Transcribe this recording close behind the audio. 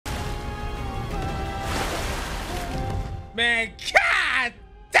Man, God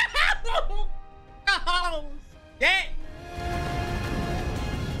damn! Oh, yeah.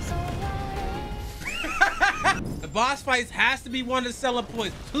 The boss fights has to be one of the selling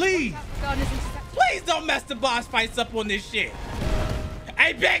points. Please, please don't mess the boss fights up on this shit. I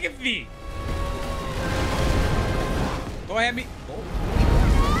ain't begging for you. Go ahead, me.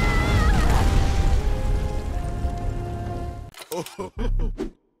 Oh.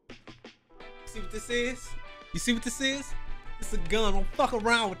 See what this is? You see what this is? It's a gun. Don't fuck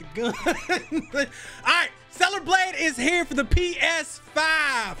around with the gun. All right, Stellar Blade is here for the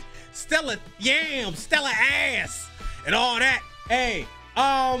PS5. Stellar YAMS, stellar ass, and all that. Hey,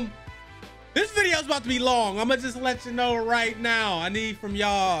 this video is about to be long. I'm gonna just let you know right now. I need from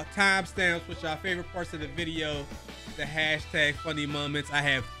y'all timestamps with y'all favorite parts of the video, the hashtag funny moments. I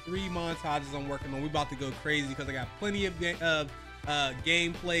have 3 montages I'm working on. We about to go crazy because I got plenty of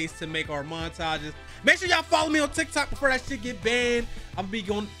gameplays to make our montages. Make sure y'all follow me on TikTok before that shit get banned. I'm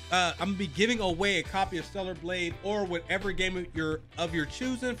gonna be giving away a copy of Stellar Blade or whatever game of your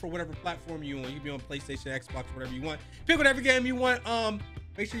choosing for whatever platform you want. You can be on PlayStation, Xbox, whatever you want. Pick whatever game you want.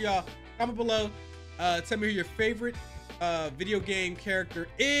 Make sure y'all comment below. Tell me who your favorite video game character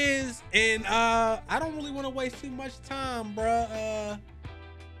is, and I don't really want to waste too much time, bruh.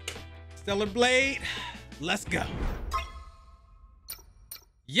 Stellar Blade, let's go.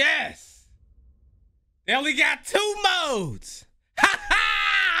 Yes, they only got 2 modes. Ha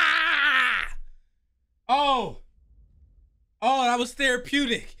ha! Oh, that was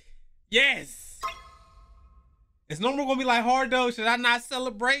therapeutic. Yes. It's normally gonna be like hard though. Should I not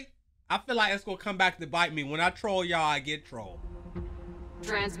celebrate? I feel like it's gonna come back to bite me. When I troll y'all, I get trolled.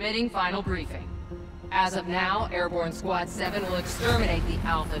 Transmitting final briefing. As of now, Airborne Squad 7 will exterminate the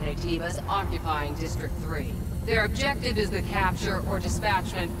Alpha Nativas occupying District 3. Their objective is the capture or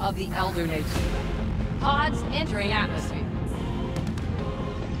dispatchment of the Elder Nativa. Pods entering atmosphere.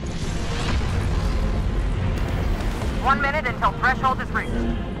 1 minute until threshold is reached.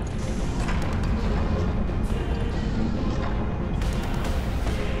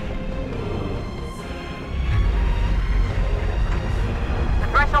 The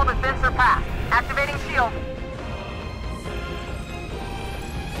threshold has been surpassed. Activating shield.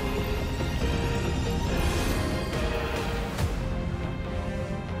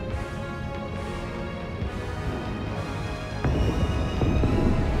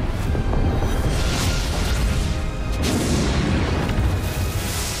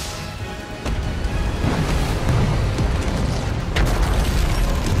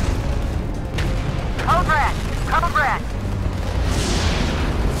 Code red.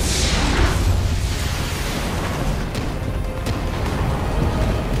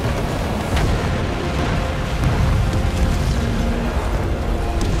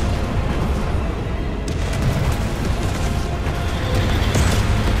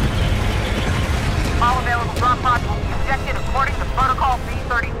 All available drop pods will be ejected according to Protocol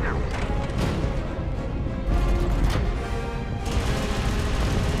B32.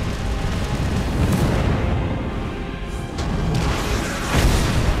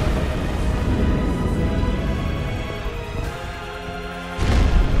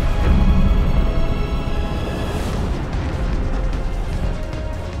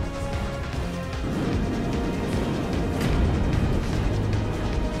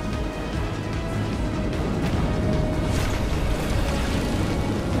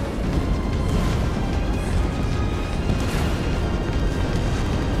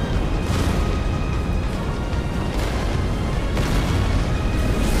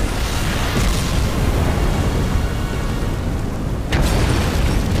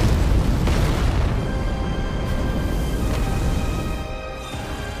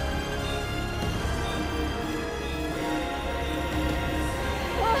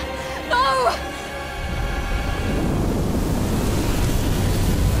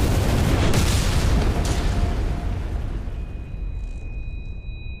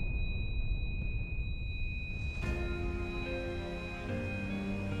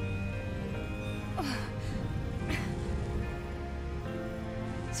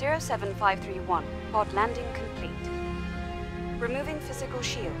 Zero 7531, pod landing complete. Removing physical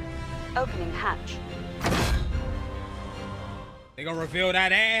shield. Opening hatch. They gonna reveal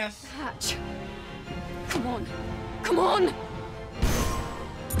that ass? Hatch. Come on. Come on!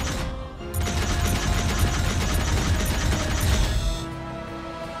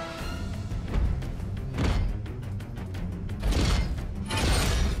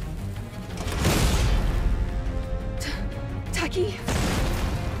 Tacky.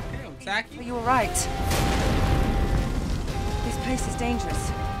 Damn, Tacky. But you were right. This place is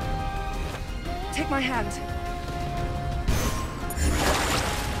dangerous. Take my hand.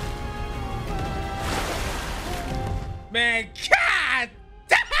 Man, God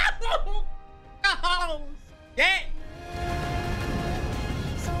damn! Oh, yeah.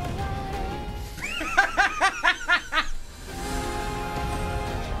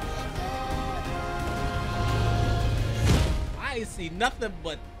 I ain't see nothing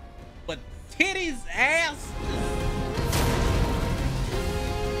but titties, ass.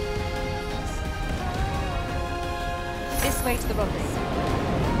 This way to the rendezvous.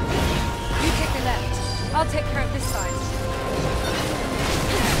 You take the left. I'll take care of this side.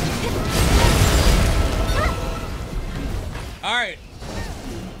 All right.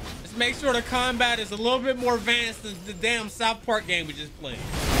 Let's make sure the combat is a little bit more advanced than the damn South Park game we just played.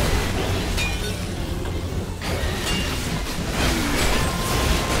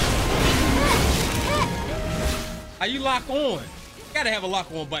 How you lock on? You gotta have a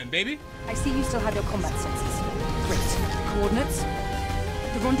lock on button, baby. I see you still have your combat senses. Great. Coordinates?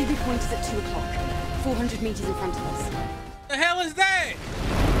 The rendezvous point is at 2 o'clock. 400 meters in front of us. The hell is that?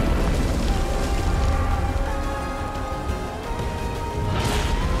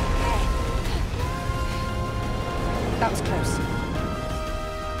 That was close.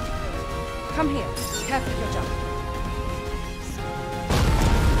 Come here. Careful of your jump.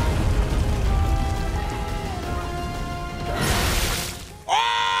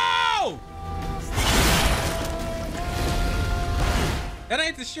 Oh! That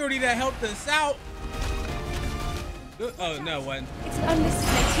ain't the shorty that helped us out. Oh, no, it wasn't. It's an unlisted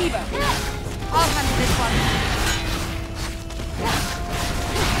Nativo. I'll handle this one.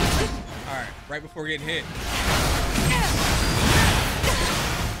 All right, right before getting hit.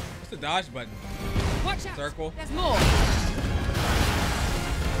 What's the dodge button? Watch out. Circle. There's more.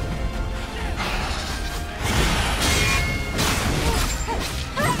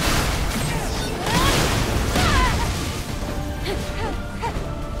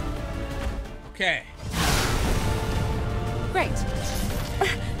 Okay. Great.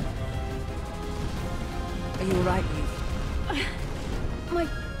 Are you all right, Eve? My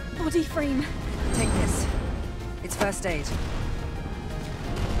body frame. Take this. It's first aid.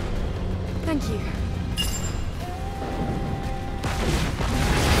 Thank you.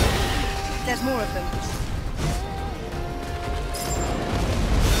 There's more of them.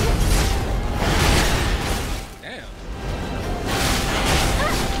 Damn.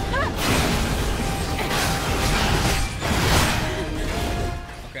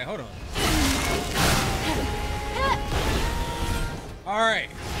 Okay, hold on. All right.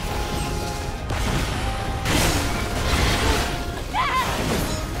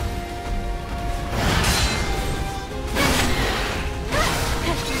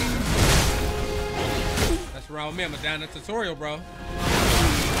 That's wrong with me. I'm down the tutorial, bro.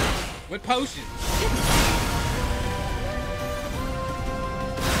 With potions.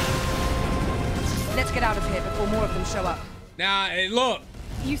 Let's get out of here before more of them show up. Now, hey, look.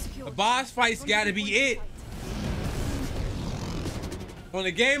 You secure The boss fight's gotta be it. On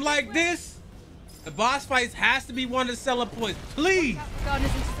a game like this, the boss fights has to be one of the selling points. Please,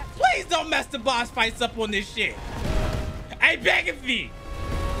 please don't mess the boss fights up on this shit. I ain't begging for you.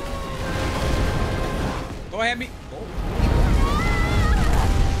 Go ahead, me. Oh.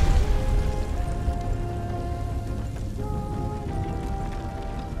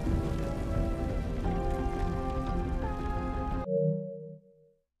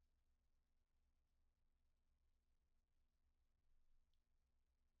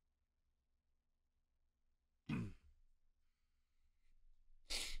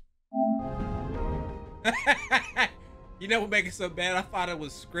 You know what makes it so bad? I thought it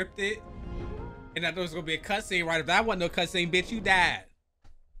was scripted, and I thought it was gonna be a cutscene right. If that wasn't no cutscene, bitch, you died.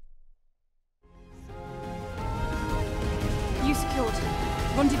 You secured.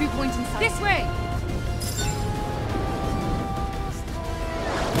 Rendezvous point inside. This way!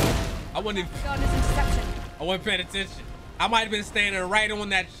 I wasn't even, Garner's interception. I wasn't paying attention. I might have been standing right on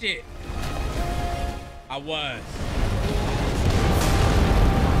that shit. I was.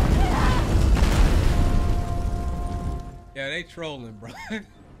 Yeah, they trolling, bro.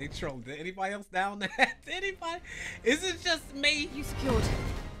 They trolling. Did anybody else down that? Anybody? Is it just me? You secured.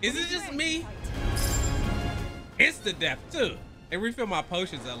 Is it just me? Instant death too. They refill my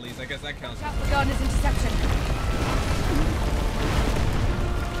potions at least. I guess that counts. Watch out for Garner's interception.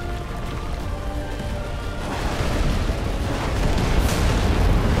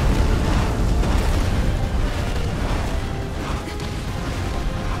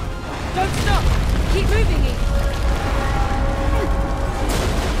 Don't stop! Keep moving, Eve!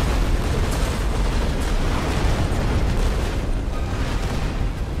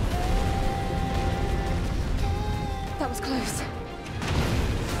 That was close.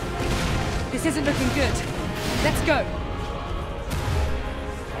 This isn't looking good. Let's go.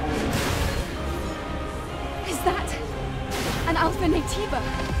 Alpha Nativa.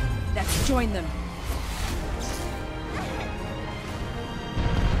 Let's join them.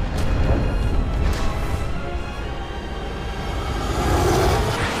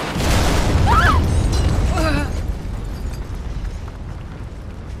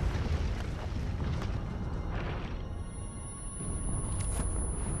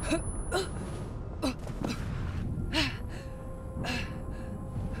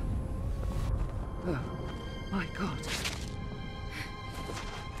 My God.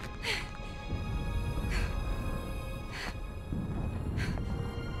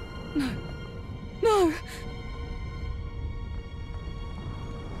 No!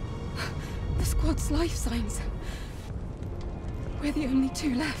 The squad's life signs. We're the only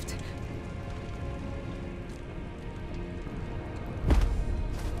two left.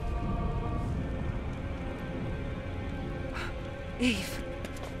 Eve.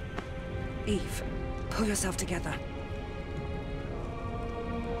 Eve, pull yourself together.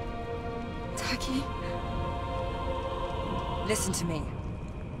 Taki? Listen to me.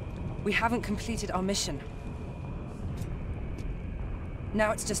 We haven't completed our mission.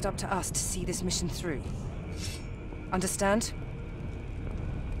 Now it's just up to us to see this mission through. Understand?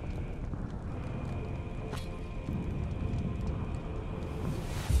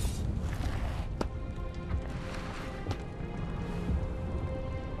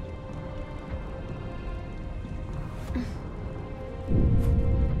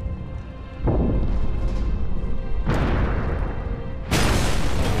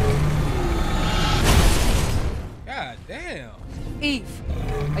 Eve,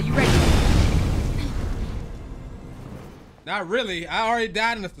 are you ready? Not really. I already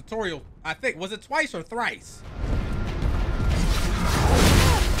died in the tutorial. I think, was it twice or thrice?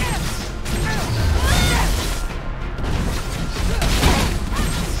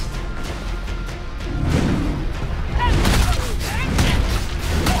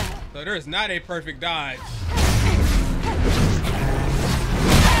 So there is not a perfect dodge.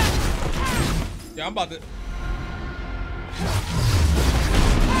 Yeah, I'm about to...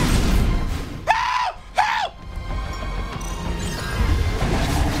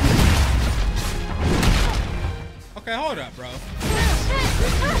 Okay, hold up, bro.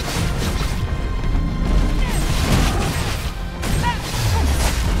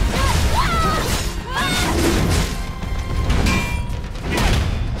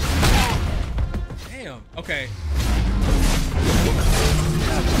 Damn. Okay.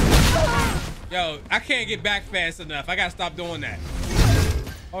 Yo, I can't get back fast enough. I gotta stop doing that.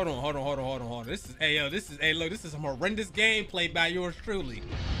 Hold on. This is, hey, yo, look, this is some horrendous gameplay by yours truly.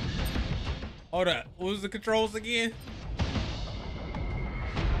 Hold up. What was the controls again?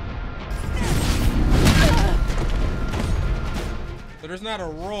 So there's not a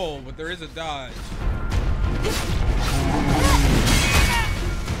roll, but there is a dodge.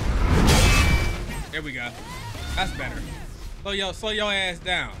 There we go. That's better. Slow your ass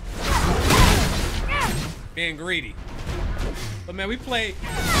down. Being greedy. But man, we play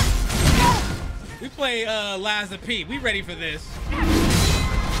Liza P. We ready for this.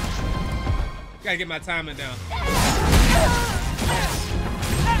 Gotta get my timing down.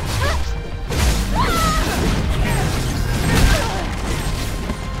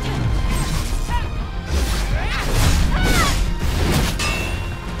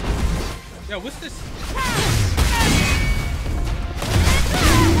 Yo, what's this?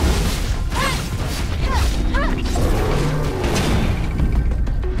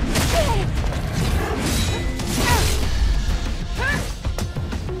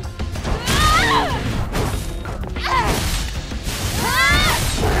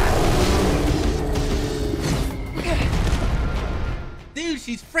 Dude,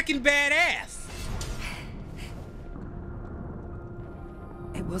 she's freaking badass.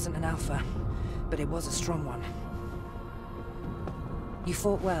 It wasn't an alpha, but it was a strong one. You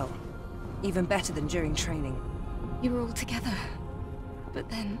fought well, even better than during training. You were all together, but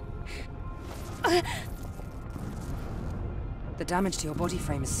then... The damage to your body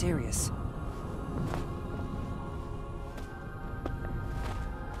frame is serious.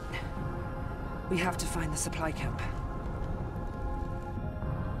 We have to find the supply camp.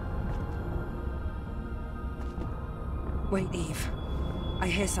 Wait, Eve. I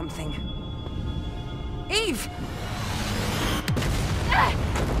hear something. Eve!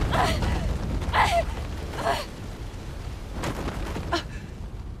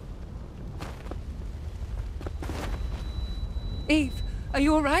 Eve, are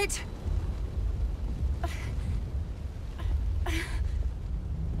you all right?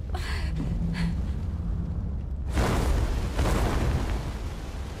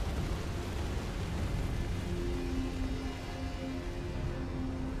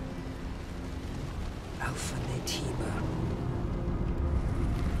 Alpha Natiba.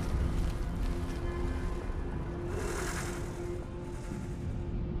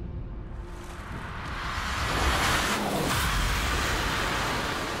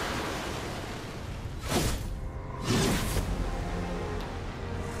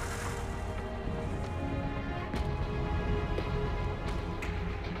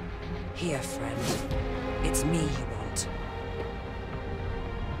 Here, friend. It's me you want.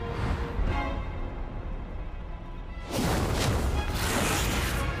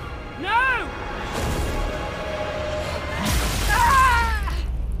 No! Ah!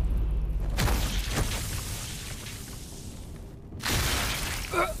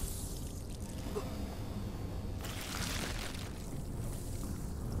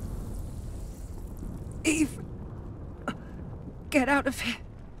 Eve! Get out of here.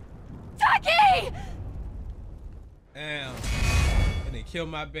 Taki! Damn. And they killed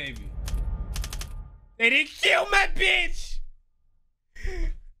my baby. They didn't kill my bitch!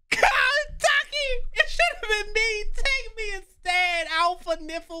 God, Taki! It should have been me! Take me instead, Alpha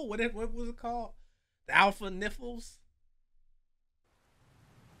Niffle! What was it called? The Alpha Niffles?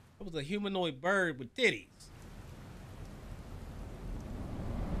 It was a humanoid bird with titties.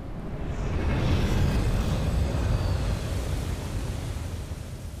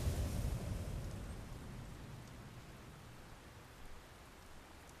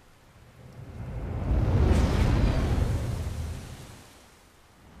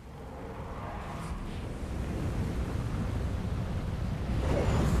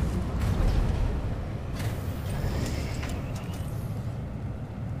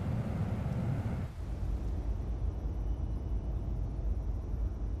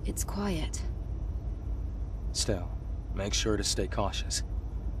 It's quiet. Still, make sure to stay cautious.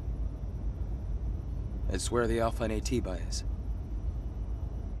 It's where the Alpha Natiba is.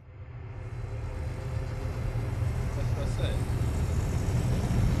 What's that?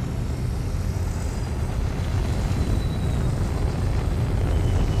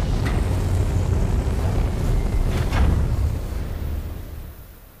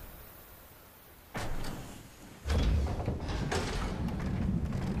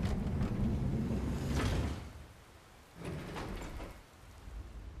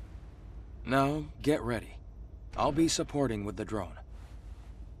 Now, get ready. I'll be supporting with the drone.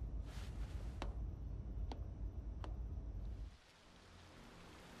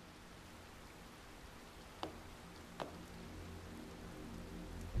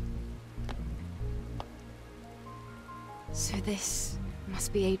 So this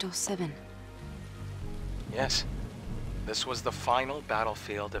must be Ador 7. Yes. This was the final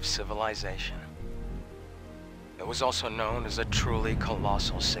battlefield of civilization. It was also known as a truly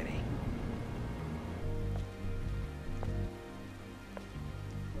colossal city.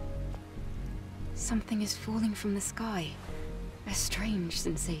 Something is falling from the sky. A strange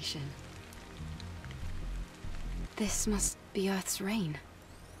sensation. This must be Earth's rain.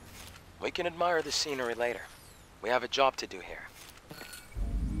 We can admire the scenery later. We have a job to do here.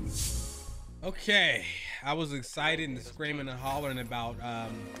 Okay, I was excited and screaming and hollering about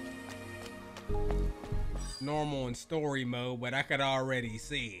normal and story mode, but I could already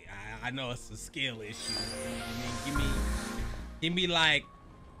see. I know it's a skill issue. I mean, give me like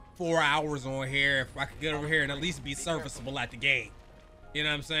 4 hours on here if I could get over here and at least be serviceable at the game. You know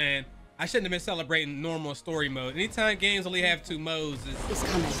what I'm saying? I shouldn't have been celebrating normal story mode. Anytime games only have 2 modes, It's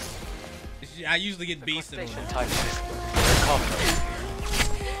coming. I usually get beasted on it. Type they're coming.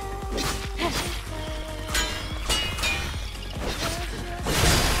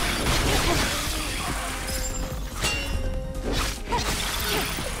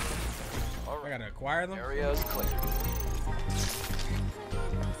 I gotta acquire them? Area is clear.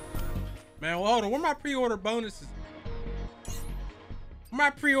 Man, well, hold on. Where my pre-order bonuses? Where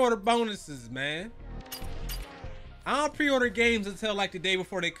my pre-order bonuses, man? I don't pre-order games until like the day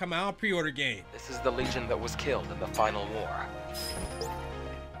before they come out. I don't pre-order games. This is the Legion that was killed in the final war.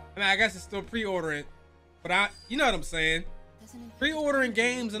 I mean, I guess it's still pre-ordering, but you know what I'm saying? Pre-ordering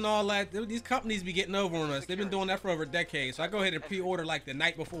games and all that, these companies be getting over on us. They've been doing that for over a decade, so I go ahead and pre-order like the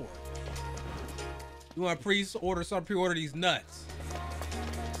night before. You want to pre-order, so I pre-order these nuts.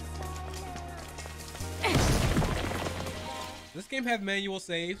 Does this game have manual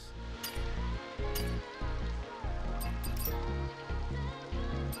saves?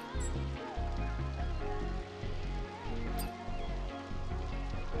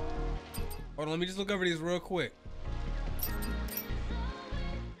 Hold on, let me just look over these real quick.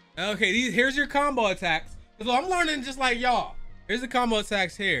 Okay, here's your combo attacks. So I'm learning just like y'all. Here's the combo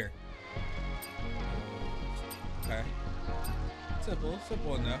attacks here. Okay.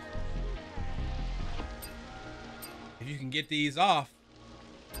 Simple enough. If you can get these off.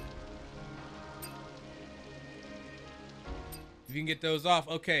 If you can get those off.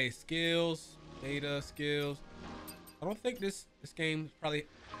 Okay, skills, data, skills. I don't think this game probably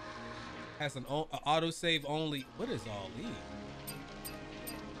has an autosave only. What is all these?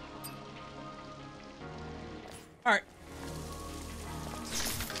 All right.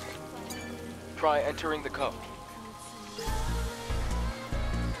 Try entering the code.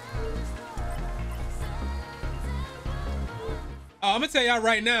 Oh, I'm gonna tell y'all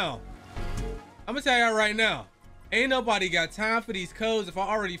right now. Ain't nobody got time for these codes. If I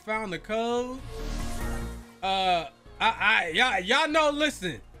already found the code, y'all know.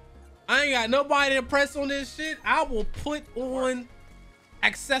 Listen, I ain't got nobody to impress on this shit. I will put on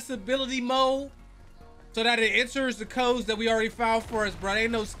accessibility mode so that it enters the codes that we already found for us, bro. There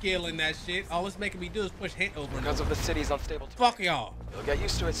ain't no skill in that shit. All it's making me do is push hit over. Because of the city's unstable. Fuck y'all. You'll get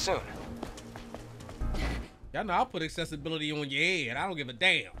used to it soon. Y'all know I'll put accessibility on your head. I don't give a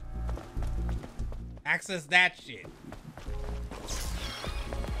damn. Access that shit.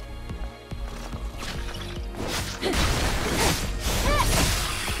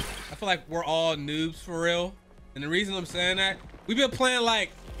 I feel like we're all noobs for real. And the reason I'm saying that, we've been playing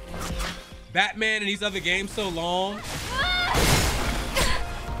like Batman and these other games so long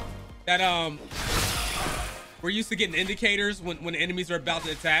that we're used to getting indicators when the enemies are about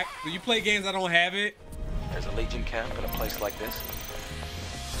to attack. When you play games that don't have it. There's a Legion camp in a place like this.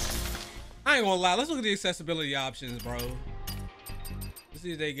 I ain't gonna lie, let's look at the accessibility options, bro. Let's see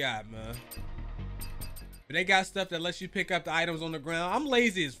what they got, man. But they got stuff that lets you pick up the items on the ground. I'm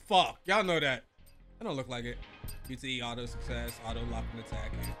lazy as fuck. Y'all know that. I don't look like it. QTE, auto success, auto lock and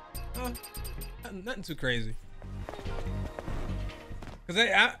attack. Nothing too crazy. Cause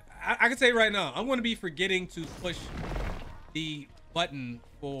I can say right now, I'm gonna be forgetting to push the button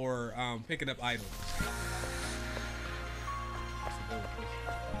for picking up items.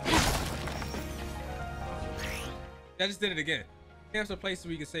 I just did it again. Camps are places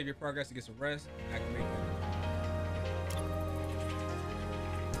where you can save your progress to get some rest. Activate them.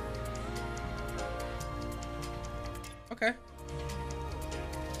 Okay.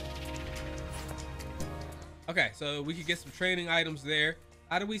 Okay, so we could get some training items there.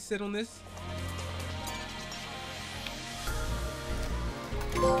 How do we sit on this?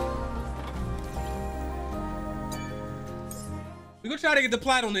 We're gonna try to get the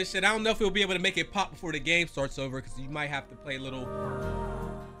plot on this shit. I don't know if we'll be able to make it pop before the game starts over because you might have to play a little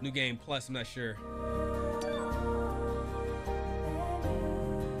New Game Plus. I'm not sure.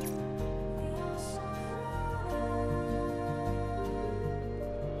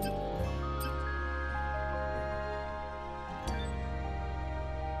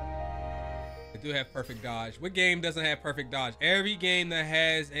 They do have perfect dodge. What game doesn't have perfect dodge? Every game that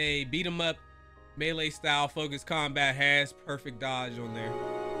has a beat 'em up melee style focused combat has perfect dodge on there.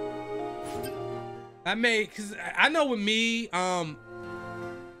 Cause I know with me,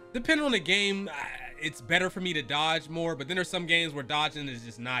 depending on the game, it's better for me to dodge more, but then there's some games where dodging is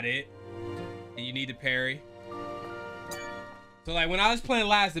just not it and you need to parry. So like when I was playing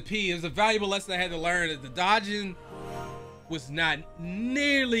Lies of P, it was a valuable lesson I had to learn that the dodging was not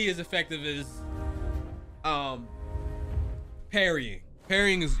nearly as effective as parrying.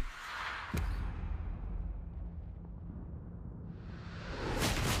 Parrying is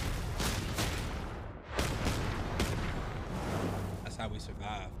how we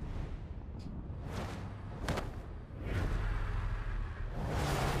survive.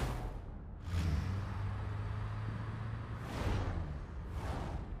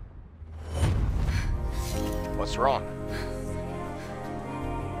 What's wrong?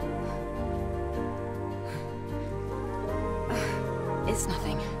 It's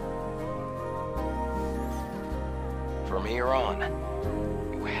nothing. From here on,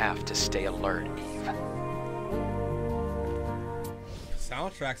 you have to stay alert, Eve.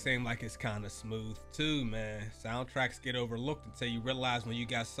 Soundtrack seem like it's kind of smooth too, man. Soundtracks get overlooked until you realize when you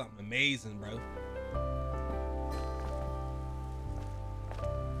got something amazing, bro.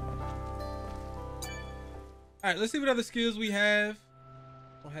 All right, let's see what other skills we have.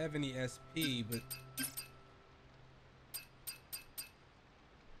 I don't have any SP, but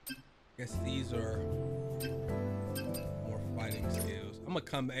I guess these are more fighting skills. I'm gonna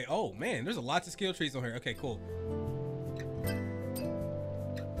come. Oh man, there's a lots of skill trees on here. Okay, cool.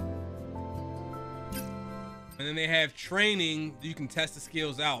 And then they have training. You can test the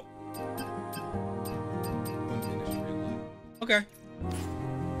skills out. Okay.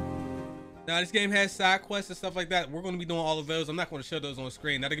 Now this game has side quests and stuff like that. We're going to be doing all of those. I'm not going to show those on the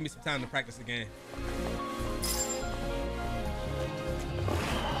screen. That'll give me some time to practice the game.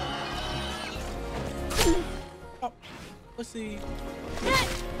 Oh. Let's see.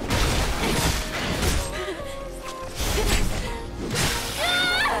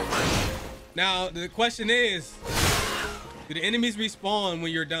 Now the question is, do the enemies respawn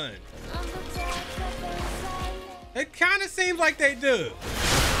when you're done? It kind of seems like they do.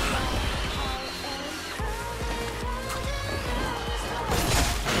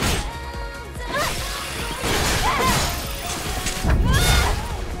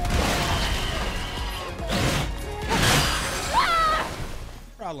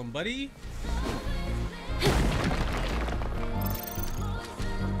 Problem, buddy.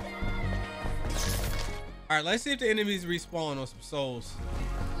 All right, let's see if the enemies respawn on some souls.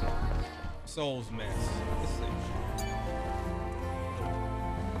 Souls mess. Let's see.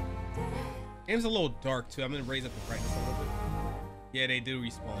 Game's a little dark too. I'm gonna raise up the brightness a little bit. Yeah, they do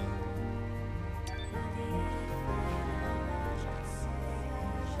respawn.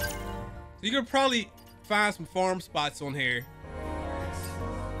 So you could probably find some farm spots on here.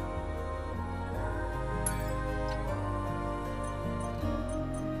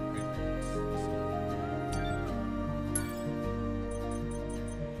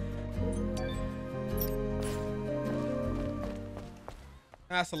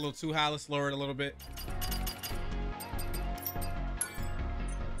 That's a little too high. Let's lower it a little bit.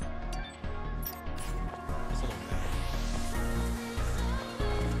 That's a little better.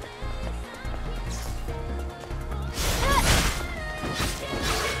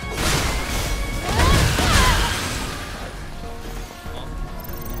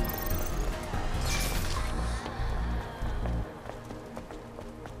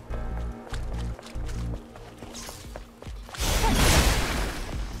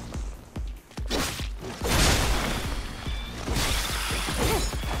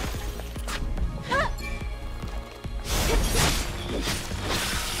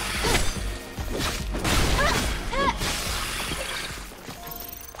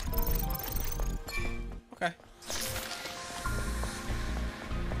 Okay.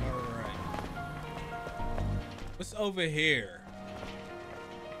 All right. What's over here?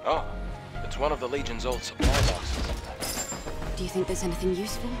 Oh, it's one of the Legion's old supply boxes. Do you think there's anything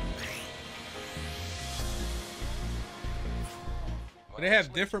useful? They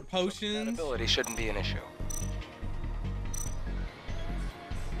have different potions. Ability shouldn't be an issue.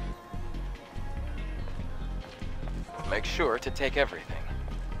 Make sure to take everything.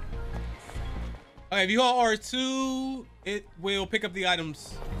 Okay, if you hold R2, it will pick up the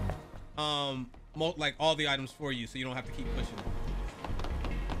items, like all the items for you, so you don't have to keep pushing.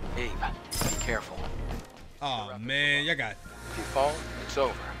 Eve, be careful. Oh man, you got. If you fall, it's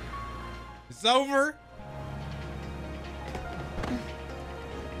over. It's over.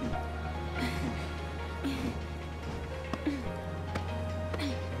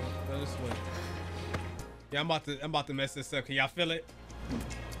 Go this way. Yeah, I'm about to mess this up. Can y'all feel it?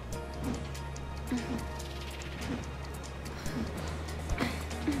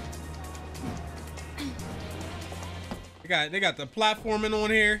 They got the platforming on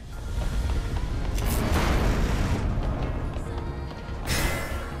here.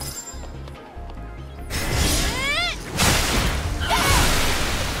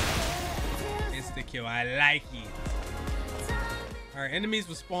 Insta kill, I like it. All right, enemies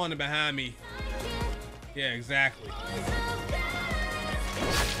were spawning behind me. Yeah, exactly.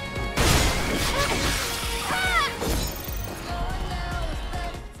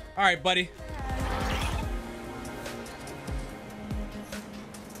 All right, buddy.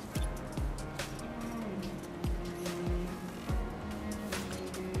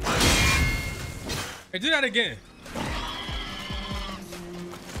 Hey, do that again.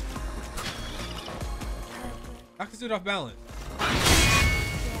 I can do it off balance.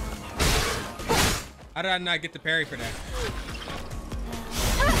 How did I not get the parry for that?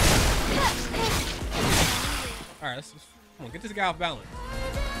 All right, let's come on, get this guy off balance.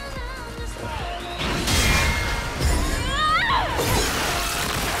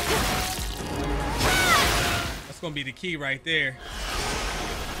 That's gonna be the key right there.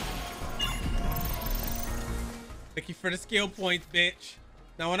 Thank you for the skill points, bitch.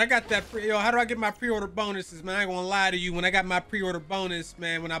 Now, when I got that, how do I get my pre-order bonuses, man? I ain't gonna lie to you. When I got my pre-order bonus,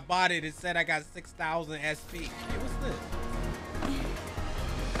 man, when I bought it, it said I got 6,000 SP. Hey, what's this?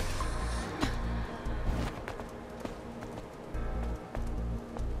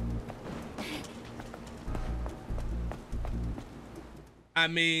 I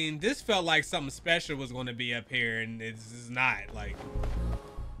mean, this felt like something special was gonna be up here, and it's not. Like,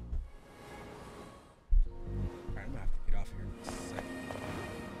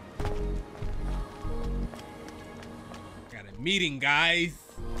 meeting, guys.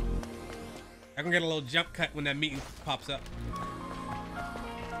 I'm gonna get a little jump cut when that meeting pops up.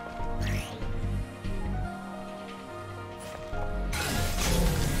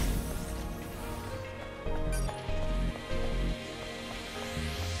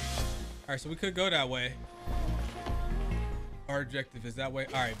 All right, so we could go that way. Our objective is that way.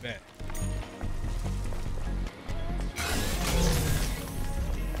 All right, bet.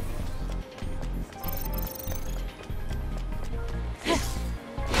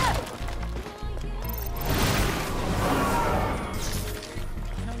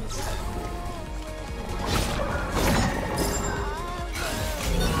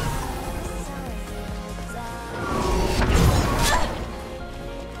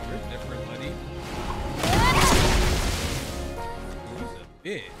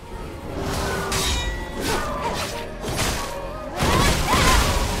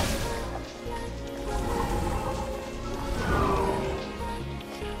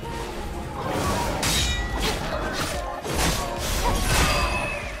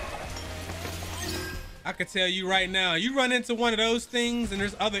 I can tell you right now, you run into one of those things and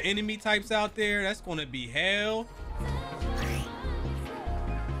there's other enemy types out there, that's gonna be hell.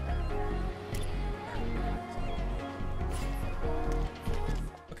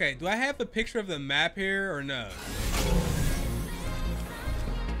 Okay, do I have a picture of the map here or no?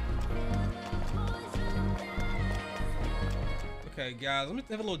 Okay, guys, let me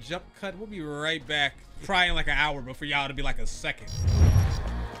have a little jump cut. We'll be right back. Probably in like an hour, but for y'all to be like a second.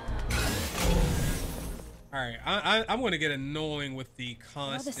 All right, I'm going to get annoying with the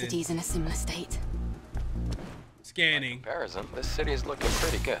constant... Other cities in a similar state. Scanning. By comparison, this city is looking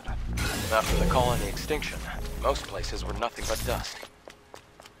pretty good. After the colony extinction, most places were nothing but dust.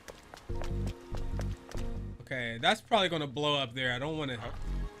 Okay, that's probably going to blow up there. I don't want to...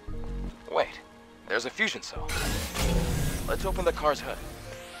 Wait, there's a fusion cell. Let's open the car's hood.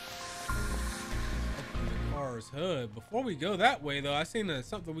 Open the car's hood. Before we go that way, though, I seen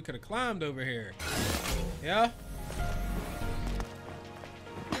something we could have climbed over here. Yeah?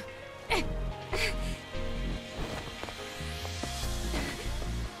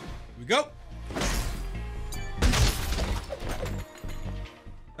 We go.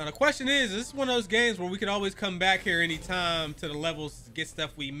 Now the question is this one of those games where we could always come back here anytime to the levels to get stuff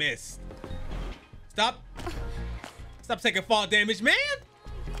we missed? Stop taking fall damage, man.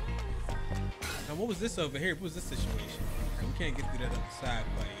 Now what was this over here? What was this situation? Okay, we can't get through that other side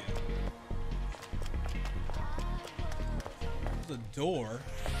quite yet. There's a door.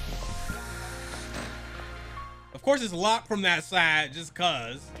 Of course it's locked from that side just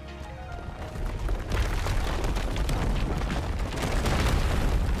cause.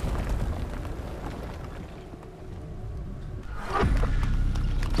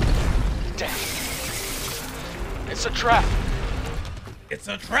 It's a trap. It's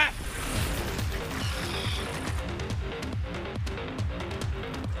a trap.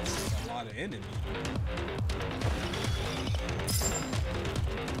 That's a lot of enemies.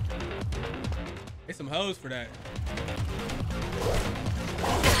 Get some hoes for that.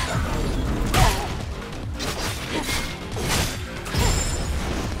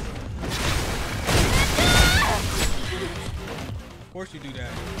 Of course you do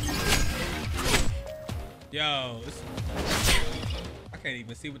that. Yo, I can't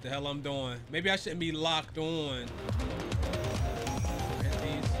even see what the hell I'm doing. Maybe I shouldn't be locked on.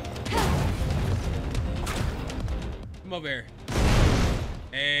 Come over here.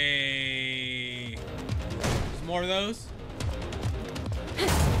 Hey. There's more of those?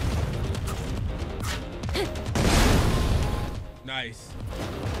 Nice.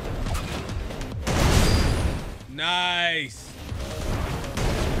 Nice.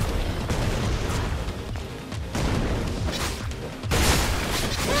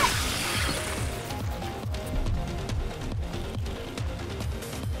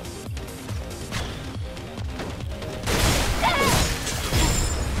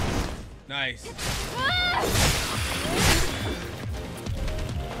 Nice.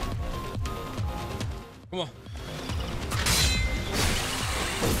 Come on.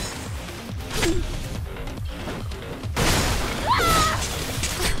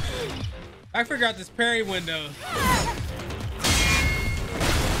 I figured out this parry window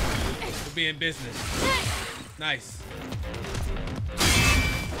will be in business. Nice.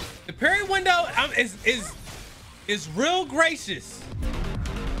 The parry window is real gracious.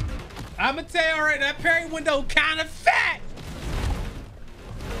 I'm gonna tell you, all right, that parry window kind of fat.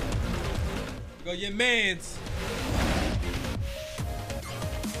 Go your mans.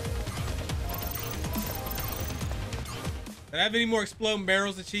 Did I have any more exploding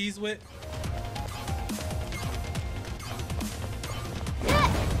barrels of cheese with?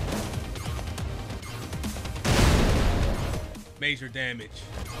 major damage.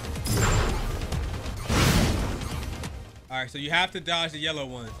 All right, so you have to dodge the yellow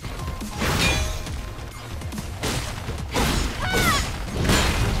one.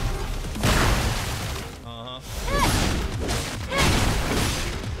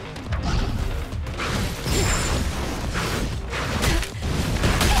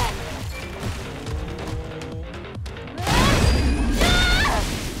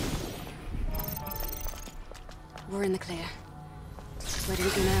 We're in the clear. Where do we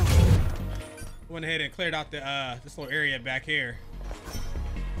go now? Went ahead and cleared out the this little area back here.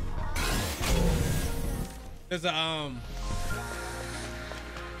 There's a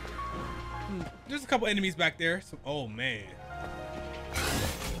there's a couple enemies back there. So, oh man.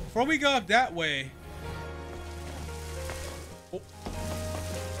 Before we go up that way. Oh,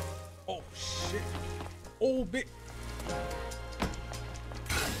 oh shit. Oh bit.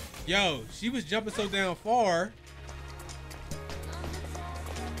 Yo, she was jumping so damn far.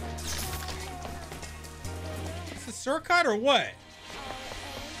 Shortcut or what?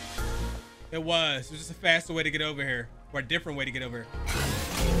 It was just a faster way to get over here, or a different way to get over here.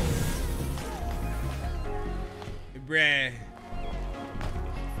 Bruh.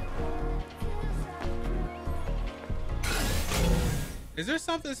 Is there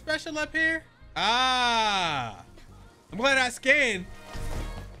something special up here? Ah, I'm glad I scanned.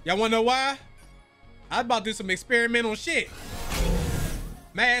 Y'all wanna know why? I was about to do some experimental shit.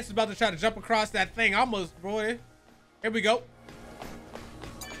 My ass is about to try to jump across that thing. Almost, boy. Here we go.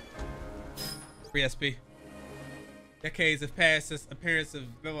 Free SP. Decades have passed since appearance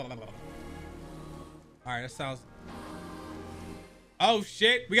of blah, blah, blah, blah. All right, that sounds. Oh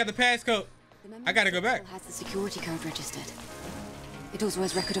shit, we got the passcode. I gotta go back. Has the security code registered. It also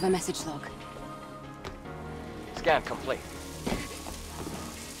has record of a message log. Scan complete.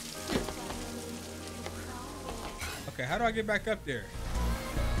 Okay, how do I get back up there?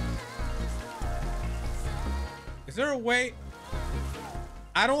 Is there a way?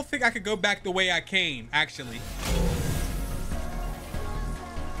 I don't think I could go back the way I came, actually.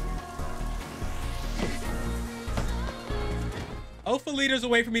 Hopefully there's a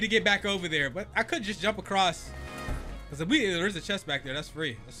way for me to get back over there, but I could just jump across. Because there's a chest back there. That's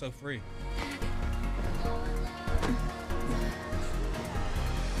free. That's so free. There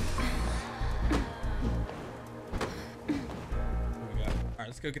we go. All right,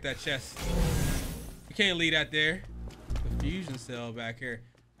 let's go get that chest. You can't leave that there. The fusion cell back here.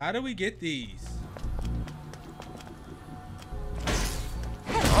 How do we get these?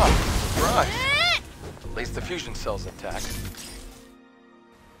 Oh, surprise. At least the fusion cell's intact.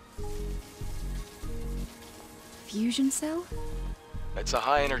 Fusion cell? It's a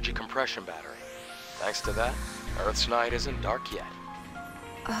high energy compression battery. Thanks to that, Earth's night isn't dark yet.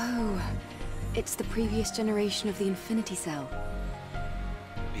 Oh, it's the previous generation of the Infinity Cell.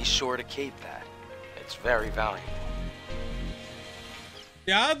 Be sure to keep that. It's very valuable.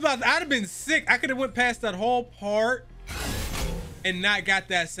 Yeah, I'd have been sick. I could have went past that whole part and not got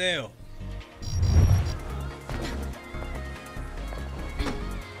that cell.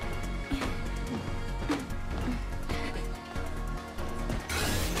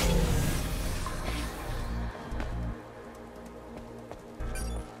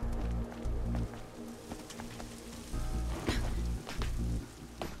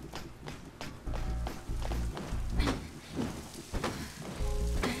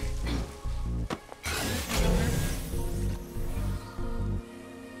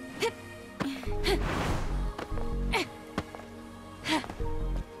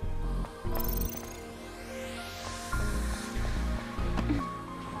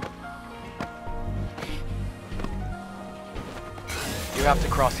 You have to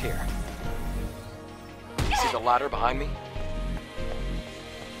cross here. You see the ladder behind me?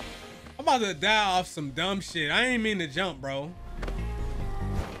 I'm about to die off some dumb shit. I ain't mean to jump, bro.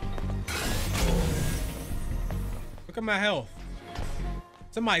 Look at my health.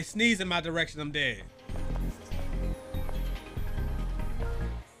 Somebody sneeze in my direction, I'm dead.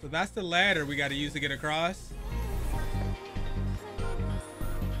 So that's the ladder we got to use to get across.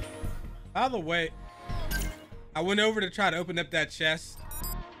 By the way, I went over to try to open up that chest.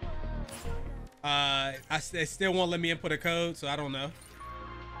 It still won't let me input a code, so I don't know.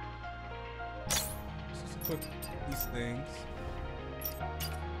 Let's just equip these things.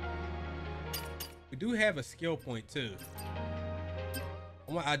 We do have a skill point too.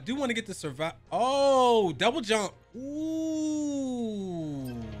 I do want to get the survive. Oh, double jump.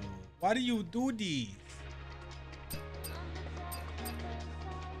 Ooh, why do you do these?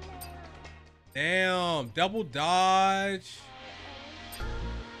 Damn, double dodge.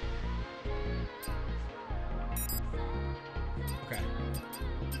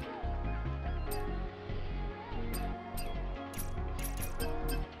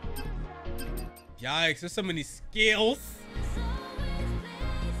 Yikes, there's so many skills.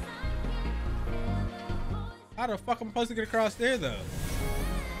 How the fuck am I supposed to get across there though?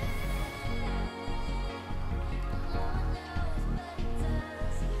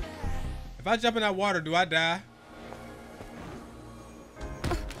 If I jump in that water, do I die?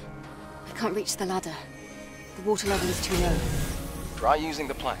 I can't reach the ladder. The water level is too low. Try using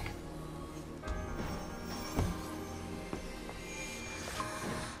the plank.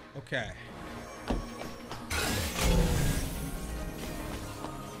 Okay.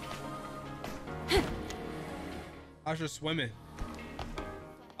 How's your swimming?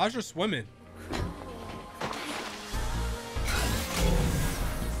 How's your swimming?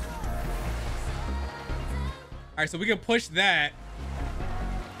 All right, so we can push that.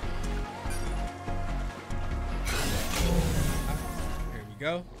 There we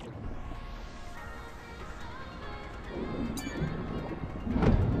go.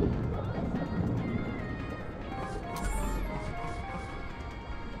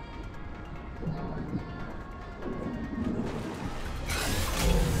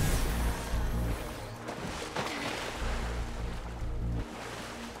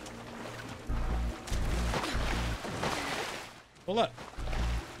 Pull up.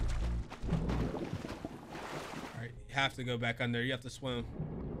 All right, you have to go back under. You have to swim.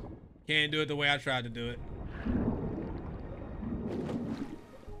 Can't do it the way I tried to do it.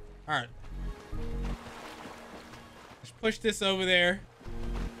 All right. Let's push this over there.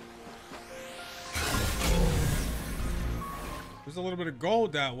 There's a little bit of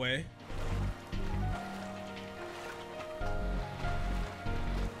gold that way.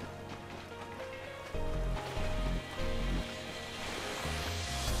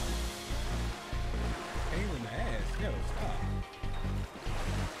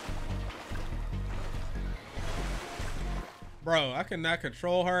 Bro, I cannot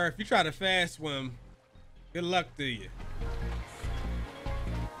control her. If you try to fast swim, good luck to you.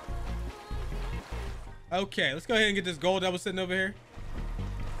 Okay, let's go ahead and get this gold that was sitting over here.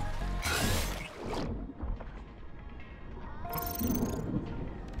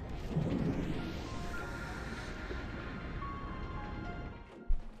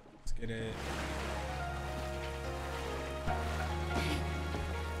 Let's get it.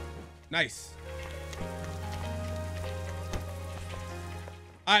 Nice.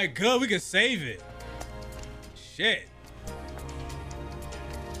 All right, good. We can save it. Shit.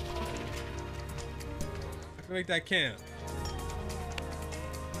 I can make that camp.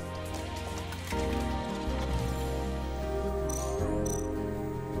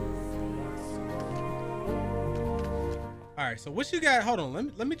 All right, so what you got? Hold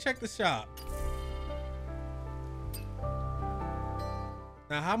on. Let me check the shop.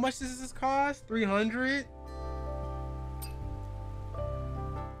 Now, how much does this cost? 300?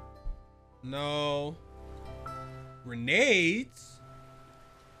 No. Grenades?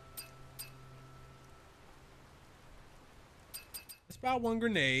 Let's buy one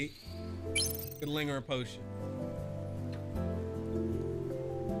grenade. Get a lingering potion.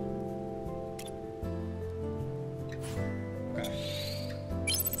 Okay.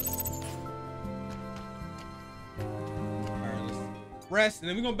 Alright, let's rest and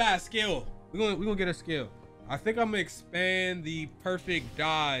then we're gonna buy a skill. We're gonna get a skill. I think I'm gonna expand the perfect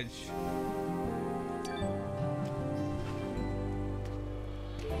dodge.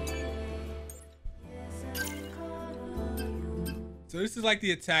 So this is like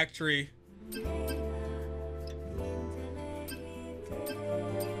the attack tree.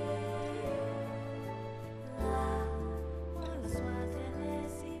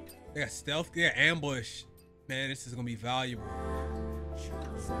 They got stealth, they got ambush. Man, this is gonna be valuable.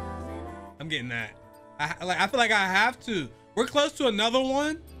 I'm getting that. I feel like I have to. We're close to another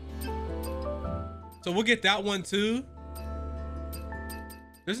one. So we'll get that one too.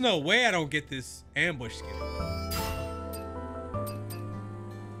 There's no way I don't get this ambush skill.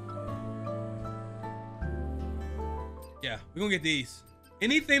 Yeah, we're gonna get these.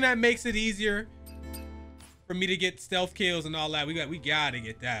 Anything that makes it easier for me to get stealth kills and all that, we gotta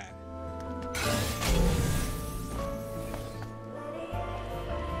get that.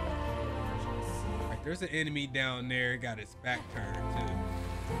 Right, there's an enemy down there, got its back turned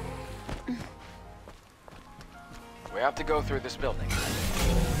too. We have to go through this building.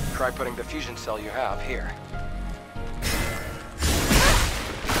 Try putting the fusion cell you have here.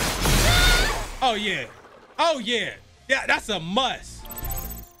 Oh yeah. Oh yeah. Yeah, that's a must.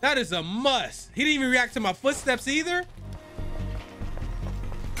 That is a must. He didn't even react to my footsteps either.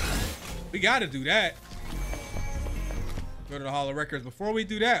 We gotta do that. Go to the Hall of Records. Before we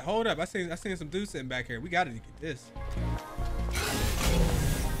do that, hold up. I seen some dudes sitting back here. We gotta get this.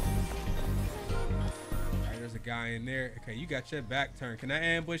 guy in there. Okay, you got your back turned. Can I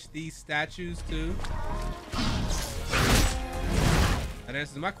ambush these statues too? That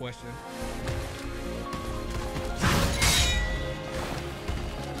answers my question.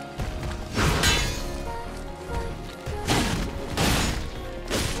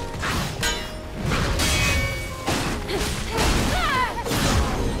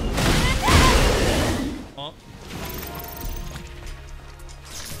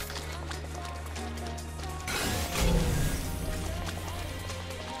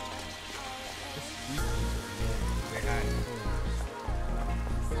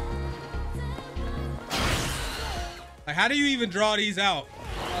 Like, how do you even draw these out?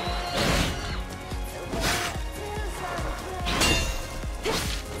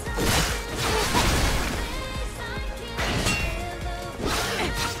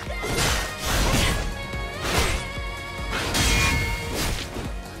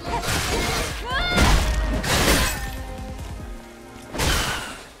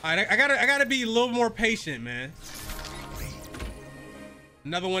 All right, I gotta be a little more patient, man.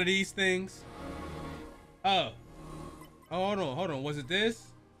 Another one of these things. Oh, hold on. Was it this?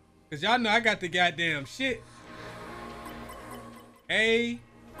 Cause y'all know I got the goddamn shit. I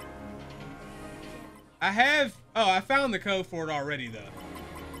found the code for it already though.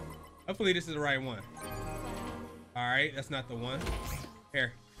 Hopefully this is the right one. All right, that's not the one.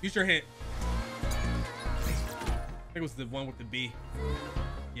 Here, use your hint. I think it was the one with the B.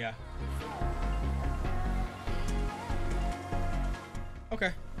 Yeah.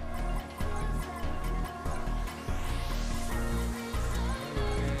 Okay.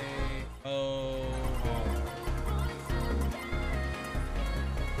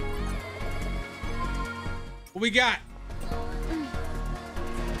 What we got?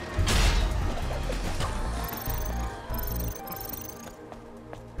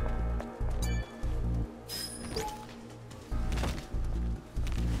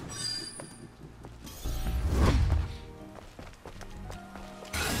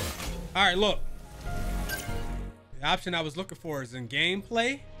 All right, look. The option I was looking for is in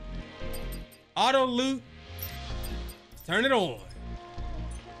gameplay. Auto loot. Turn it on.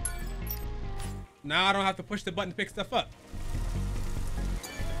 Now I don't have to push the button to pick stuff up.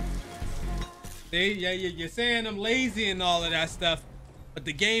 See, yeah, you're saying I'm lazy and all of that stuff, but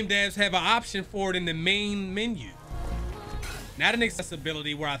the game devs have an option for it in the main menu. Not an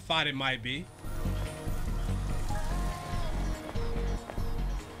accessibility where I thought it might be.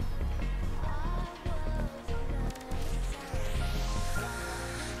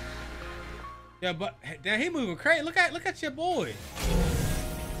 Yeah, but damn, he moving crazy. Look at your boy.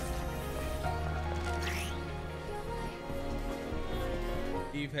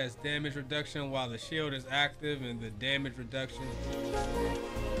 Eve has damage reduction while the shield is active, and the damage reduction.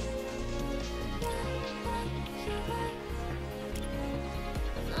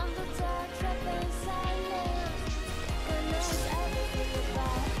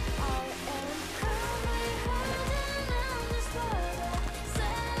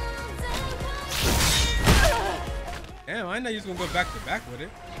 Damn, I know you was gonna go back to back with it.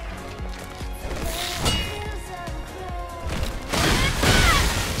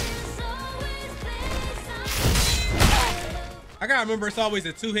 I gotta remember it's always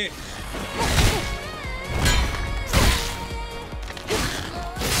a 2-hit.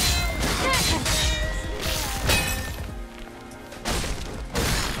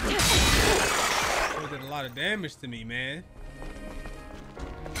 It did a lot of damage to me, man.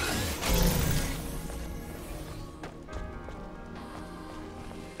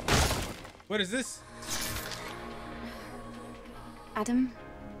 What is this? Adam,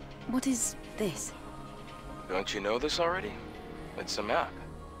 what is this? Don't you know this already? It's a map.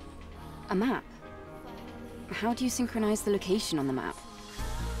 A map? How do you synchronize the location on the map?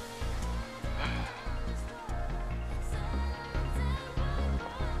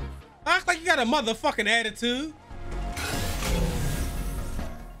 Act like you got a motherfucking attitude.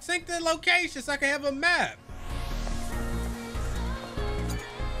 Sync the location so I can have a map.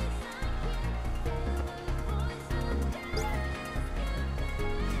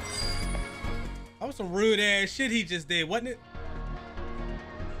 That was some rude ass shit he just did, wasn't it?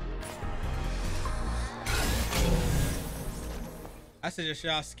 I suggest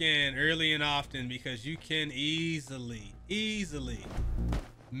y'all scan early and often because you can easily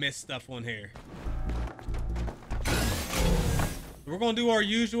miss stuff on here. We're gonna do our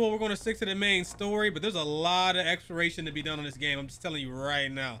usual. We're gonna stick to the main story, but there's a lot of exploration to be done on this game. I'm just telling you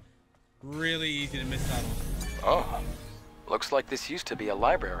right now. Really easy to miss out on. Oh, looks like this used to be a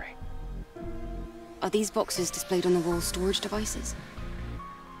library. Are these boxes displayed on the wall storage devices?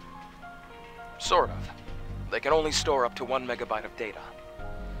 Sort of. They can only store up to 1 megabyte of data.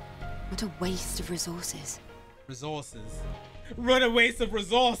 What a waste of resources. Resources. What a waste of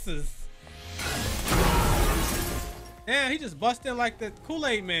resources. Yeah, he just busted in like the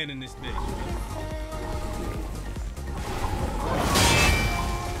Kool-Aid man in this bitch.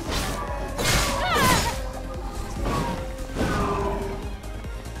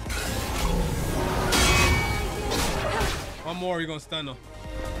 One more, you're gonna stun him.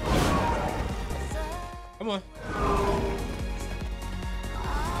 Come on.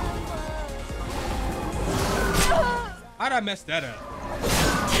 How'd I mess that up?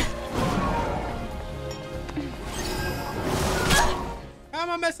 How am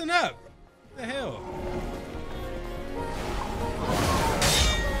I messing up? What the hell?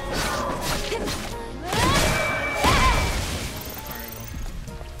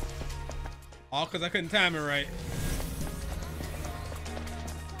 All because I couldn't time it right.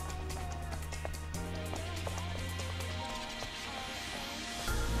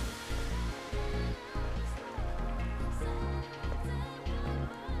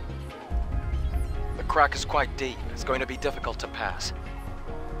 The crack is quite deep. It's going to be difficult to pass.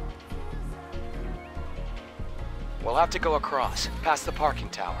 We'll have to go across, past the parking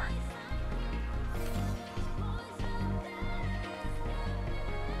tower.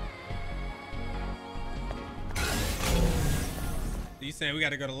 You saying we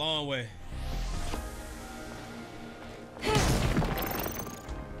gotta go the long way?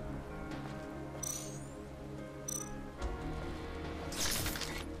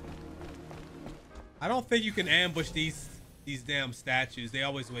 I don't think you can ambush these damn statues. They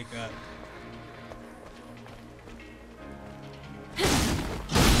always wake up.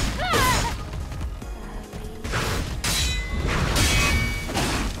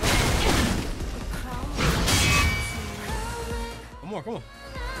 Come on.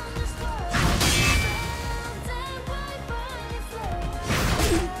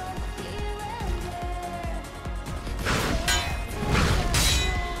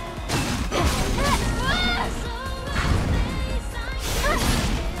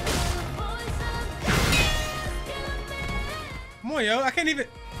 Come on, yo. I can't even.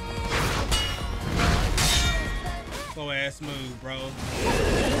 Slow ass move, bro.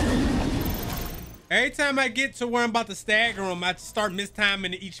 Every time I get to where I'm about to stagger him, I start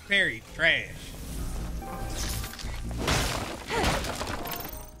mistiming each parry. Trash.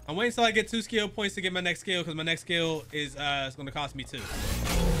 I'm waiting until I get 2 skill points to get my next skill, because my next skill is it's going to cost me 2.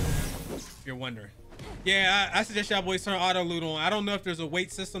 If you're wondering. Yeah, I suggest y'all boys turn auto loot on. I don't know if there's a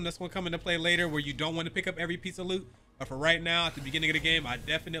weight system that's going to come into play later where you don't want to pick up every piece of loot. But for right now, at the beginning of the game, I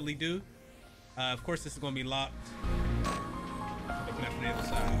definitely do. Of course, this is going to be locked. Open up from the other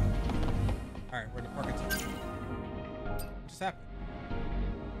side. All right, we're in the parking lot. What just happened?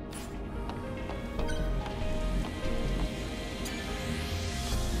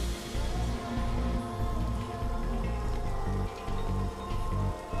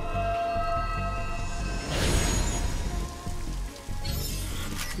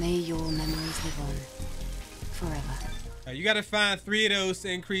 May your memories live on forever. You got to find 3 of those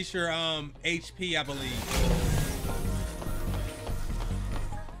to increase your HP, I believe.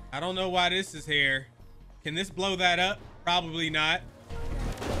 I don't know why this is here. Can this blow that up? Probably not.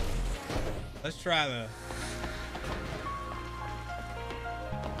 Let's try though.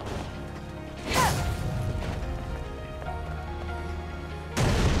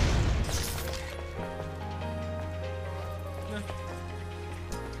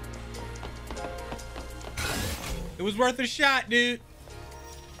 It was worth a shot, dude.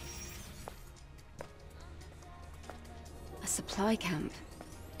 A supply camp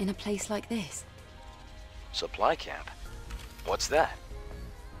in a place like this. Supply camp? What's that?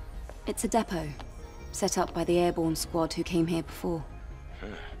 It's a depot set up by the Airborne squad who came here before.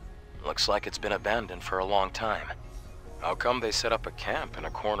 Looks like it's been abandoned for a long time. How come they set up a camp in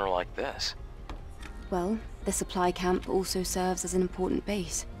a corner like this? Well, the supply camp also serves as an important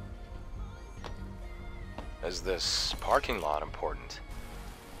base. Is this parking lot important?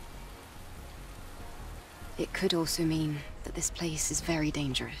 It could also mean that this place is very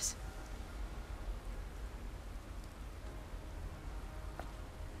dangerous.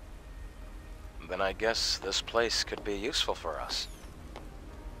 Then I guess this place could be useful for us.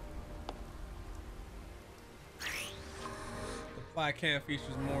 Supply can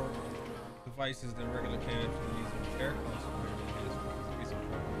features more devices than regular cans for the user. Air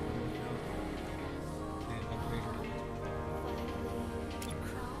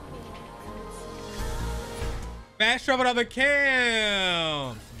fast travel to other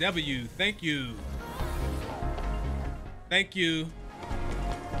camps. W, thank you. Thank you.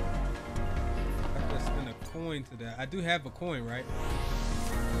 Put this in the coin to that. I do have a coin, right?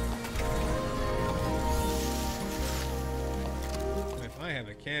 If I have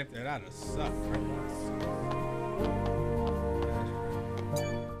a camp there, that'd have sucked, right?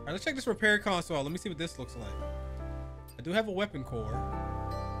 Alright, let's check this repair console. Let me see what this looks like. I do have a weapon core.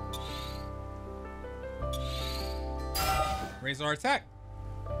 Raise our attack.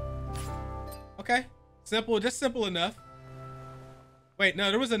 Okay. Simple, just simple enough. Wait,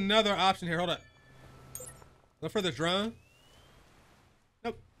 no, there was another option here. Hold up. Look for the drone.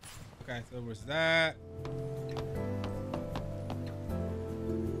 Nope. Okay, so there was that.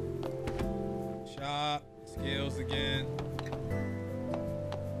 Shop. Skills again.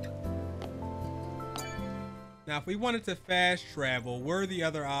 Now, if we wanted to fast travel, where are the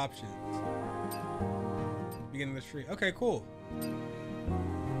other options? Beginning of the street. Okay, cool.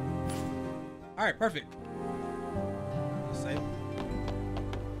 All right, perfect. Save.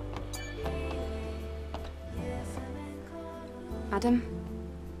 Adam?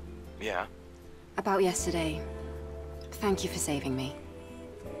 Yeah? About yesterday. Thank you for saving me.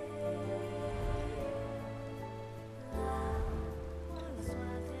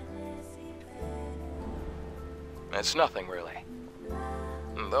 It's nothing, really.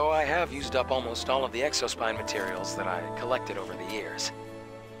 Though I have used up almost all of the exospine materials that I collected over the years.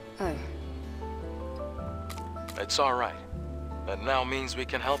 Oh. It's all right. It now means we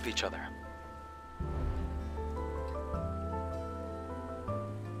can help each other.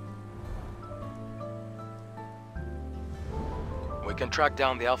 We can track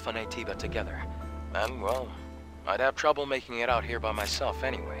down the Alpha Nativa together. And, well, I'd have trouble making it out here by myself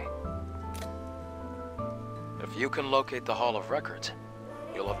anyway. If you can locate the Hall of Records,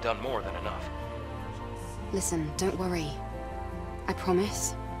 you'll have done more than enough. Listen, don't worry. I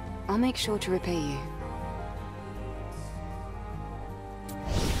promise. I'll make sure to repay you.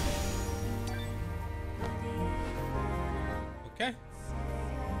 Okay.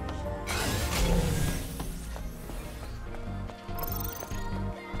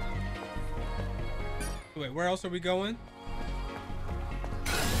 Wait, where else are we going?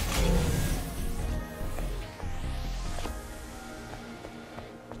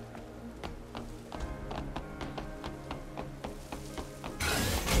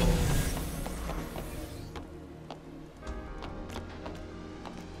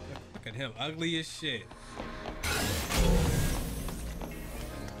 Look at him, ugly as shit.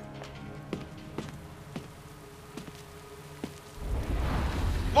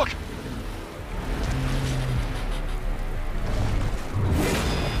 Look!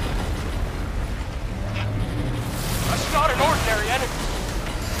 That's not an ordinary enemy!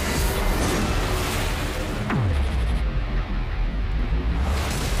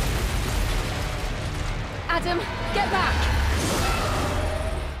 Adam, get back!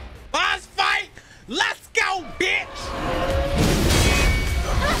 Boss fight! Let's go, bitch!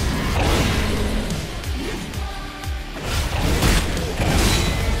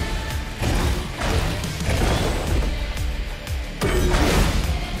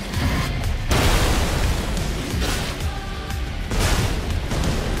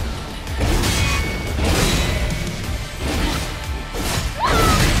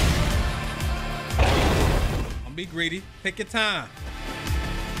 Don't be greedy. Take your time.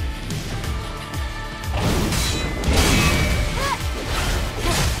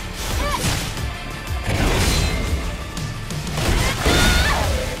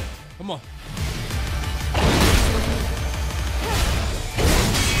 Come on.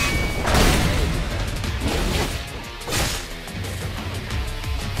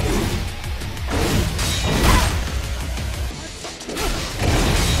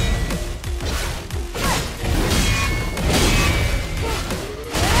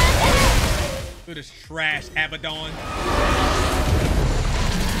 Look at this trash, Abaddon.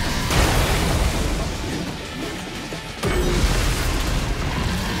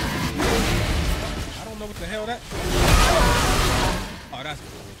 I don't know what the hell that. Oh, that's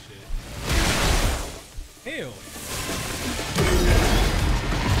bullshit. Hell.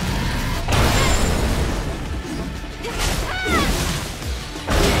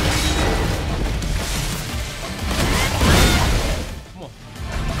 Come on.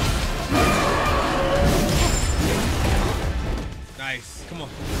 Nice. Come on.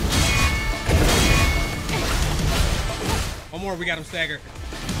 One more. We got him staggered.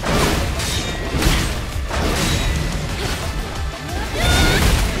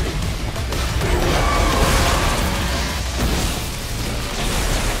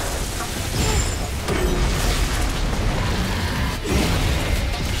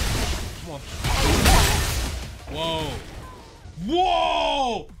 Come on. Whoa.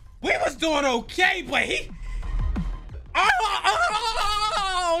 Whoa! We was doing okay, but he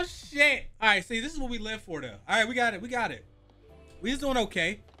All right, see, this is what we live for, though. All right, we got it. We got it. We was doing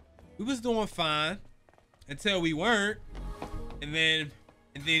okay. We was doing fine until we weren't. And then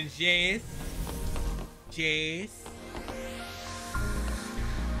Jazz.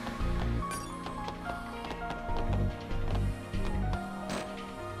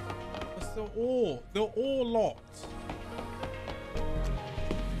 What's the oil? The oil locked.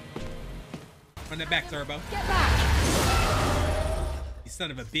 Run that back, Turbo. Get back! You son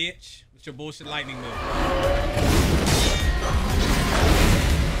of a bitch. With your bullshit lightning move.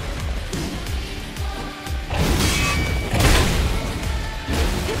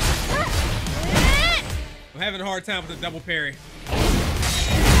 I'm having a hard time with the double parry.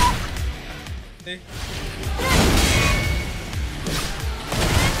 See?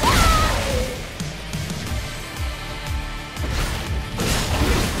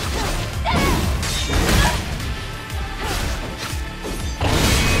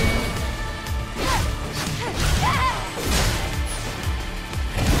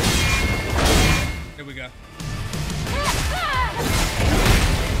 Here we go.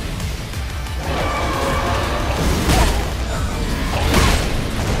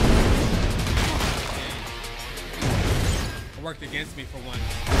 It worked against me for one.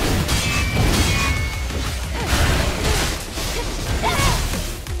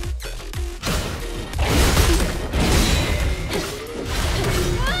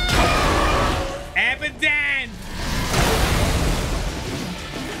 Abaddon!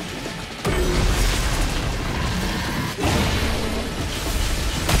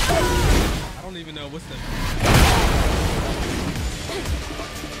 I don't even know what's the...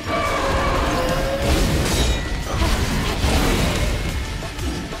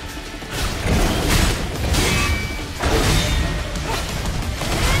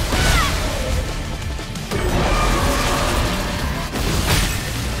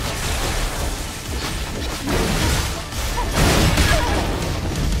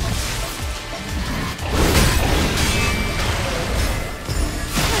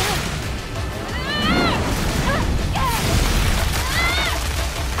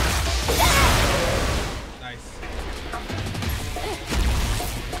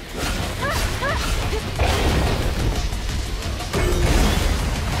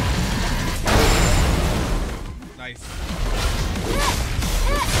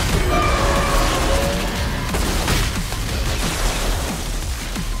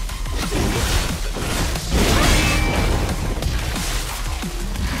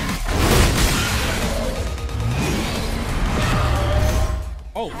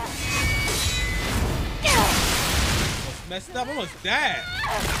 Messed up, almost died.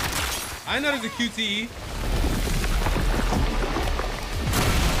 I know there's a QTE.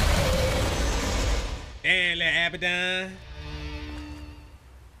 Damn, little Abaddon.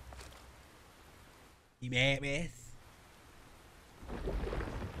 You mad, miss?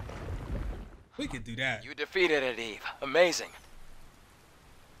 We could do that. You defeated it, Eve. Amazing.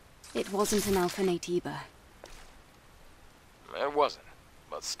 It wasn't an Alpha Natiba. It wasn't,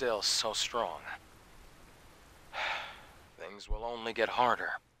 but still so strong. Things will only get harder.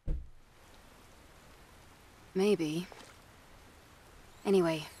 Maybe.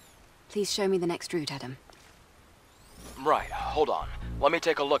 Anyway, please show me the next route, Adam. Right, hold on. Let me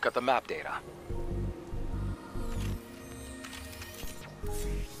take a look at the map data.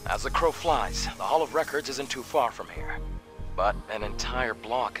 As the crow flies, the Hall of Records isn't too far from here. But an entire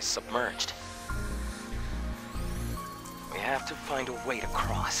block is submerged. We have to find a way to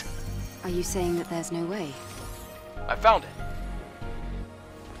cross. Are you saying that there's no way? I found it.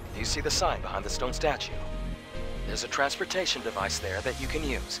 Do you see the sign behind the stone statue? There's a transportation device there that you can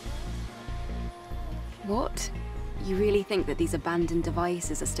use. What? You really think that these abandoned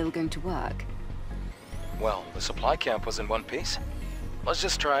devices are still going to work? Well, the supply camp was in one piece. Let's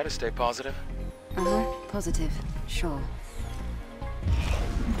just try to stay positive. Uh-huh, positive. Sure.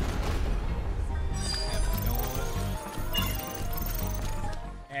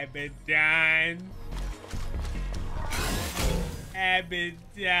 Abaddon.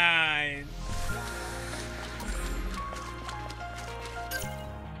 Abaddon.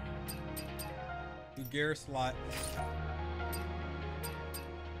 Gear slot.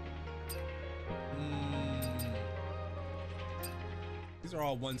 These are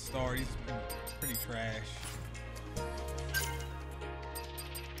all 1 star. These are pretty trash.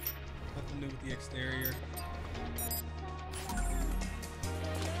 Nothing new with the exterior.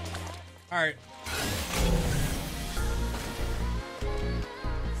 All right.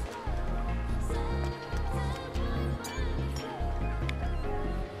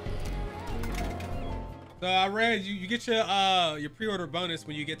 So I read you get your pre-order bonus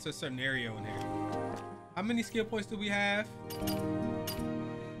when you get to a certain area in here. How many skill points do we have?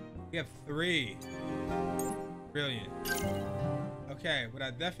 We have 3. Brilliant. Okay, what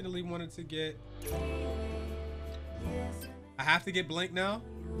I definitely wanted to get. I have to get Blink now.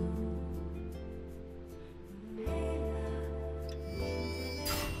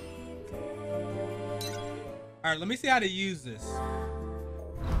 All right, let me see how to use this.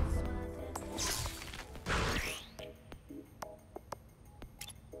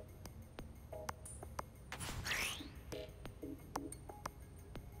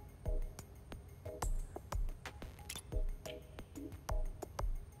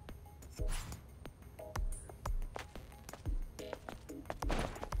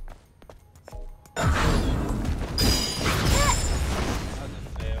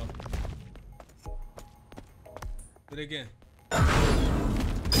 Do it again.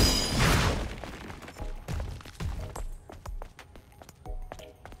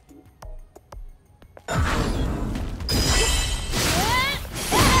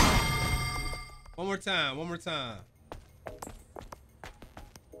 One more time, one more time.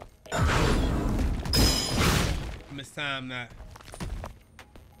 Mistime that.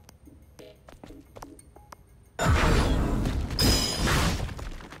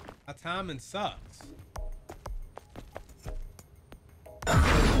 My timing sucks.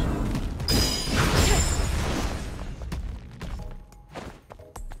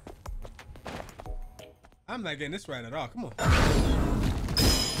 I'm not getting this right at all. Come on.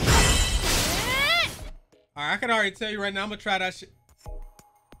 Alright, I can already tell you right now, I'm gonna try that shit.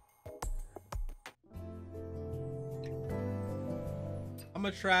 I'm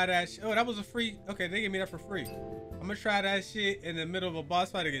gonna try that shit. Oh, that was a free. Okay, they gave me that for free. I'm gonna try that shit in the middle of a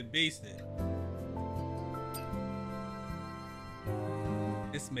boss fight to get beasted.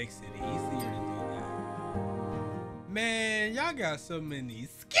 This makes it easier to do that. Man, y'all got so many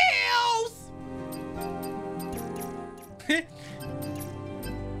skills!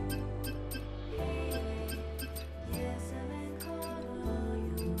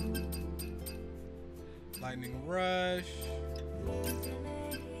 Lightning rush.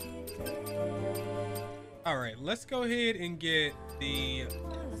 All right, let's go ahead and get the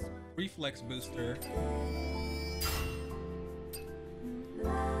reflex booster.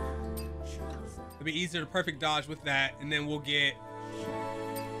 It'll be easier to perfect dodge with that, and then we'll go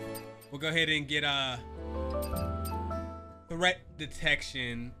ahead and get threat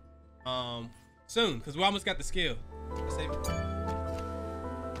detection soon, because we almost got the skill. Save it.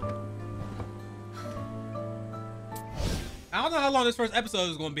 I don't know how long this first episode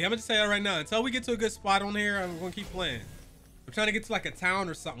is going to be. I'm going to say that right now. Until we get to a good spot on here, I'm going to keep playing. We're trying to get to like a town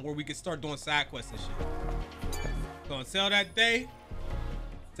or something where we can start doing side quests and shit. So until that day,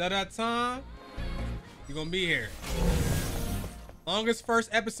 until that time, you're going to be here. Longest first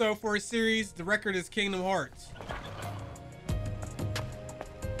episode for a series, the record is Kingdom Hearts.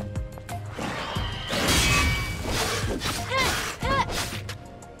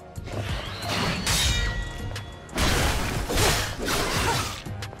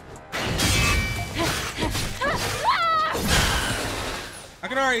 I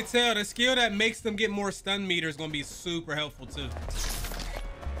can already tell the skill that makes them get more stun meter is going to be super helpful too.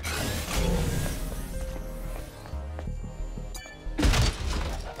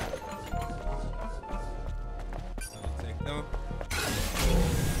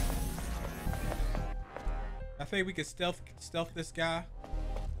 I think we could stealth this guy.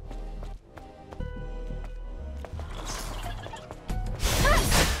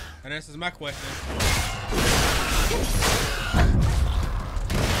 And answers my question.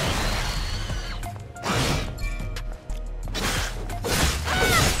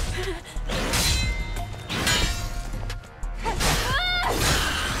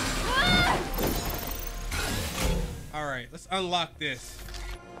 All right, let's unlock this.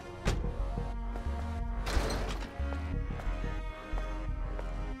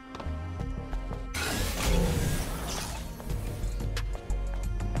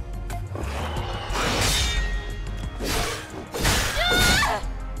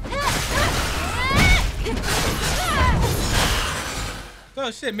 Oh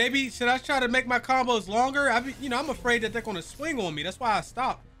shit, maybe should I try to make my combos longer? I'm afraid that they're gonna swing on me. That's why I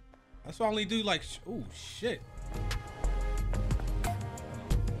stopped. That's why I only do like, oh shit.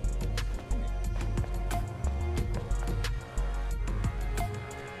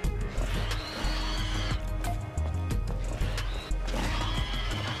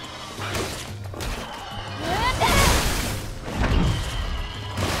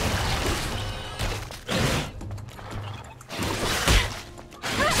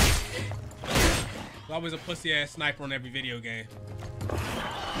 I always a pussy ass sniper on every video game.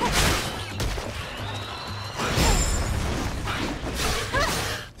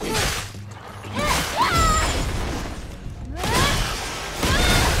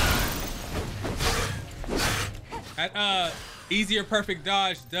 That easier perfect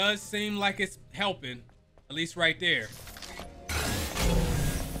dodge does seem like it's helping, at least right there.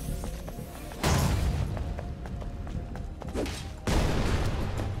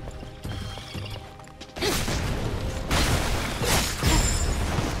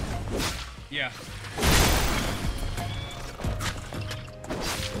 Yeah.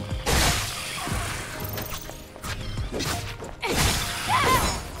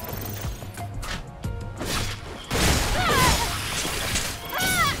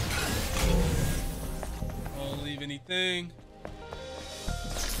 Don't leave anything.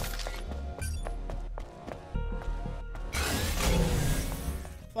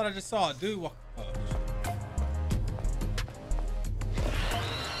 Thought I just saw a dude walk. Oh,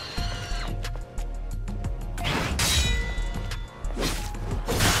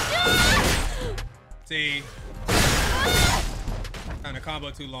 see, kind of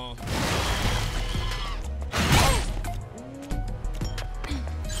combo too long.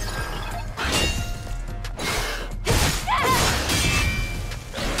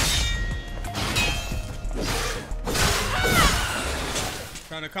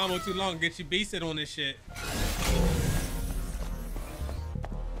 Trying to combo too long, get you beasted on this shit.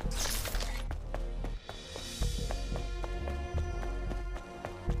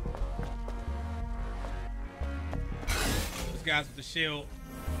 Guys with the shield,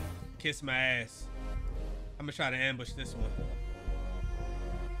 kiss my ass. I'm gonna try to ambush this one.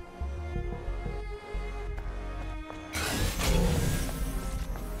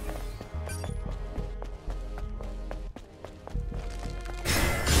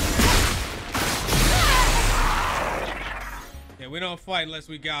 Yeah, we don't fight unless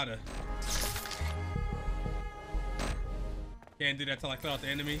we gotta. Can't do that till I kill out the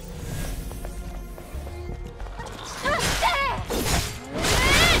enemies.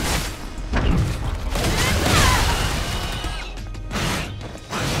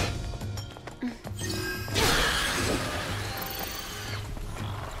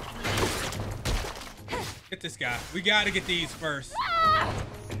 Get this guy. We gotta get these first.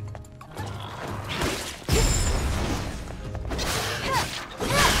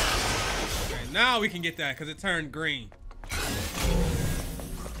 Okay, now we can get that because it turned green.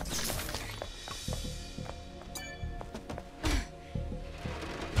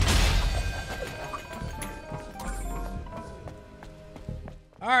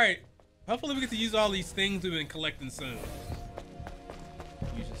 All right. Hopefully we get to use all these things we've been collecting soon.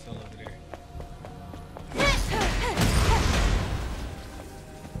 Use it still over there.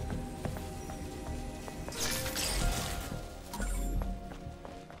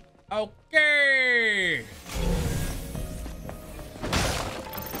 Okay.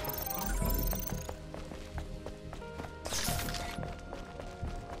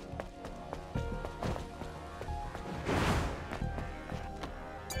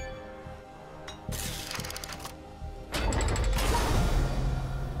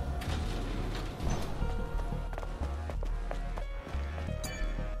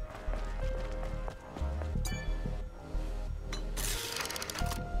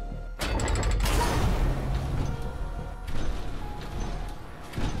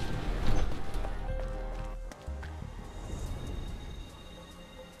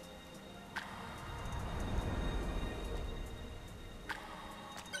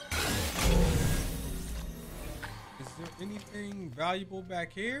 Anything valuable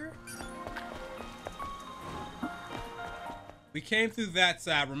back here? We came through that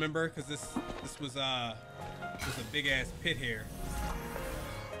side, remember? Because this was a big ass pit here.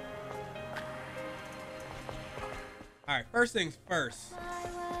 All right, first things first.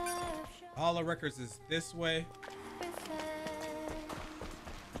 All the records is this way.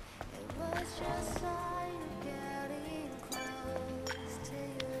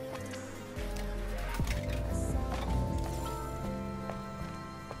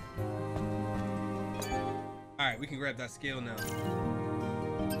 All right, we can grab that scale now.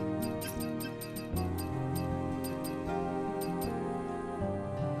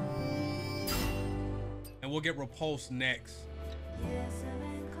 And we'll get repulsed next. All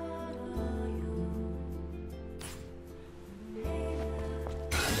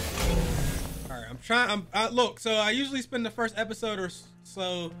right, I'm trying. Look, so I usually spend the first episode or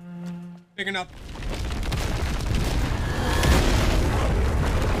so figuring out.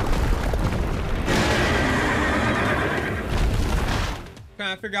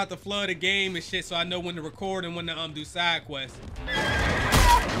 trying to figure out the flow of the game and shit so I know when to record and when to do side quests.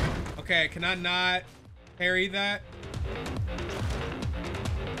 Okay, can I not parry that?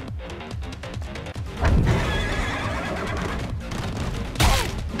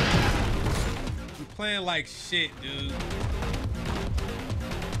 You playing like shit, dude.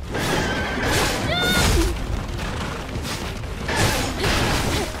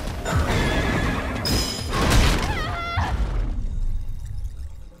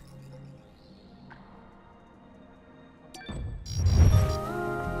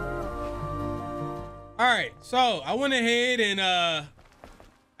 All right, so I went ahead and I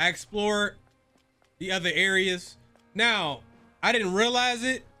explored the other areas. Now, I didn't realize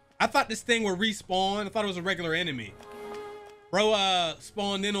it. I thought this thing would respawn. I thought it was a regular enemy. Bro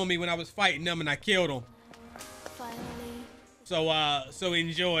spawned in on me when I was fighting them and I killed him. So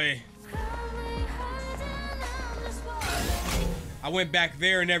enjoy. I went back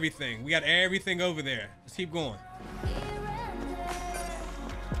there and everything. We got everything over there. Let's keep going.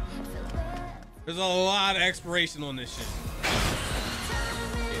 There's a lot of exploration on this shit.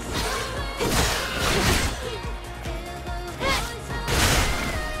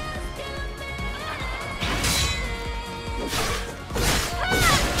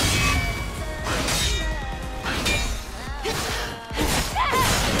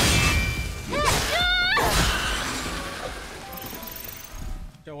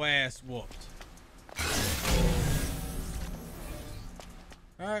 Your ass whooped.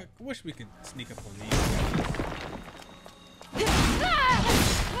 Alright, I wish we could sneak up on these.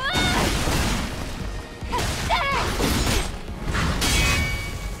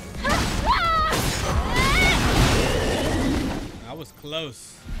 I was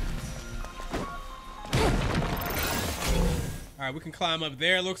close. Alright, we can climb up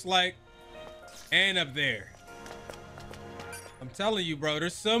there, looks like. And up there. I'm telling you, bro,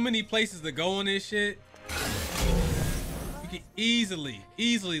 there's so many places to go on this shit. You can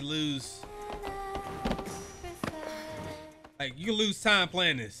easily lose. Like, you can lose time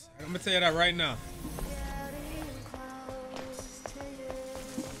playing this. I'm gonna tell you that right now.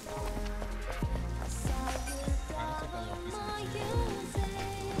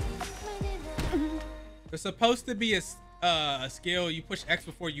 There's supposed to be a skill. You push X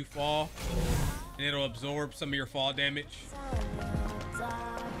before you fall, and it'll absorb some of your fall damage.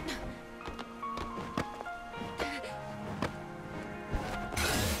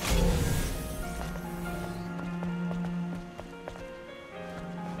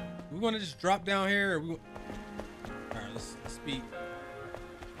 We want to just drop down here. Or all right, let's speak.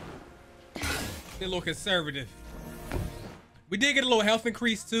 Get a little conservative. We did get a little health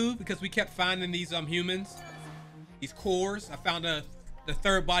increase too because we kept finding these humans, these cores. I found the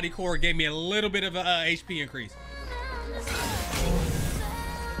third body core gave me a little bit of a HP increase.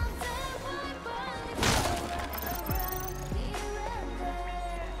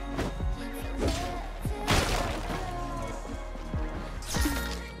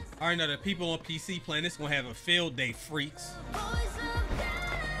 I already know that people on PC playing this gonna have a field day, freaks.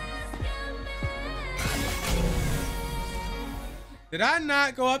 Did I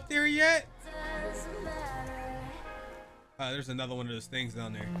not go up there yet? There's another one of those things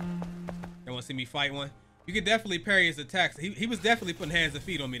down there. You want to see me fight one? You could definitely parry his attacks. He was definitely putting hands and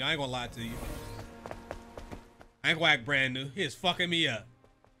feet on me. I ain't gonna lie to you. I ain't gonna act brand new. He is fucking me up.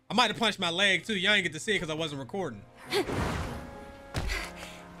 I might have punched my leg too. Y'all ain't get to see it because I wasn't recording. Alright,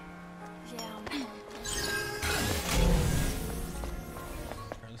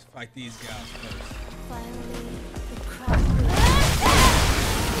 let's fight these guys first.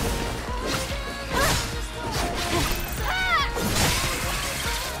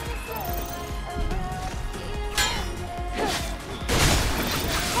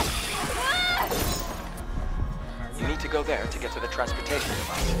 You need to go there to get to the transportation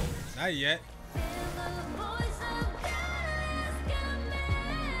device. Not yet.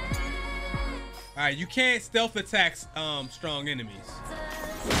 Alright, you can't stealth attack strong enemies.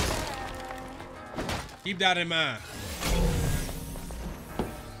 Keep that in mind.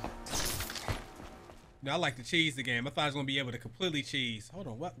 No, I like to cheese the game. I thought I was gonna be able to completely cheese. Hold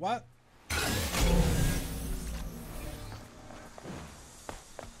on, what?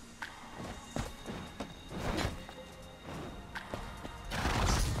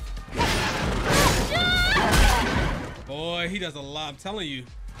 Boy, he does a lot, I'm telling you.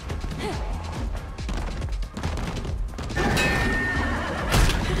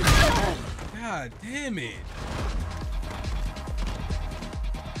 God damn it.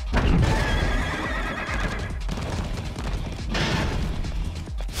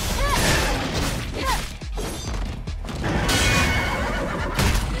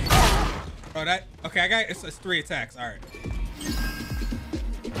 that okay? I got it's 3 attacks. All right.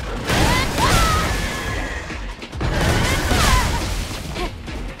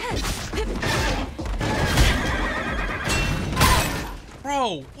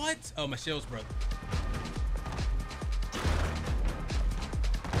 Bro, what? Oh, my shield's broke.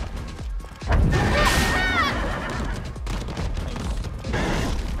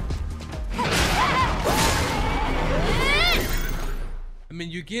 I mean,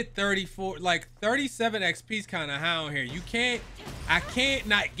 you get 34, like 37 XP's kind of high on here. You can't, I can't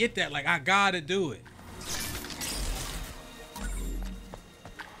not get that. Like, I gotta do it.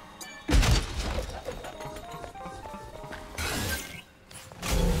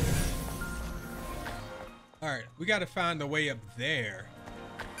 All right, we gotta find a way up there.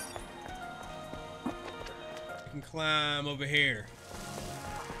 We can climb over here.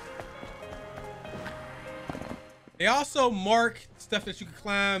 They also mark stuff that you can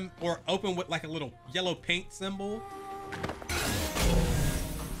climb or open with like a little yellow paint symbol.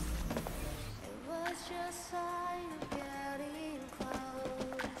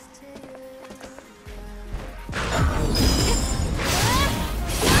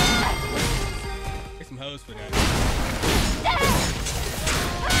 Get some hoes for that.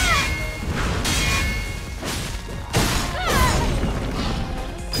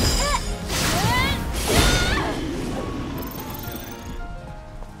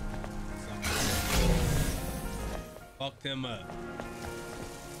 Fuck them up.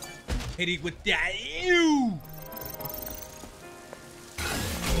 Hit it with that. Ew.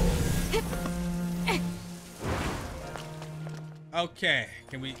 Okay,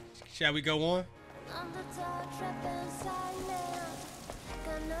 shall we go on?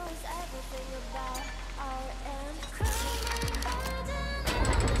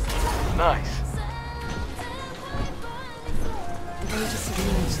 Nice.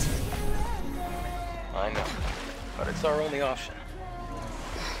 I know, but it's our only option.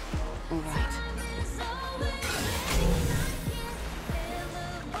 All right.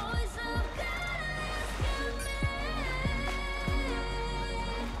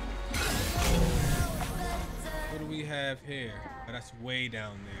 What do we have here? Oh, that's way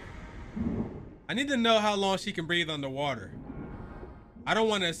down there. I need to know how long she can breathe underwater. I don't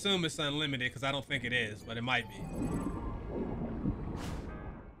want to assume it's unlimited because I don't think it is, but it might be.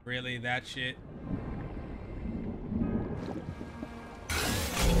 Really, that shit?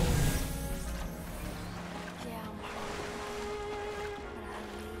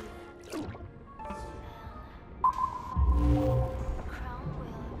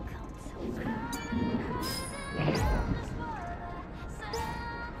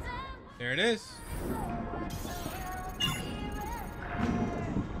 There it is.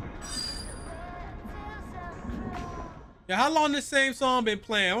 Yeah, how long this same song been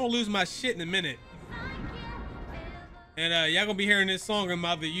playing? I'm gonna lose my shit in a minute. And y'all gonna be hearing this song in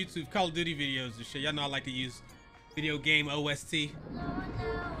my other YouTube Call of Duty videos and shit. Y'all know I like to use video game OST.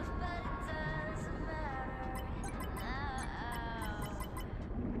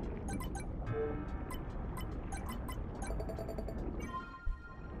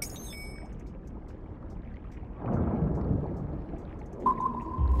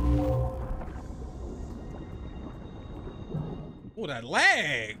 Oh, that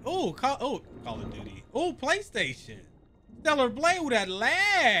lag. Oh, Call of Duty. Oh, PlayStation. Stellar Blade. Oh, that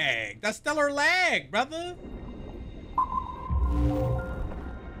lag. That's stellar lag, brother.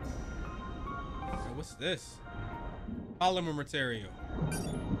 Okay, what's this? Polymer material.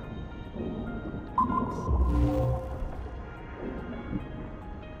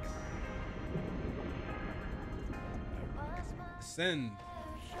 Ascend.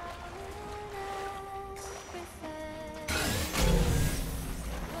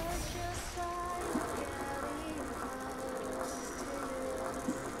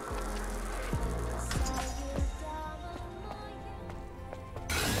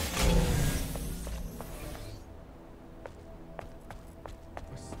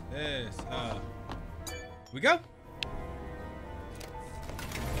 This, we go. All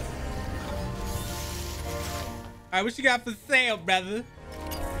right, what you got for sale, brother?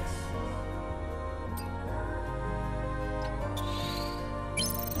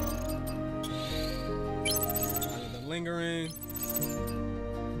 The lingering.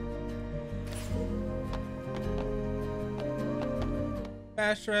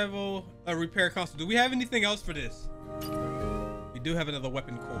 Fast travel, a repair console. Do we have anything else for this? We do have another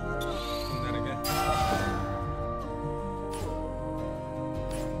weapon core. Isn't that again?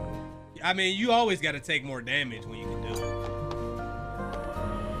 I mean, you always got to take more damage when you can do it.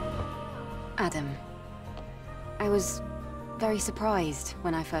 Adam, I was very surprised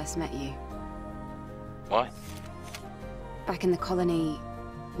when I first met you. Why? Back in the colony,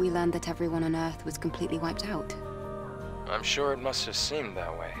 we learned that everyone on Earth was completely wiped out. I'm sure it must have seemed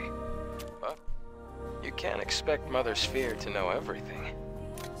that way. But you can't expect Mother Sphere to know everything.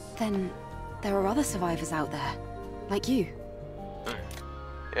 Then there are other survivors out there, like you.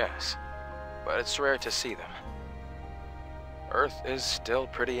 Yes, but it's rare to see them. Earth is still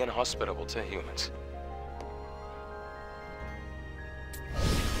pretty inhospitable to humans.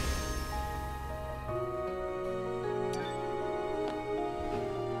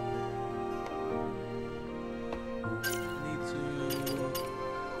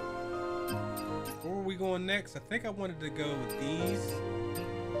 Where are we going next? I think I wanted to go with these.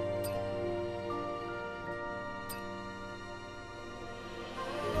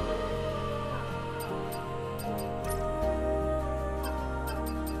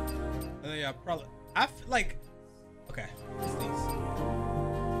 Yeah, probably. I feel like. Okay, it's these.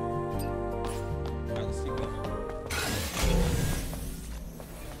 Alright, let's see what.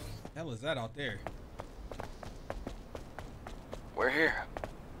 The hell is that out there? We're here.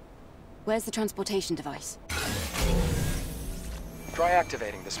 Where's the transportation device? Try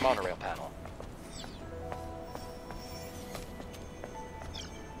activating this monorail panel.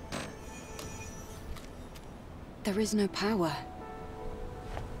 There is no power.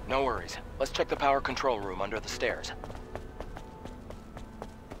 No worries. Let's check the power control room under the stairs.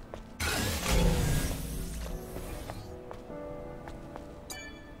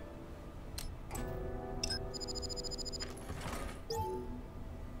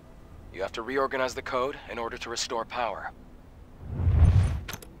 You have to reorganize the code in order to restore power.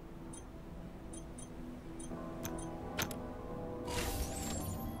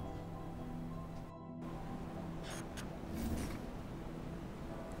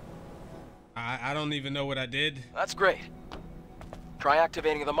 I don't even know what I did. That's great. Try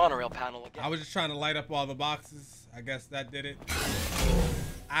activating the monorail panel again. I was just trying to light up all the boxes. I guess that did it.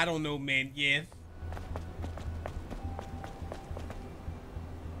 I don't know, man. Yeah.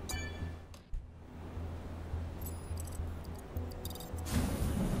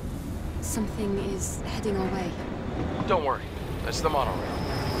 Something is heading our way. Don't worry. It's the monorail.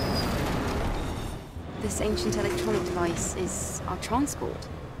 This ancient electronic device is our transport.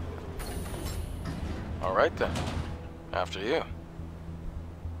 All right then. After you.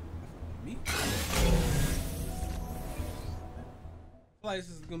 Me? I feel like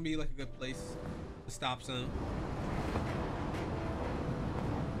this is gonna be like a good place to stop some.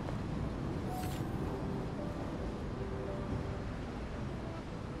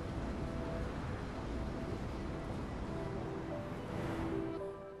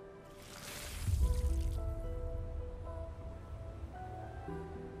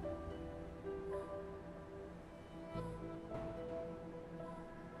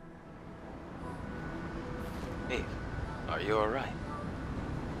 Eve, are you all right?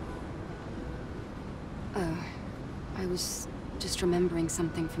 Oh, I was just remembering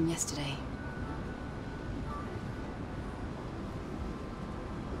something from yesterday.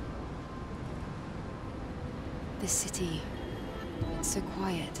 This city, it's so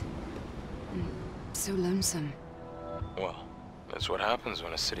quiet and so lonesome. Well, that's what happens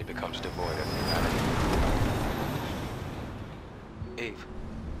when a city becomes devoid of humanity. Eve,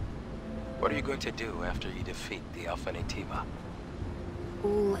 what are you going to do after you defeat the Alpha Nativa?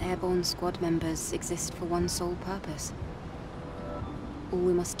 All Airborne squad members exist for one sole purpose. All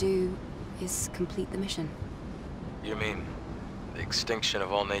we must do is complete the mission. You mean the extinction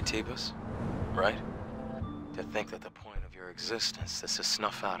of all Nativas, right? To think that the point of your existence is to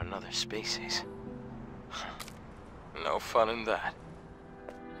snuff out another species. No fun in that.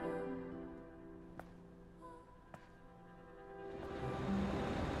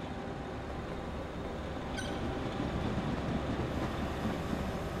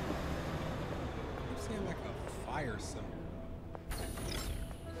 Fire symbol.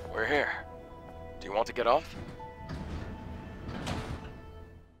 We're here. Do you want to get off?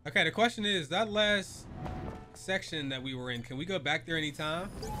 Okay, the question is, that last section that we were in, can we go back there anytime?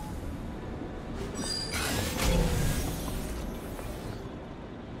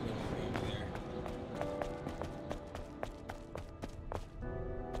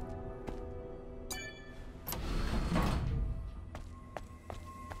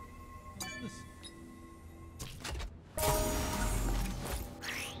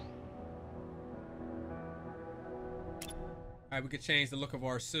 Alright, we could change the look of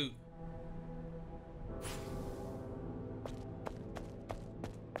our suit.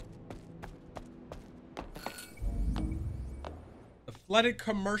 The flooded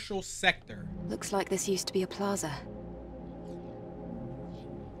commercial sector. Looks like this used to be a plaza.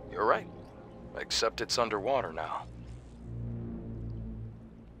 You're right. Except it's underwater now.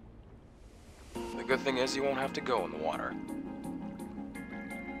 The good thing is you won't have to go in the water.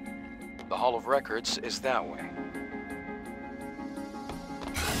 The Hall of Records is that way.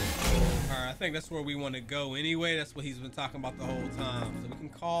 Alright, I think that's where we want to go anyway. That's what he's been talking about the whole time. So we can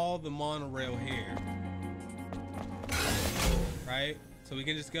call the monorail here. Right? So we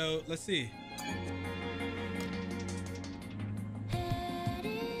can just go, let's see.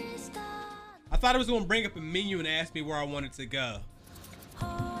 I thought it was going to bring up a menu and ask me where I wanted to go.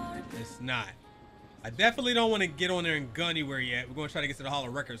 It's not. I definitely don't want to get on there and go anywhere yet. We're going to try to get to the Hall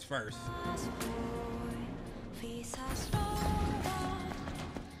of Records first.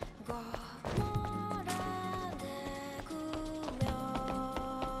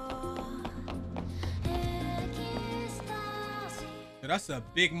 Dude, that's a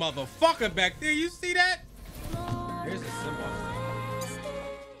big motherfucker back there. You see that? There's a symbol.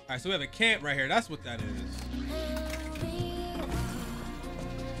 All right, so we have a camp right here. That's what that is.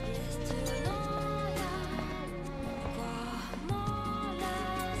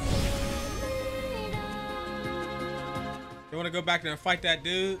 You want to go back there and fight that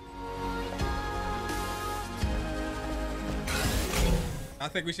dude? I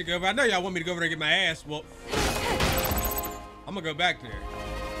think we should go back. I know y'all want me to go over there and get my ass whooped. I'm gonna go back there.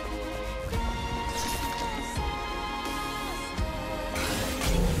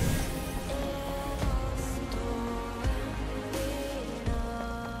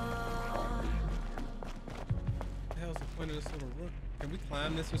 What the hell's the point of this little roof? Can we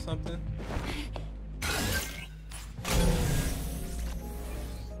climb this or something?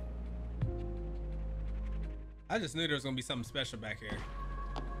 I just knew there was gonna be something special back here.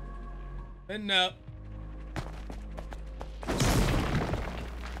 But no.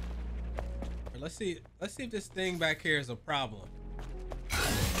 Let's see if this thing back here is a problem.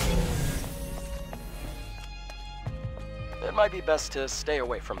 It might be best to stay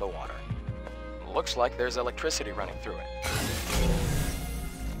away from the water. Looks like there's electricity running through it.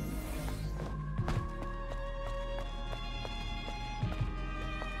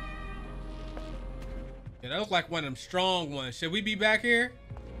 Yeah, that looks like one of them strong ones. Should we be back here?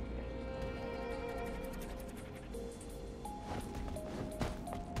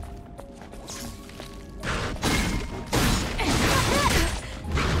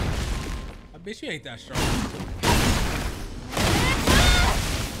 I bet you ain't that strong.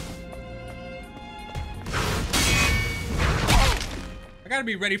 I gotta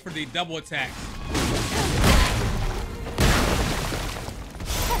be ready for the double attacks.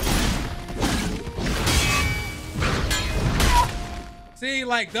 See,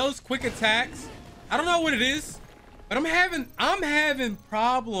 like those quick attacks, I don't know what it is, but I'm having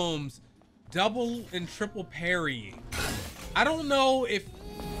problems double and triple parrying. I don't know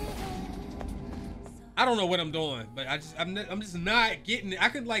what I'm doing, but I'm just not getting it. I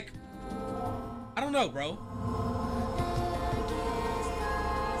could like, I don't know, bro.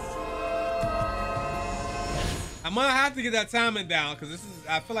 I'm gonna have to get that timing down because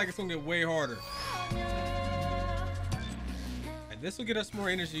I feel like it's gonna get way harder. And this will get us more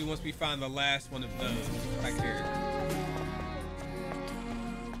energy once we find the last one of those right here.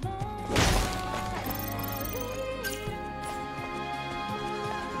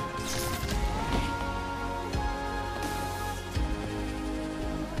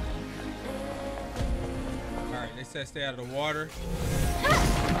 All right, they said stay out of the water.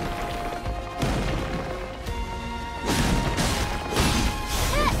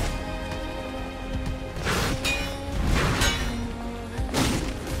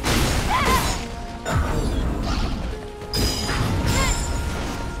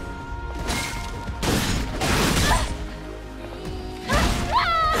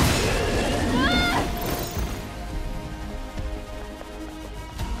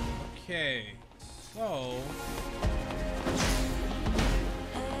 Okay, so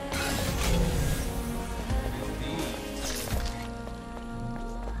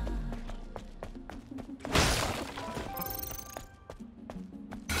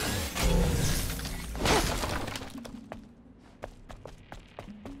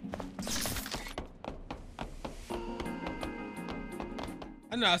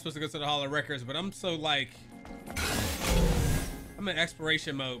I know I'm supposed to go to the Hall of Records, but I'm so like, I'm in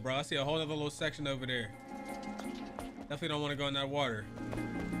exploration mode, bro. I see a whole other little section over there. Definitely don't want to go in that water.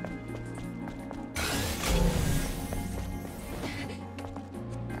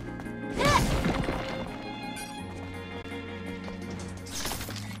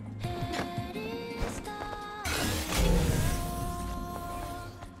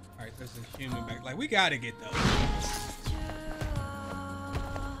 All right, there's a human back. Like, we gotta get those.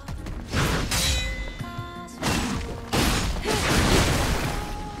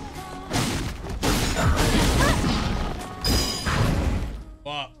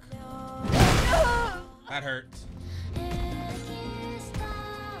 that hurts.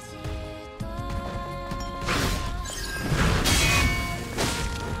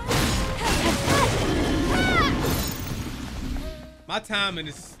 My timing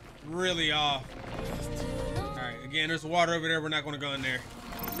is really off. All right, again, there's water over there. We're not going to go in there.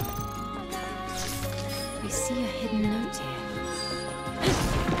 I see a hidden note here.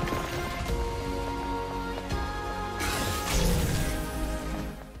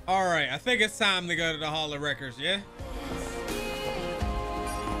 All right, I think it's time to go to the Hall of Records, yeah?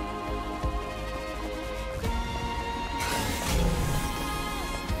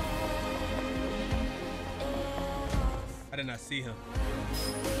 I did not see him.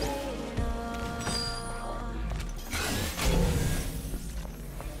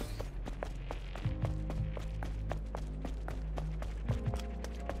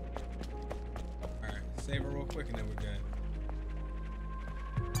 All right, save her real quick and then we're good.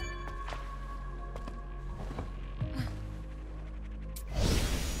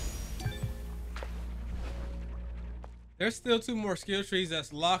 There's still 2 more skill trees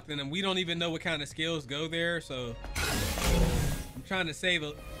that's locked, and then we don't even know what kind of skills go there, so I'm trying to save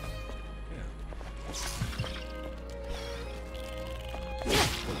a...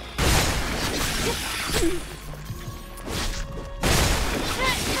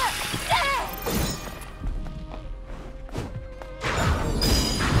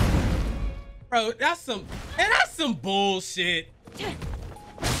 Bro, that's some bullshit.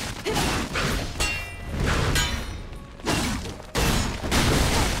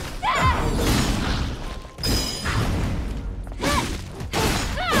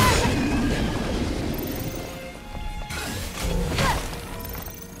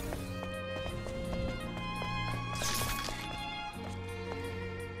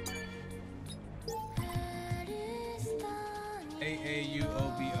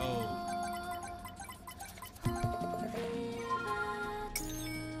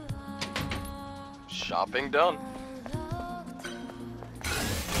 Shopping done.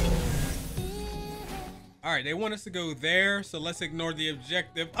 All right, they want us to go there, so let's ignore the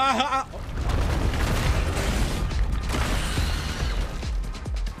objective.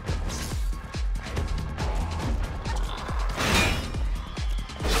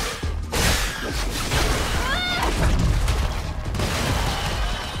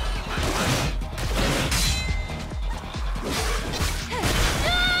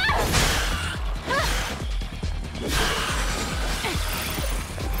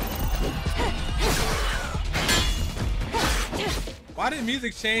 Why did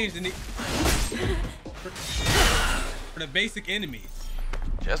music change in the for the basic enemies?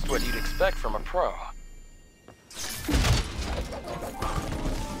 Just what you'd expect from a pro.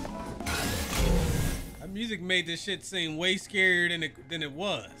 That music made this shit seem way scarier than it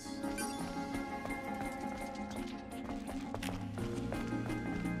was.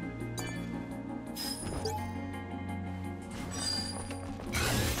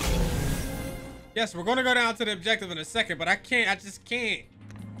 Yes, we're gonna go down to the objective in a second, but I just can't.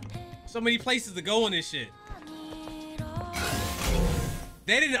 So many places to go in this shit.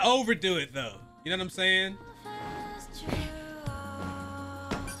 They didn't overdo it though. You know what I'm saying?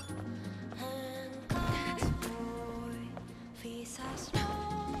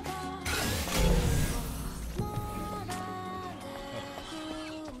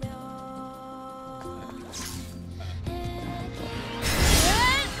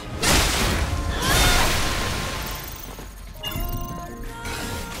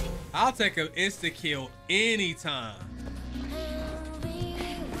 I'll take an insta kill anytime.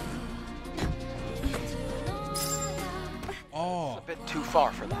 Oh, It's a bit too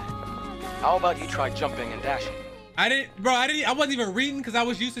far for that. How about you try jumping and dashing? I wasn't even reading because I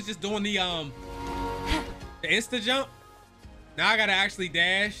was used to just doing the insta jump. Now I gotta actually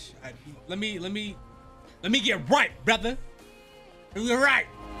dash. Let me get right, brother. You're right.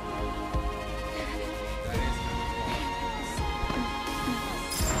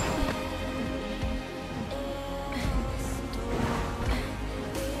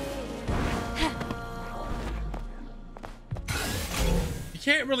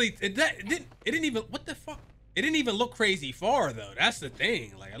 Can't really it didn't even what the fuck, it didn't even look crazy far though. That's the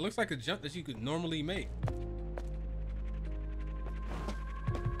thing, like it looks like a jump that you could normally make.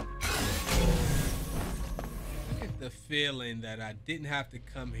 I get the feeling that I didn't have to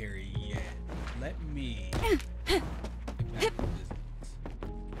come here yet. Let me get back to business.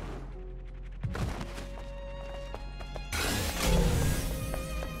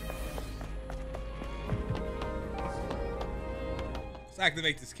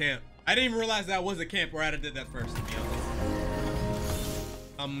 Activate this camp. I didn't even realize that was a camp where I did that first, to be honest.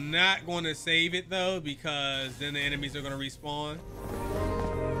 I'm not going to save it though, because then the enemies are going to respawn.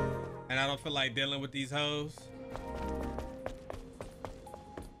 And I don't feel like dealing with these hoes.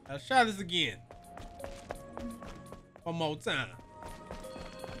 Let's try this again. One more time.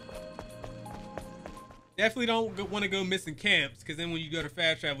 Definitely don't want to go missing camps, because then when you go to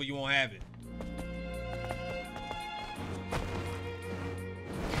fast travel, you won't have it.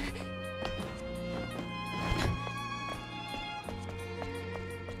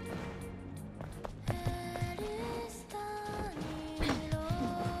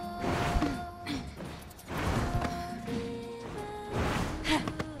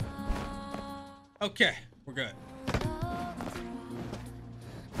 Okay, we're good.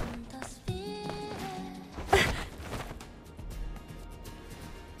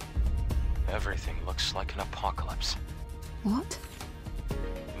 Everything looks like an apocalypse. What?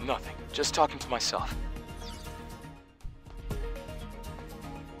 Nothing. Just talking to myself.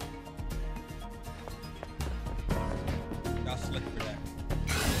 Y'all slick for that.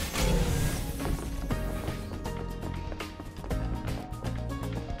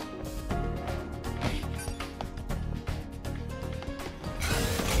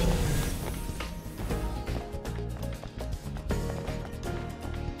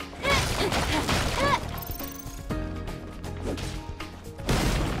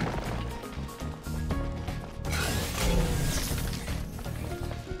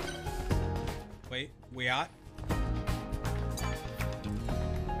 Wait, YAT?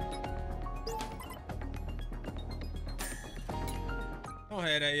 Don't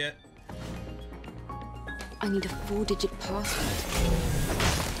have that yet. I need a 4-digit password.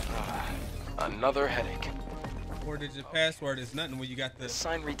 Another headache. 4-digit password is nothing when you got The the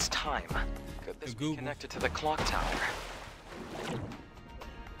sign reads time. Could this be Google. connected to the clock tower?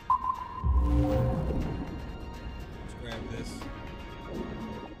 Let's grab this.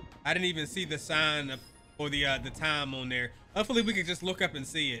 I didn't even see the sign for the time on there. Hopefully we can just look up and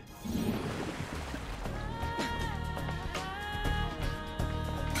see it.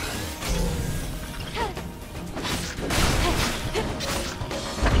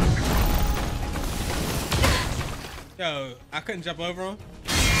 Yo, I couldn't jump over him.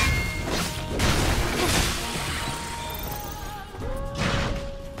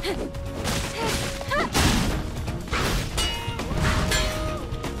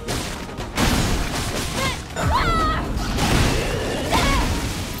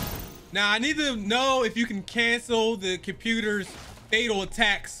 Now I need to know if you can cancel the computer's fatal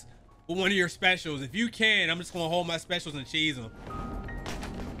attacks with one of your specials. If you can, I'm just gonna hold my specials and cheese them.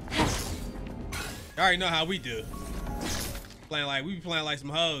 You already know how we do. We be playing like some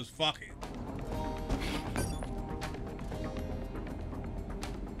hoes. Fuck it.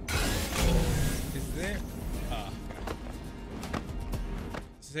 Is it there?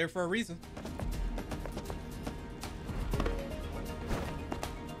 It's there for a reason.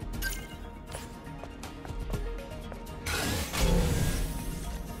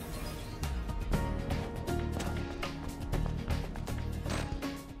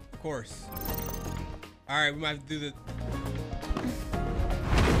 Of course. All right, we might have to do the.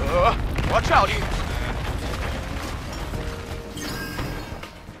 Watch out, you.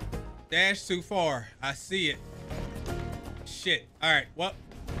 Dash too far. I see it. Shit. All right. Well,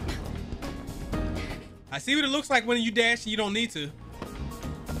 I see what it looks like when you dash and you don't need to.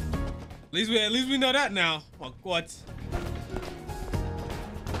 At least we know that now. Oh, what?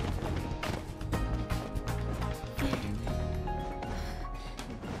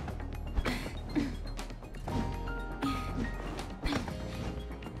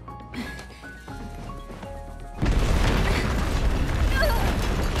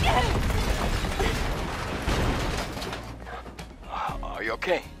 Are you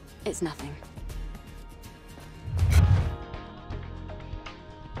okay? It's nothing.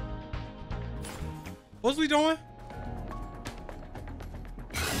 What's we doing?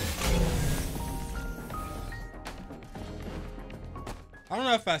 I don't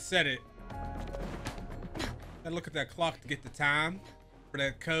know if I said it. I look at that clock to get the time for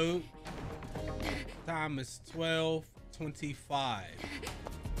that code. Time is 12:25.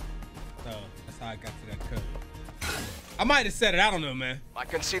 So that's how I got to that code. I might have said it. I don't know, man. I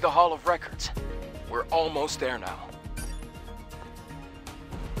can see the Hall of Records. We're almost there now.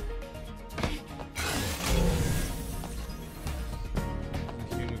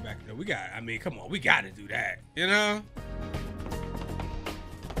 We got, I mean, come on, we got to do that, you know?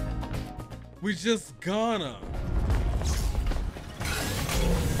 We just gonna.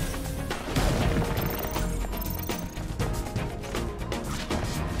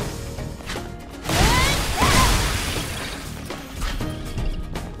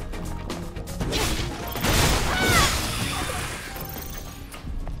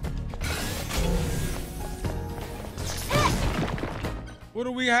 What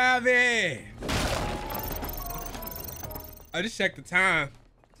do we have here? I just checked the time.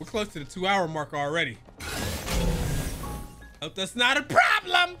 We're close to the 2-hour mark already. Hope that's not a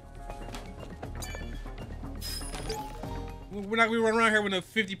problem. We're not gonna run around here with a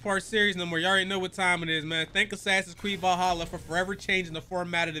 50-part series no more. You already know what time it is, man. Thank Assassin's Creed Valhalla for forever changing the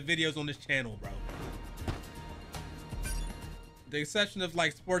format of the videos on this channel, bro. The exception of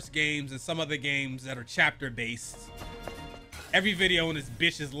like sports games and some other games that are chapter based. Every video on this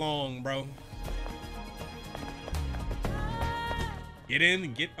bitch is long, bro. Get in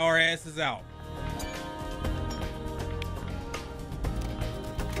and get our asses out.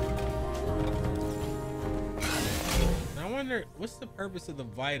 I wonder, what's the purpose of the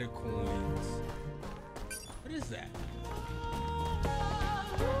Vita coins? What is that?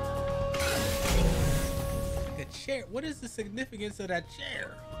 Like a chair. What is the significance of that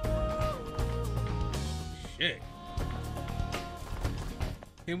chair? Shit.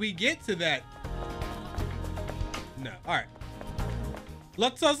 Can we get to that? No. All right.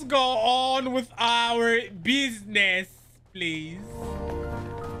 Let us go on with our business, please.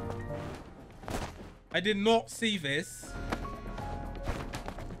 I did not see this.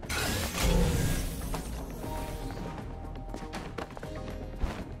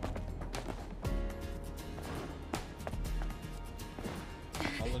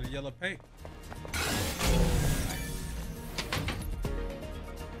 All of the yellow paint.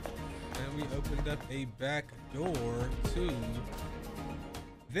 And we opened up a back door to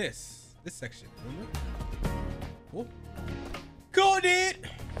this section. Oh. Got it.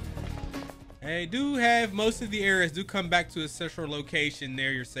 Hey, do have most of the areas do come back to a central location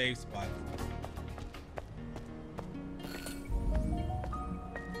near your save spot.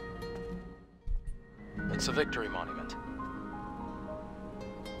 It's a victory monument.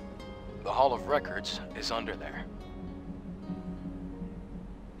 The Hall of Records is under there.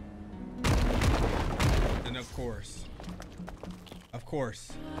 And of course. Of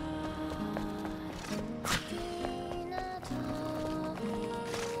course.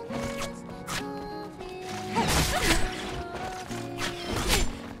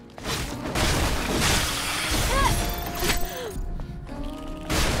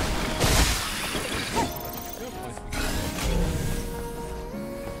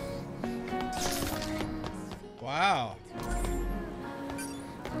 Wow.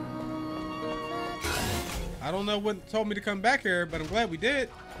 I don't know what told me to come back here, but I'm glad we did.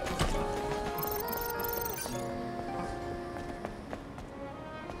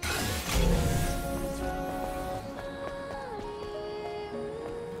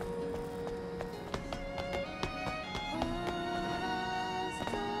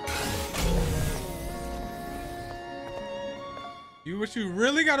 What you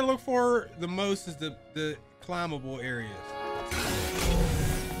really got to look for the most is the climbable areas.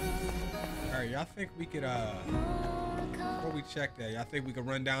 All right, y'all think we could before we check that, y'all think we could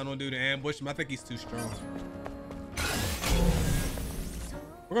run down on dude and ambush him? I think he's too strong.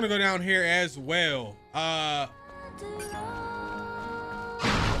 We're gonna go down here as well.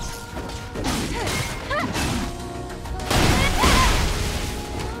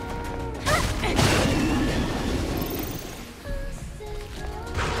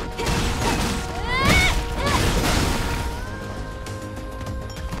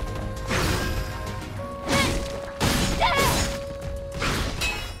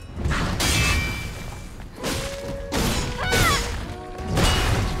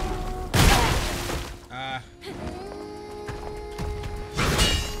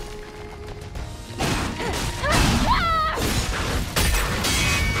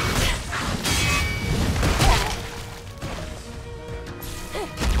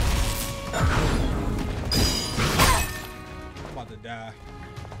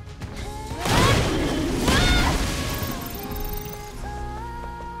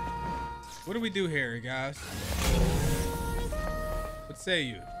 What do we do here, guys? What say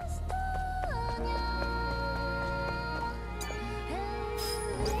you?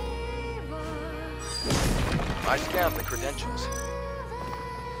 I scanned the credentials.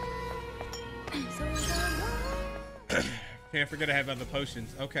 Can't forget I have other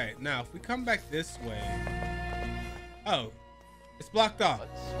potions. Okay, now if we come back this way. Oh, it's blocked off.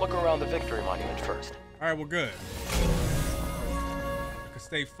 Let's look around the victory monument first. All right, we're good. I can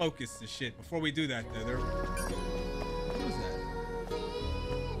stay focused and shit. Before we do that, though, what is that?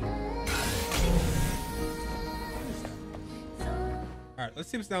 All right, let's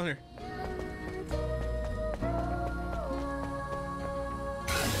see what's down here.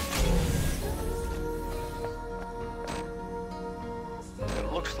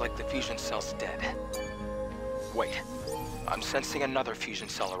 It looks like the fusion cell's dead. Wait, I'm sensing another fusion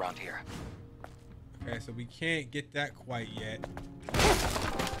cell around here. Okay, so we can't get that quite yet.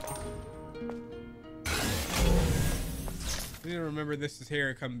 We need to remember this is here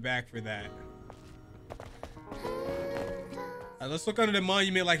and come back for that. All right, let's look under the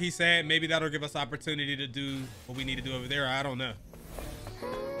monument like he said. Maybe that'll give us opportunity to do what we need to do over there. I don't know.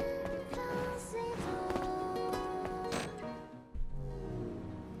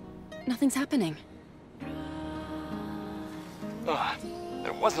 Nothing's happening.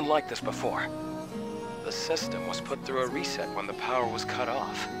 It wasn't like this before. The system was put through a reset when the power was cut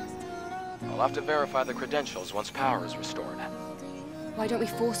off. I'll have to verify the credentials once power is restored. Why don't we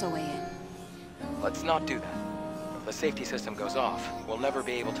force our way in? Let's not do that. If the safety system goes off, we'll never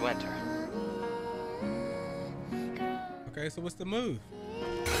be able to enter. Okay, so what's the move?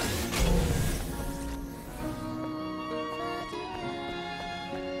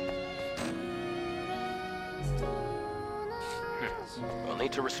 We'll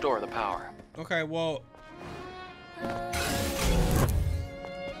need to restore the power. Okay, well...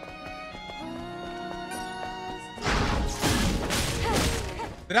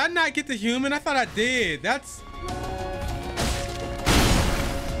 Did I not get the human? I thought I did. That's...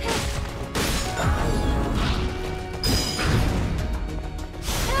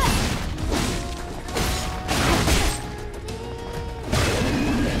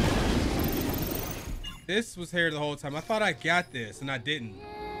 This was here the whole time. I thought I got this, and I didn't.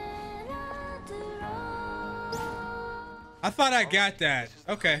 I thought I got that.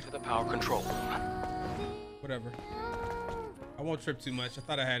 Okay. To the power control room. Whatever. I won't trip too much. I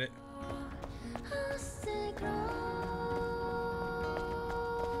thought I had it.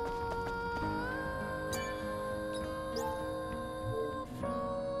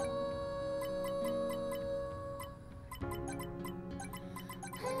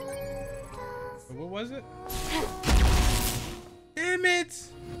 What was it? Damn it!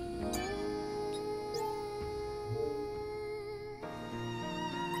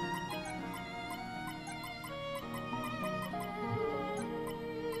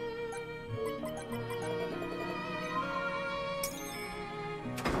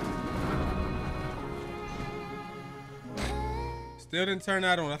 Still didn't turn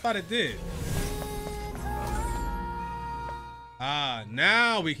that on. I thought it did. Ah,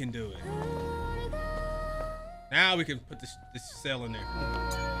 now we can do it. Now we can put this cell in there.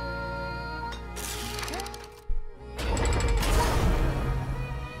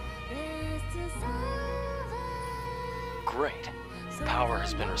 Great. Power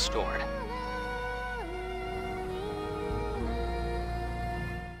has been restored.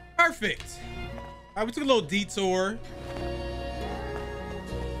 Perfect. All right, we took a little detour.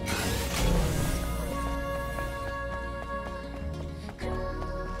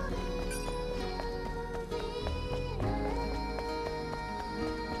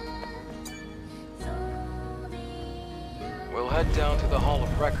 We'll head down to the Hall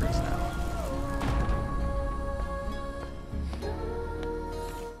of Records now.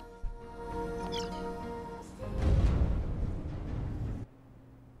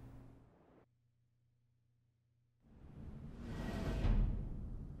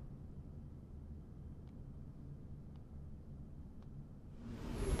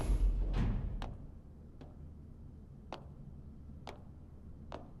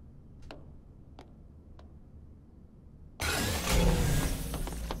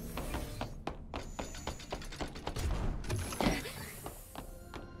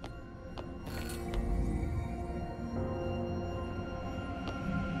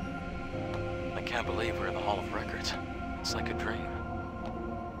 I can't believe we're in the Hall of Records. It's like a dream.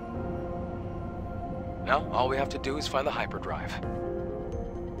 Now, all we have to do is find the hyperdrive.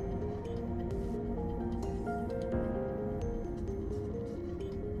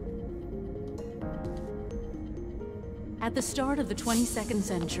 At the start of the 22nd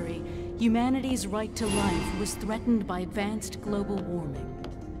century, humanity's right to life was threatened by advanced global warming.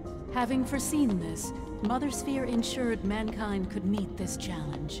 Having foreseen this, Mother Sphere ensured mankind could meet this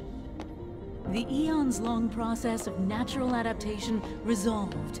challenge. The eons-long process of natural adaptation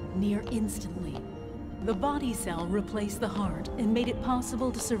resolved near instantly. The body cell replaced the heart and made it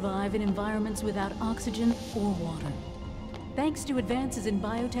possible to survive in environments without oxygen or water. Thanks to advances in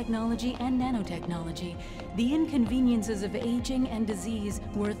biotechnology and nanotechnology, the inconveniences of aging and disease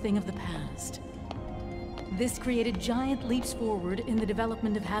were a thing of the past. This created giant leaps forward in the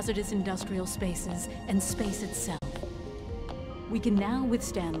development of hazardous industrial spaces and space itself. We can now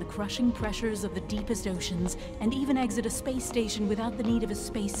withstand the crushing pressures of the deepest oceans and even exit a space station without the need of a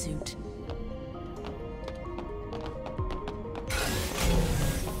spacesuit.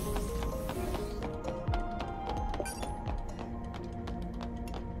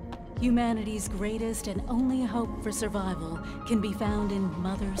 Humanity's greatest and only hope for survival can be found in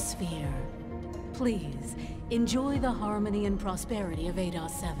Mother Sphere. Please, enjoy the harmony and prosperity of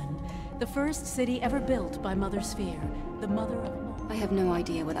ADOS-7, the first city ever built by Mother Sphere, the mother of all. I have no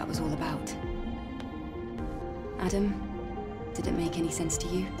idea what that was all about. Adam, did it make any sense to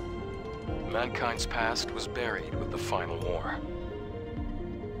you? Mankind's past was buried with the final war.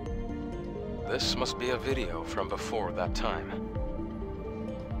 This must be a video from before that time.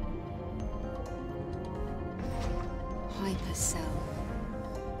 Hypercell.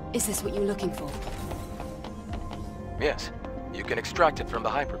 Is this what you were looking for? Yes, you can extract it from the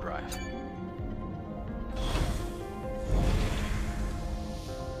hyperdrive.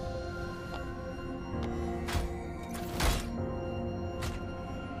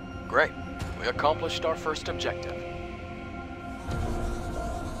 Great. We accomplished our first objective.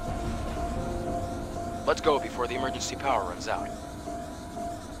 Let's go before the emergency power runs out.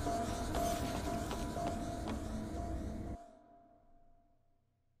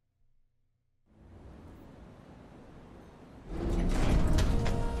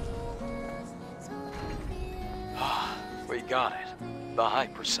 We got it. The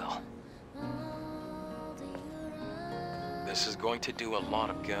hypercell. This is going to do a lot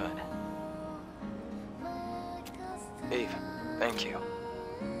of good. Eve, thank you.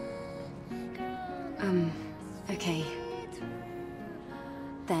 Okay.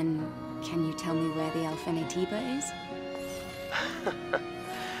 Then, can you tell me where the Alpha Natiba is?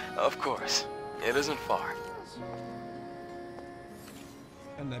 Of course. It isn't far.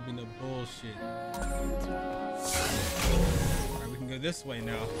 And that be no bullshit. Alright, we can go this way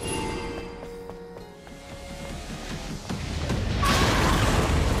now.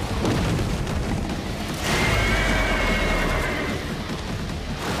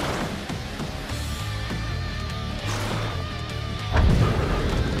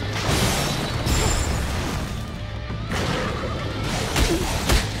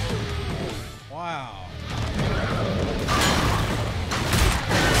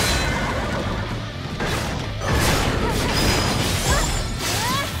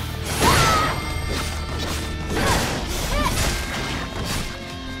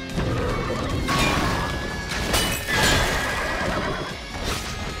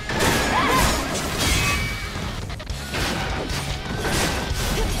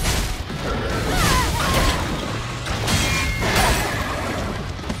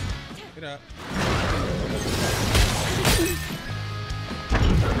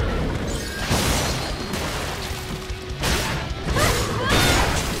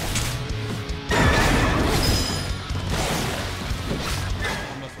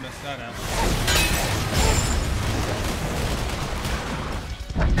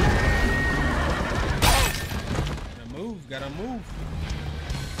 Gotta move.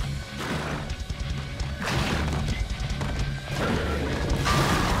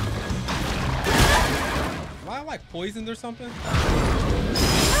 Am I like poisoned or something?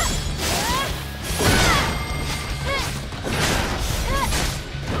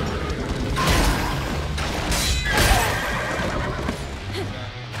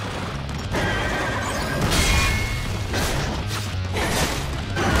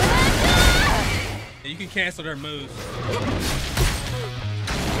 You can cancel their moves.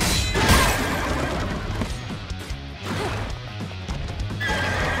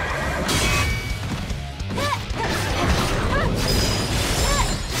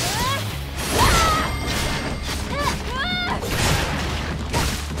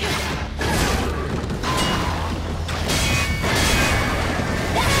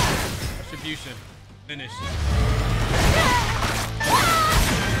 Distribution finished.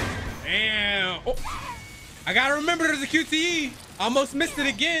 Damn. Oh. I gotta remember there's a QTE. Almost missed it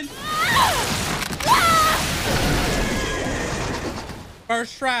again.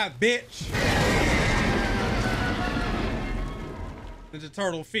 First try, bitch. Ninja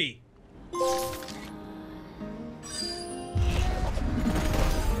Turtle feet.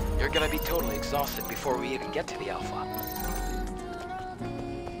 You're gonna be totally exhausted before we even get to the Alpha.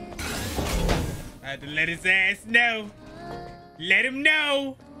 I had to let his ass know. Let him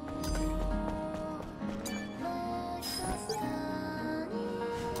know.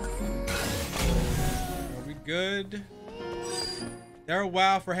 Good. They're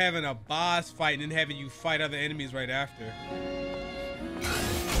wild for having a boss fight and then having you fight other enemies right after.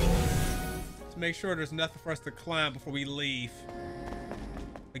 Let's make sure there's nothing for us to climb before we leave.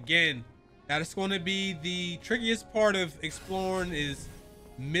 Again, that is going to be the trickiest part of exploring, is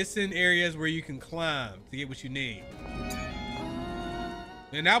missing areas where you can climb to get what you need.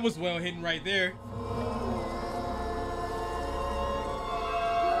 And that was well hidden right there.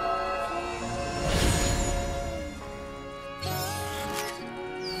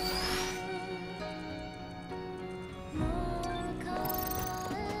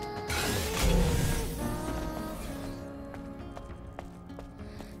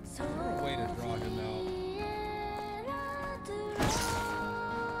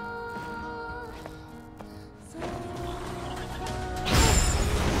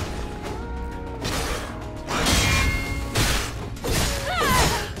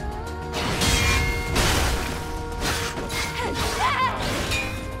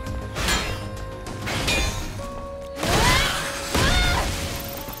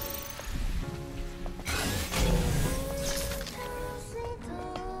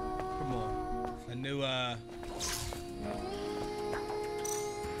 new I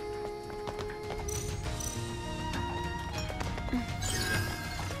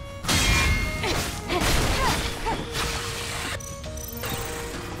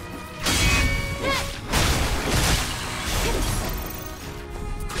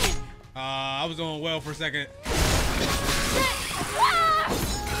was doing well for a second.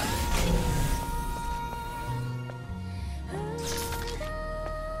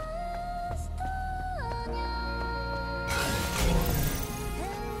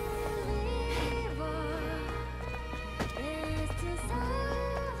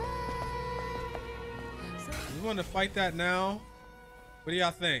 You want to fight that now? What do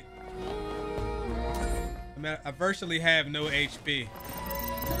y'all think? I mean, I virtually have no HP.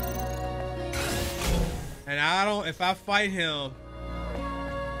 And I don't, if I fight him,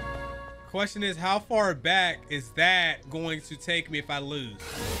 question is, how far back is that going to take me if I lose?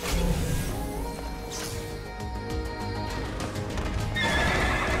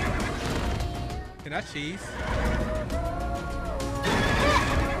 Can I cheese?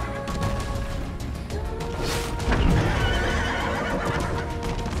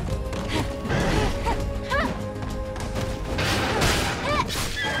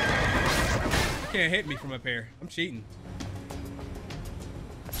 Can't hit me from up here. I'm cheating.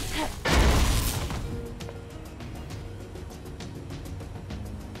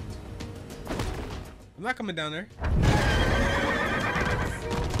 I'm not coming down there.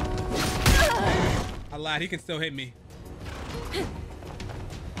 I lied. He can still hit me.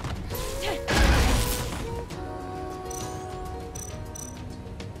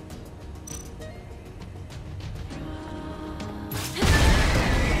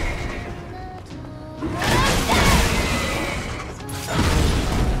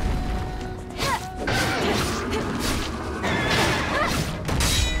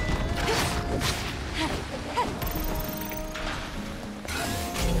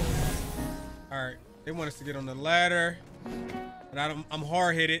 They want us to get on the ladder, but I'm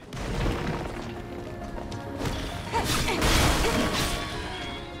hard headed.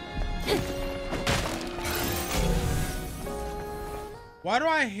 Why do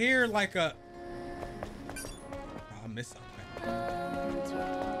I hear like a? Oh, I missed something.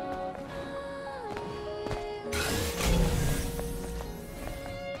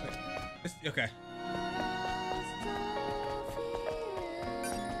 Okay.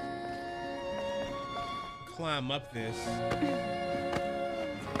 Climb up this.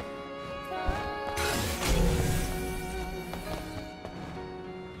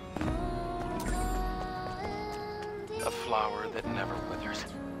 A flower that never withers.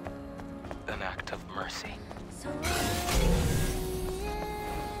 An act of mercy.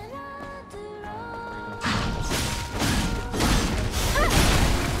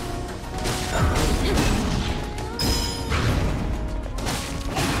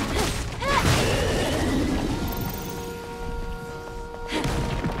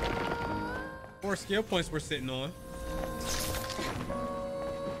 More skill points we're sitting on.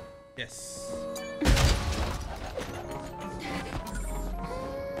 Yes.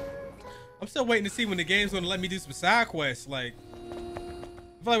 I'm still waiting to see when the game's gonna let me do some side quests. Like, I feel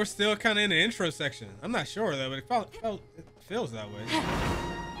like we're still kind of in the intro section. I'm not sure though, but it feels that way.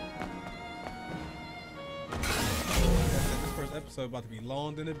 This first episode about to be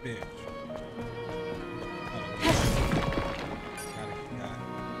long than a bitch.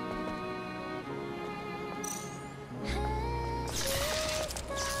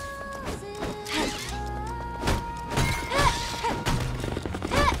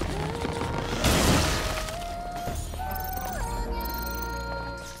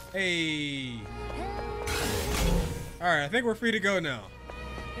 Hey. All right, I think we're free to go now.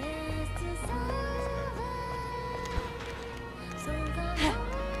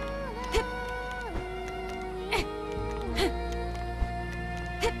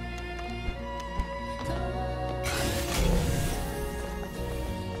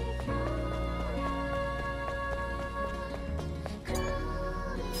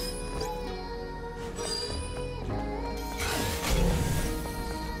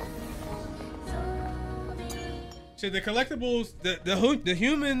 So the collectibles, the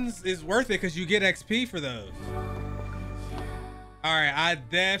humans is worth it because you get XP for those. All right, I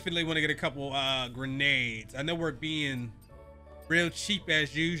definitely want to get a couple grenades. I know we're being real cheap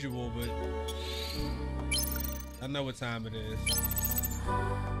as usual, but I know what time it is.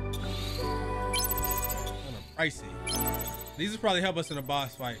 Kind of pricey. These will probably help us in a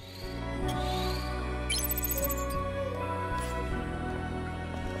boss fight.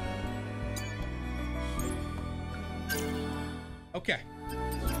 Okay.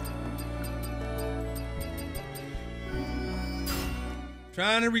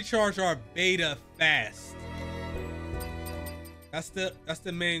 Trying to recharge our beta fast. That's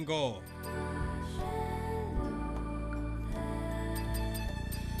the main goal.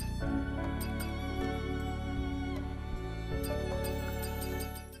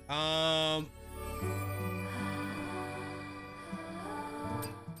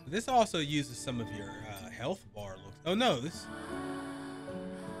 This also uses some of your health bar looks. Oh no, this.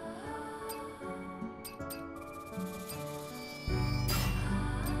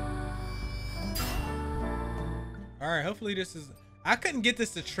 All right, hopefully this is. I couldn't get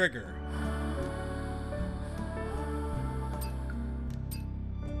this to trigger. All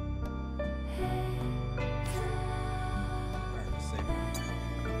right, let's save it.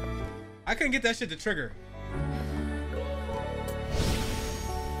 I couldn't get that shit to trigger.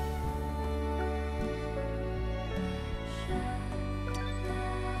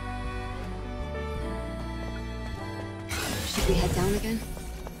 Should we head down again?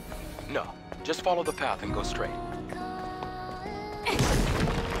 No, just follow the path and go straight.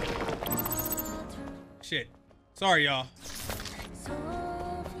 Shit. Sorry, y'all.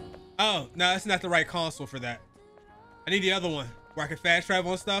 Oh, no, that's not the right console for that. I need the other one where I can fast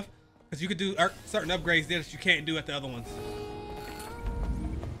travel and stuff. Because you could do certain upgrades there that you can't do at the other ones.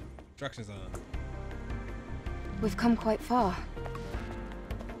 Instructions on. We've come quite far.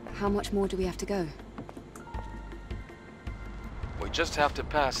 How much more do we have to go? We just have to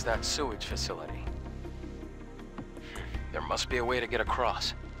pass that sewage facility. There must be a way to get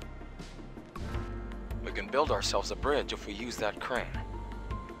across. We can build ourselves a bridge if we use that crane.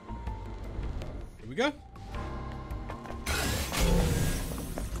 Here we go.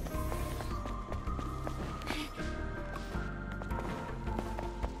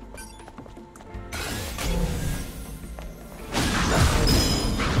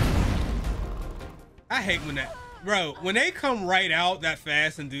 I hate when that, bro, when they come right out that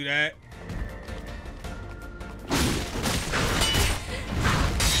fast and do that.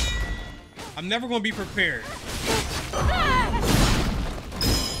 I'm never gonna be prepared.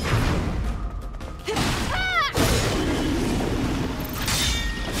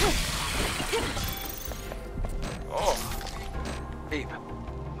 Oh, Eve,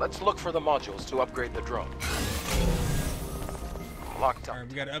 let's look for the modules to upgrade the drone. Locked up. All right,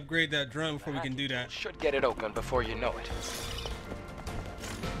 we gotta upgrade that drone before we can do that. Should get it open before you know it.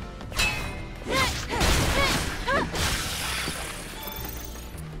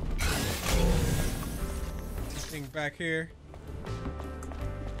 Thing back here.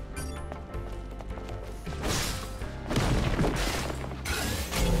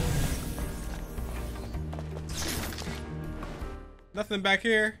 Nothing back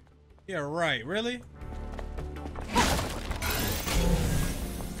here? Yeah, right. Really?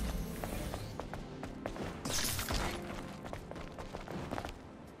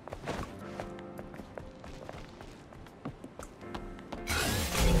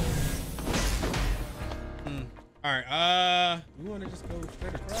 All right, we want to just go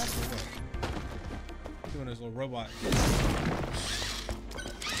straight across or what? Doing this little robot.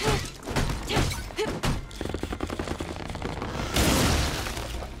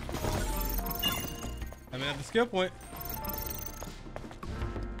 I'm at the skill point.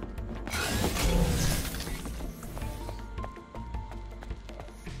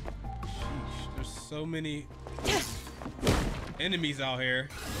 Sheesh, there's so many enemies out here.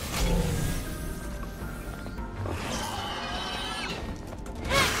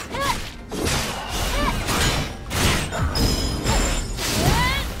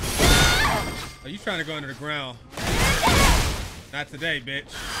 Oh, you trying to go under the ground? Not today,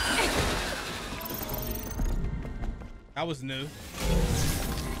 bitch. That was new.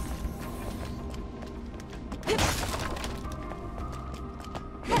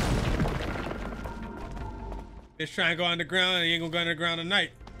 Bitch trying to go underground and he ain't gonna go underground tonight.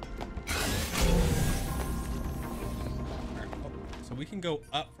 Right, oh, so we can go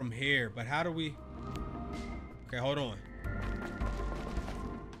up from here, but how do we? Okay, hold on.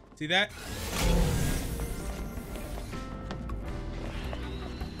 See that?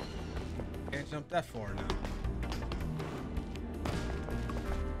 Can't jump that far now.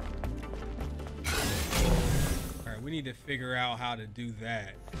 All right, we need to figure out how to do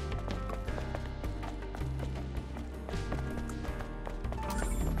that.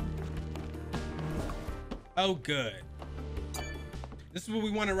 Oh, good. This is what we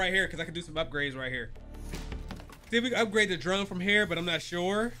wanted right here because I can do some upgrades right here. See if we can upgrade the drone from here, but I'm not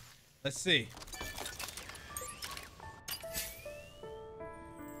sure. Let's see.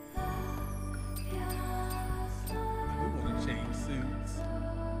 We want to change suits.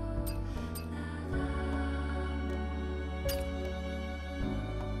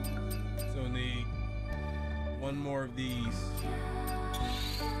 one more of these.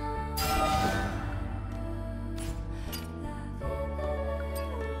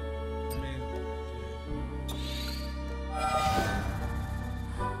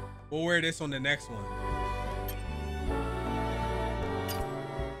 We'll wear this on the next one.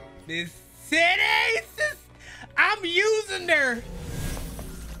 This city, I'm using her.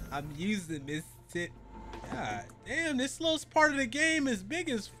 I'm using Miss Tit. God damn, this slowest part of the game is big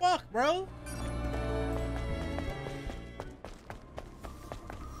as fuck, bro.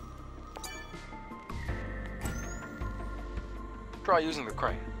 Try using the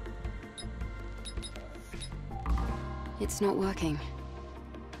crane. It's not working.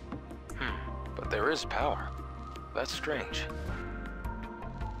 But there is power. That's strange.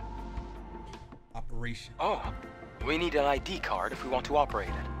 Operation. Oh, we need an ID card if we want to operate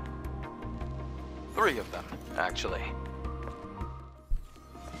it. 3 of them, actually.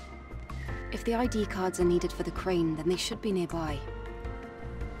 If the ID cards are needed for the crane, then they should be nearby.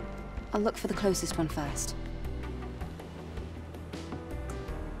 I'll look for the closest one first.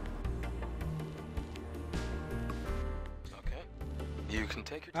 Okay. You can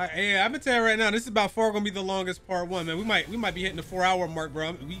take your time. All right, yeah, I'm gonna tell you right now, this is about far gonna be the longest part 1, man. We might be hitting the 4-hour mark,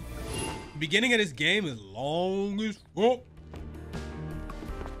 bro. The beginning of this game is long as fuck.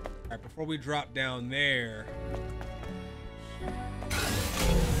 All right, before we drop down there.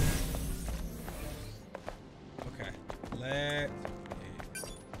 Okay, let's.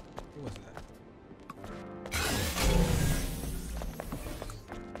 What was that?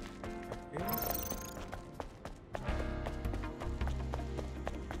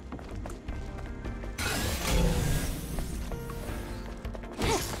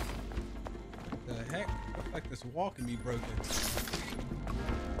 What the heck? Looks like this wall can be broken.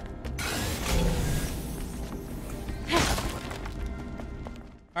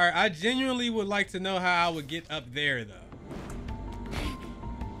 All right, I genuinely would like to know how I would get up there, though.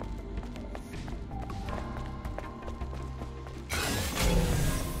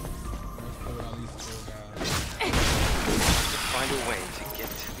 Find a way to get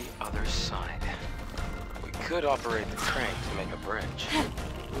to the other side. We could operate the crane to make a bridge.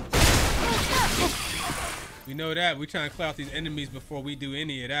 We know that. We trying to clear out these enemies before we do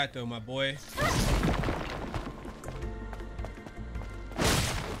any of that, though, my boy.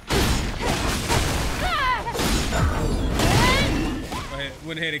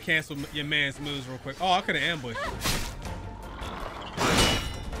 Went ahead and canceled your man's moves real quick. Oh, I could have ambushed.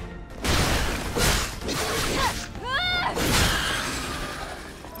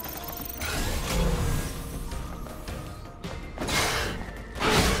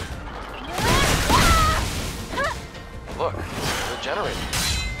 Look, the generator.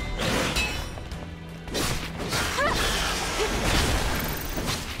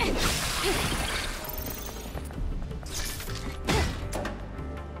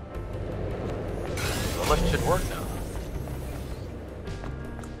 The lift should work now.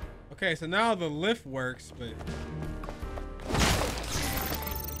 Okay, so now the lift works, but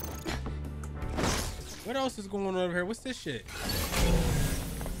what else is going on over here? What's this shit?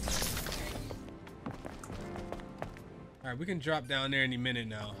 All right, we can drop down there any minute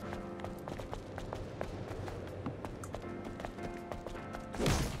now.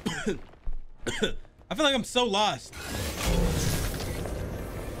 I feel like I'm so lost.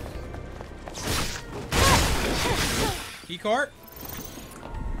 Key card?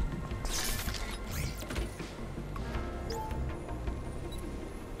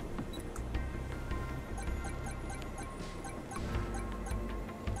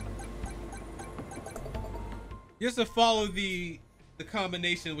 You have to follow the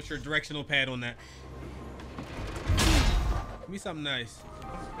combination with your directional pad on that. Give me something nice.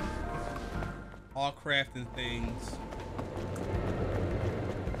 All crafting things.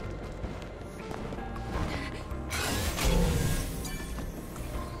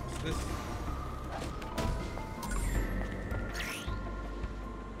 What's this?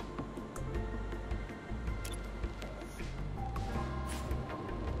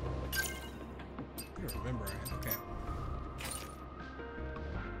 I don't remember. Okay.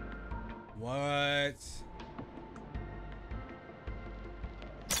 What?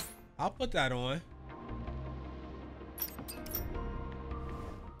 I'll put that on.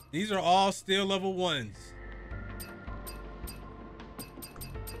 These are all still level 1s.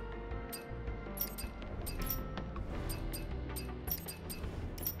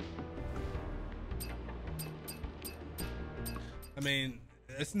 I mean,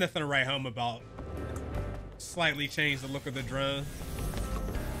 it's nothing to write home about. Slightly change the look of the drone.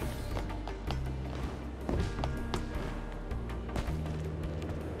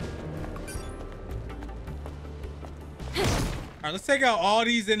 All right, let's take out all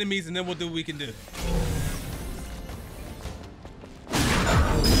these enemies and then we'll do what we can do.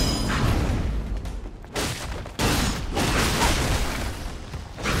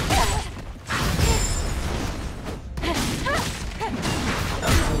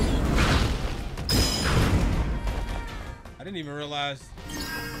 I didn't even realize.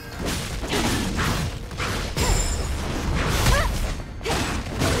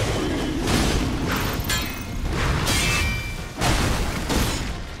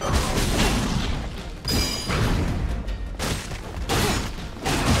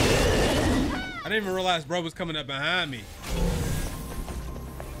 I didn't even realize bro was coming up behind me.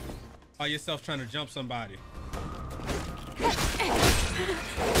 By yourself trying to jump somebody. Damn.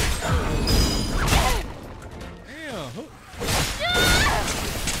 Who?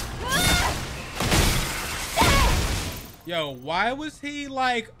 Yo, why was he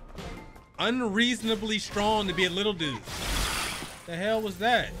like unreasonably strong to be a little dude? The hell was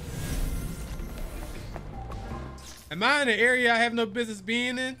that? Am I in an area I have no business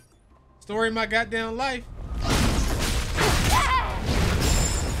being in? Story of my goddamn life.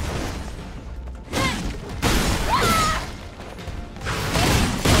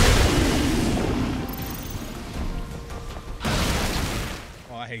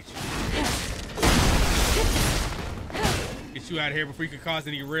 Oh, I hate you. Get you out of here before you can cause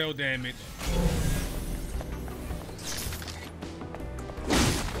any real damage.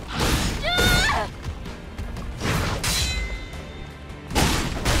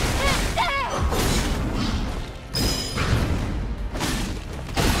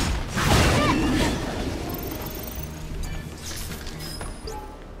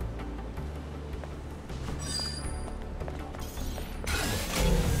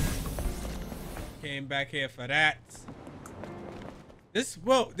 Came back here for that.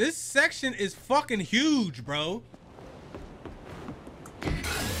 This section is fucking huge, bro.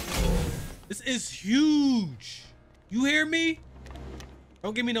 This is huge. You hear me?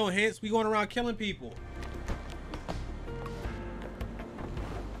 Don't give me no hints. We going around killing people.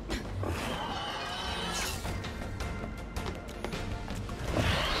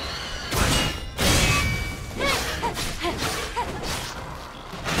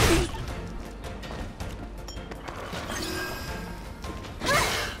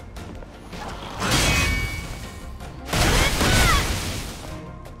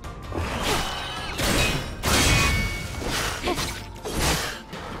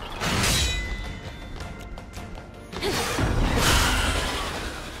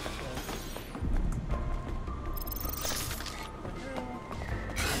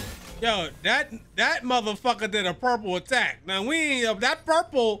 Yo, that motherfucker did a purple attack. Now we ain't that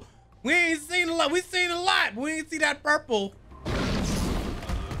purple. We ain't seen a lot. We seen a lot. But we ain't see that purple.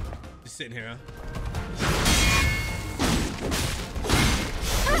 Just sitting here, huh?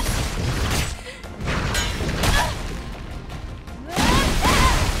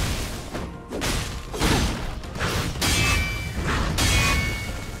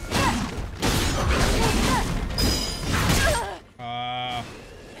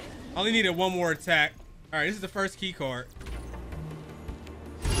 Only needed one more attack. All right, this is the first key card.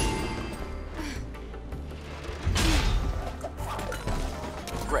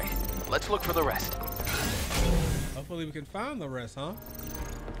 Great. Let's look for the rest. Hopefully we can find the rest, huh?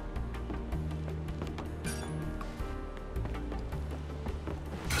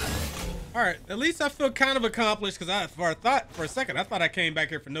 All right, at least I feel kind of accomplished because for a second I thought I came back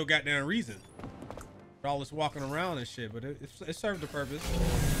here for no goddamn reason. For all this walking around and shit, but it served a purpose.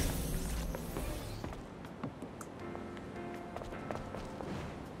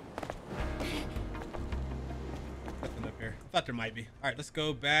 Nothing up here. I thought there might be. All right, let's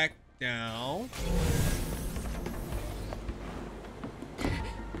go back down.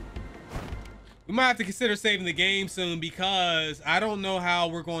 We might have to consider saving the game soon because I don't know how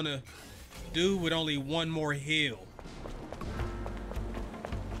we're going to do with only one more heal.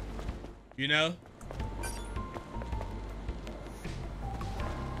 You know?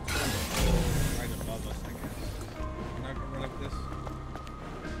 Right above us, I guess. We're not gonna run up this.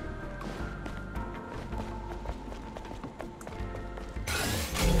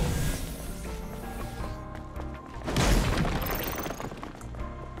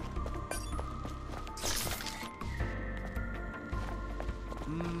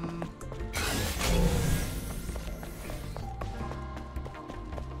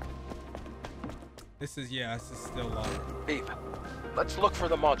 This is still locked. Eve, let's look for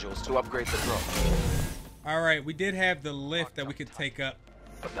the modules to upgrade the drone. All right, we did have the lift that we could take up.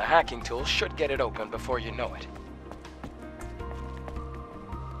 But the hacking tool should get it open before you know it.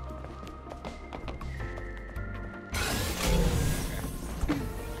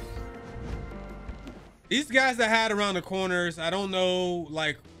 the guys that hide around the corners. I don't know,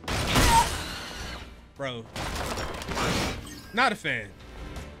 like, bro. Not a fan.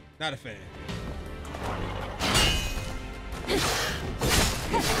 Not a fan.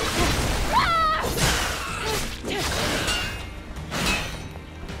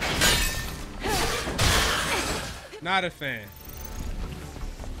 Not a fan.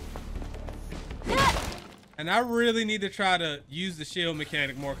 And I really need to try to use the shield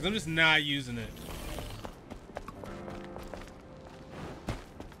mechanic more because I'm just not using it.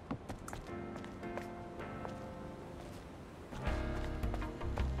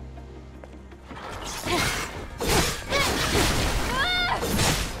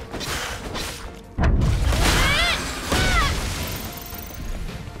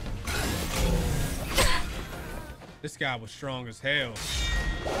 This guy was strong as hell.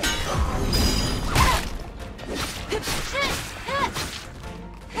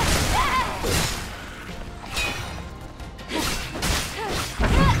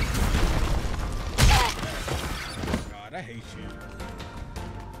 God, I hate you.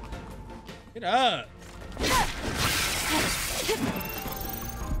 Get up.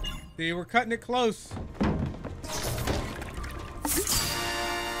 See, we're cutting it close.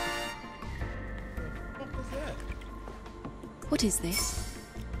 What is this?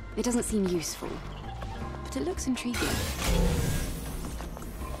 It doesn't seem useful, but it looks intriguing.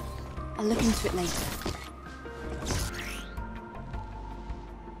 I'll look into it later.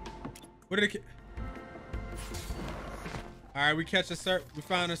 What did it? All right, we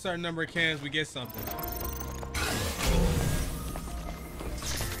found a certain number of cans, we get something.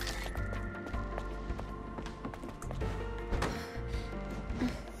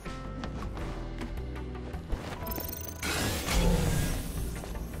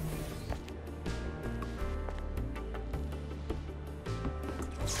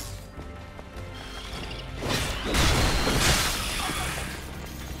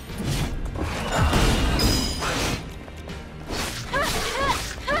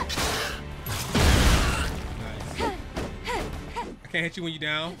 Can't hit you when you're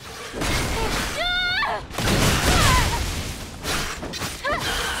down.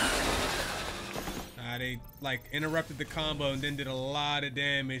 They like interrupted the combo and then did a lot of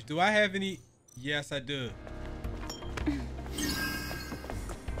damage. Do I have any? Yes, I do. All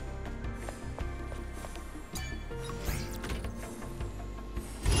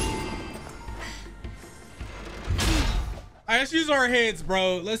right, let's use our heads,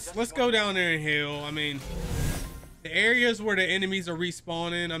 bro. Let's go down there and heal. I mean, the areas where the enemies are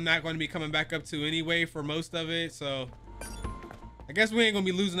respawning, I'm not going to be coming back up to anyway for most of it. So I guess we ain't gonna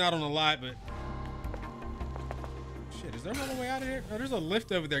be losing out on a lot, but shit, is there another way out of here? Oh, there's a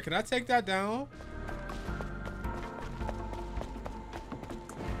lift over there. Can I take that down?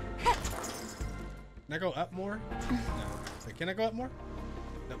 Can I go up more? No. Wait, can I go up more?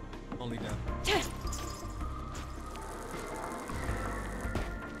 Nope, only down.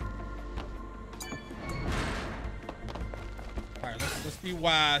 All right, let's be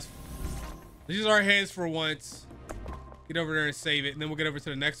wise. Let's use our heads for once. Get over there and save it, and then we'll get over to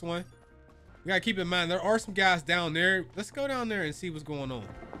the next one. We gotta keep in mind there are some guys down there. Let's go down there and see what's going on.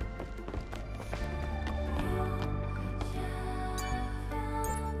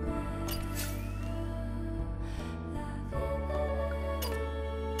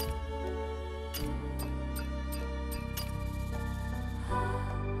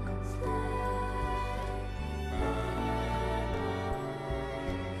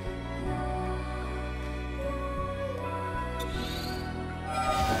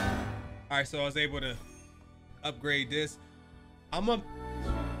 All right, so I was able to upgrade this. I'm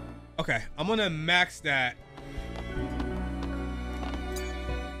gonna max that.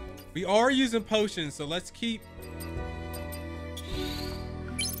 We are using potions, so let's keep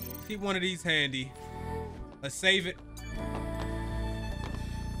one of these handy. Let's save it.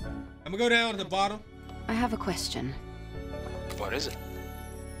 I'm gonna go down to the bottom. I have a question. What is it?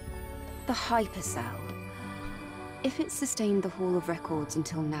 The hypercell. If it sustained the Hall of Records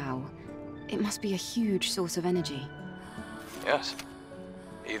until now, it must be a huge source of energy. Yes.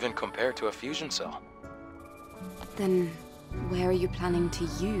 Even compared to a fusion cell. Then, where are you planning to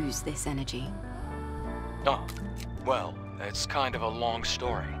use this energy? Oh, well, it's kind of a long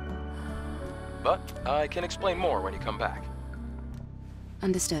story. But I can explain more when you come back.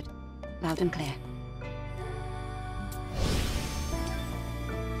 Understood. Loud and clear.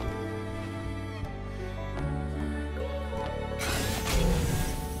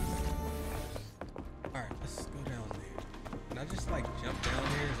 Jump down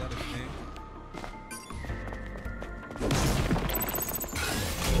here, is that a thing?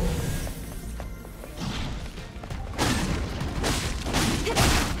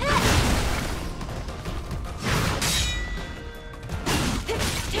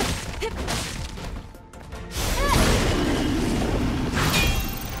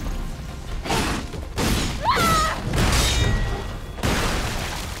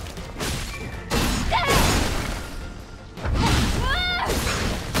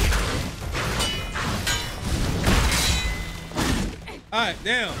 right,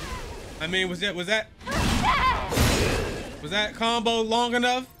 damn. I mean, was that combo long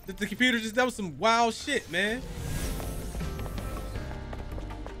enough that the computer just, that was some wild shit, man.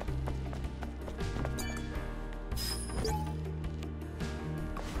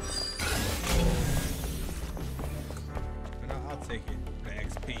 I'll take it, the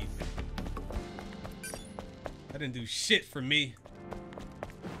XP. That didn't do shit for me.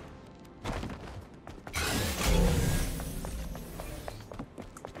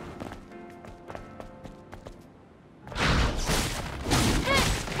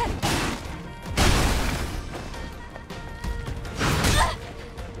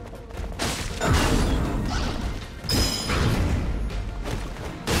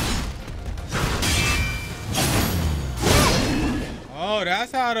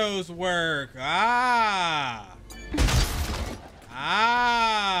 That's how those work. Ah.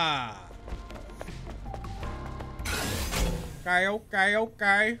 Okay, okay,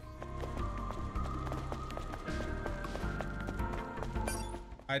 okay.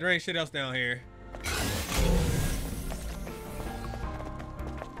 Alright, there ain't shit else down here.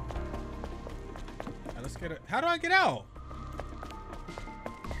 Right, let's get it. How do I get out?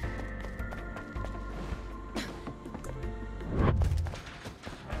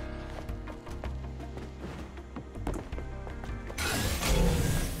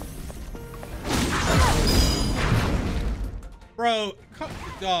 Bro,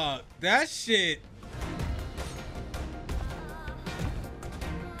 dog, that shit.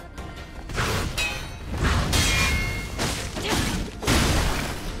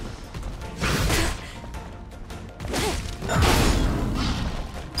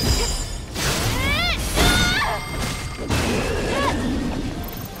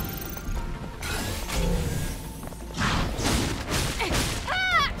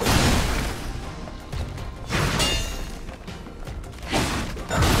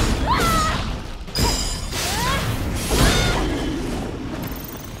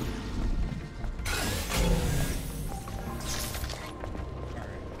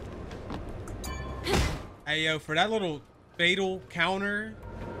 Hey, yo, for that little fatal counter,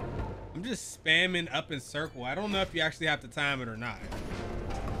 I'm just spamming up in circle. I don't know if you actually have to time it or not.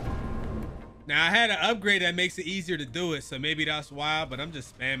 Now, I had an upgrade that makes it easier to do it, so maybe that's why, but I'm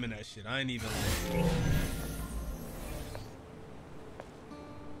just spamming that shit. I ain't even like...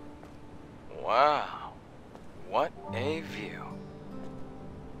 Wow. What a view.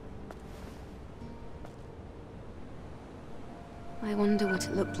 I wonder what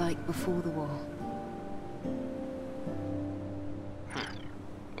it looked like before the war.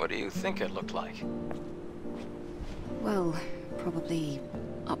 What do you think it looked like? Well, probably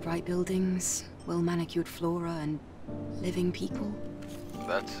upright buildings, well-manicured flora, and living people.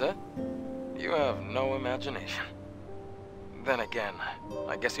 That's it? You have no imagination. Then again,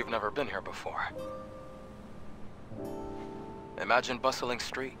 I guess you've never been here before. Imagine bustling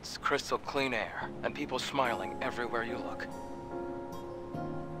streets, crystal clean air, and people smiling everywhere you look.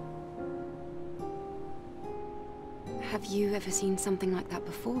 Have you ever seen something like that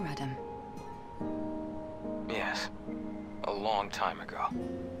before, Adam? Yes. A long time ago.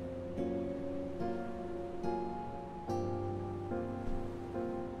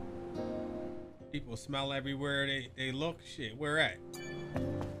 People smile everywhere they look. Shit, where at?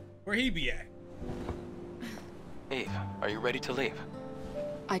 Where he be at? Eve, are you ready to leave?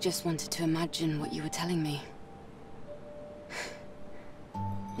 I just wanted to imagine what you were telling me.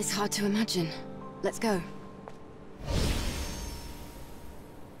 It's hard to imagine. Let's go.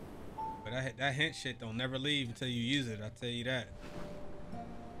 But that hint shit don't never leave until you use it. I'll tell you that.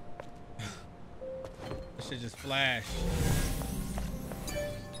 That shit just flash.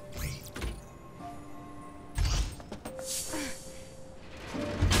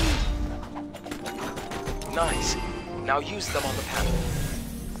 Nice. Now use them on the panel.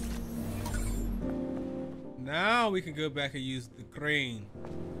 Now we can go back and use the crane.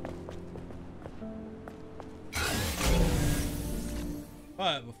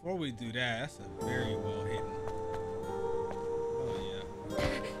 But before we do that, that's a very well hidden. Oh yeah,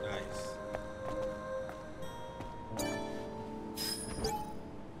 nice.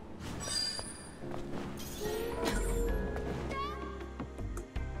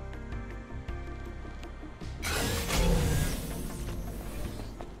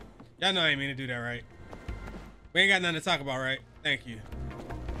 Y'all know I ain't mean to do that, right? We ain't got nothing to talk about, right? Thank you.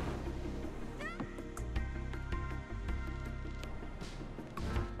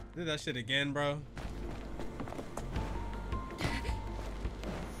 Did that shit again, bro?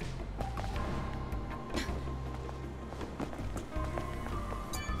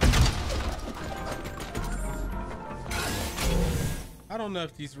 I don't know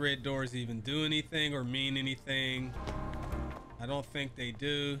if these red doors even do anything or mean anything. I don't think they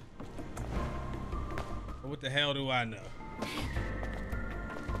do. But what the hell do I know?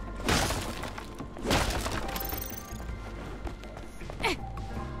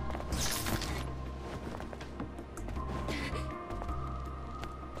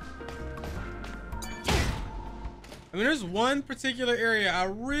 I mean, there's one particular area I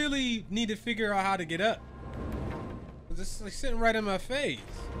really need to figure out how to get up. It's like sitting right in my face.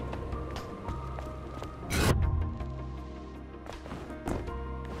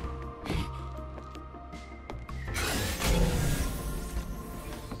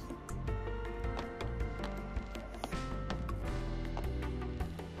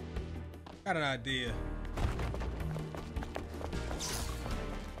 Got an idea.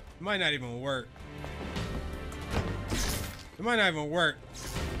 It might not even work. It might not even work.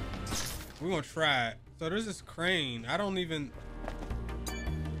 We're gonna try it. So there's this crane. I don't even...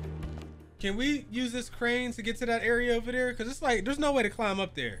 Can we use this crane to get to that area over there? Because it's like, there's no way to climb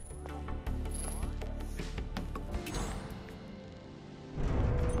up there.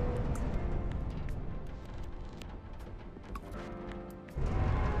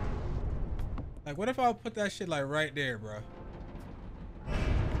 Like, what if I put that shit like right there, bro?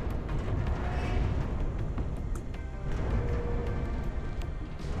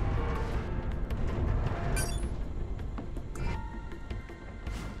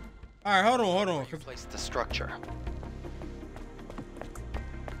 All right, hold on. Place the structure.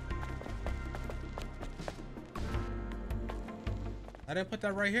 I didn't put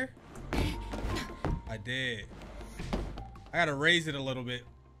that right here. I did. I gotta raise it a little bit.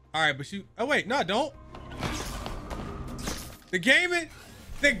 All right, but you. Oh wait, no, don't. The gaming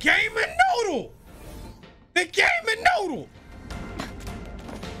noodle. The gaming noodle.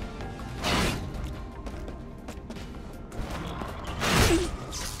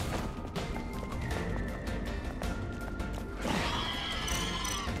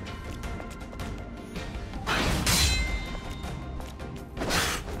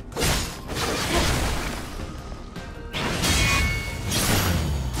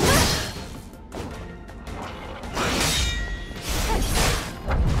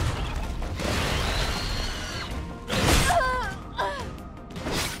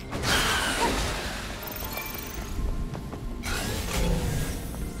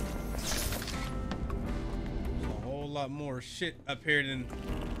 More shit up here than...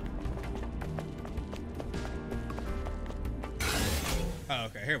 Oh,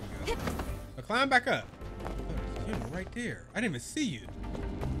 okay, here we go. Now climb back up. Oh, you're right there. I didn't even see you.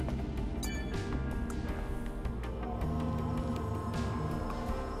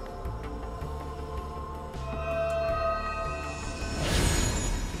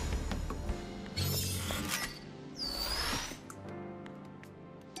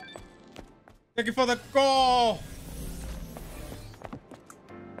 Thank you for the goal.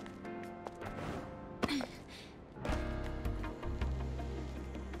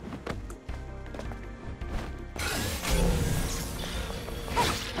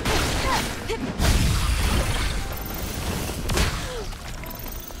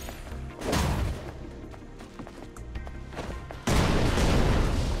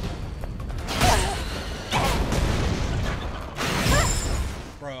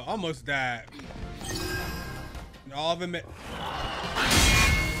 Almost died. And all of them.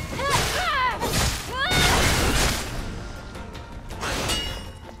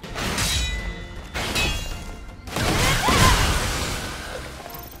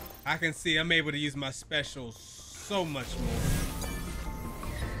 I can see I'm able to use my specials so much more.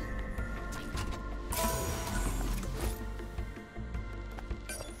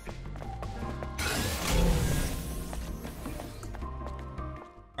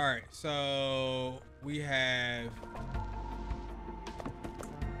 All right, so we have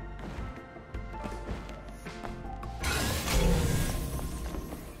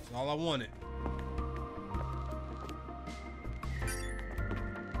that's all I wanted.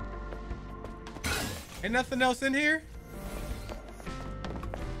 Ain't nothing else in here?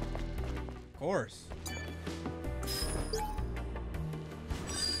 Of course.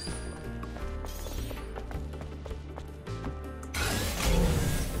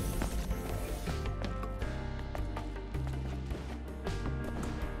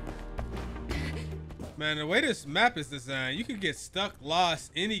 Man, the way this map is designed, you could get stuck,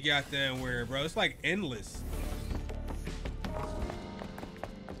 lost any goddamn where, bro. It's like endless.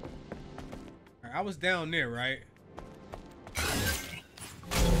 Right, I was down there, right?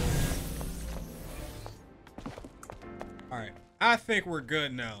 All right, I think we're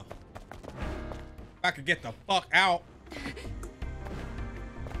good now. If I could get the fuck out.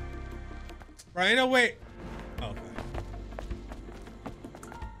 Right, ain't no way. Okay.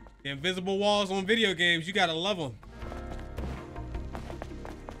 The invisible walls on video games, you gotta love them.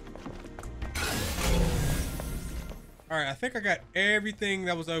 All right, I think I got everything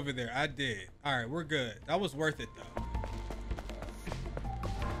that was over there. I did. All right, we're good. That was worth it though.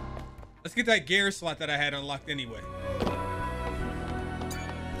 Let's get that gear slot that I had unlocked anyway.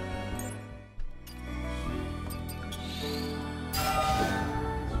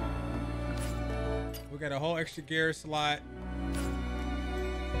 We got a whole extra gear slot.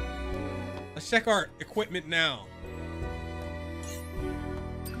 Let's check our equipment now.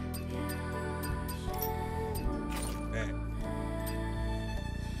 Bet.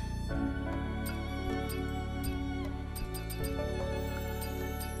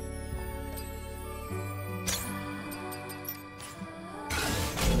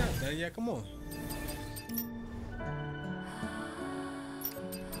 Not done yet. Come on.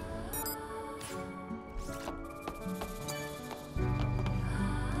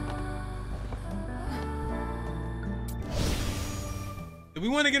 Do we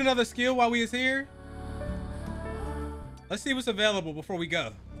want to get another skill while we is here? Let's see what's available before we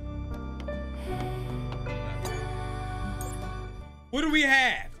go. What do we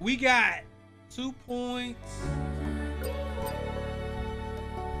have? We got 2 points.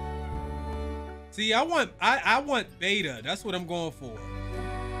 See, I want beta. That's what I'm going for.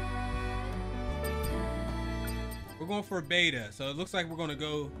 We're going for beta. So it looks like we're going to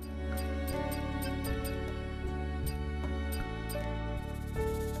go.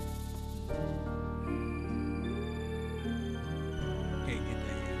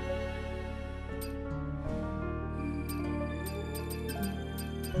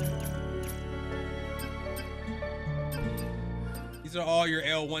 These are all your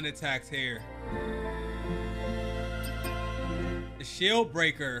L1 attacks here. The shield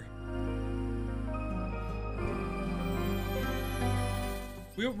breaker.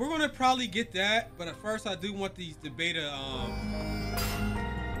 We're gonna probably get that, but at first I do want the beta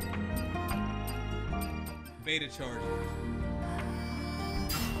beta charges.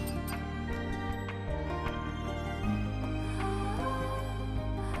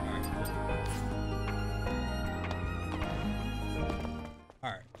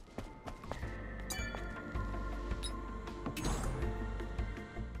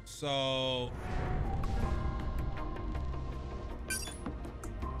 So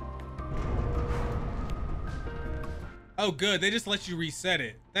oh good, they just let you reset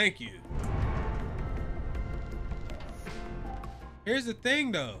it. Thank you. Here's the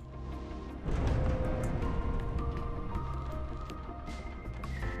thing though.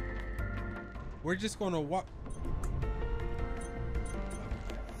 We're just gonna walk.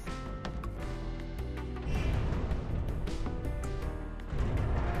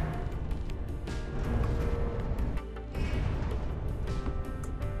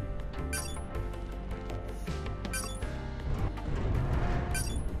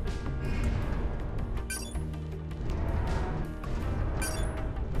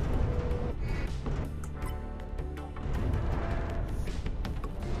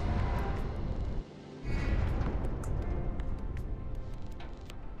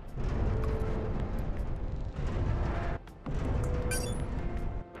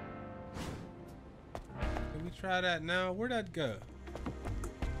 Try that now. Where'd that go?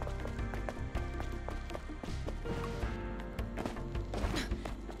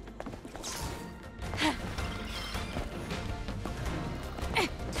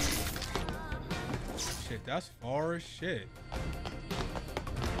 Shit, that's far as shit.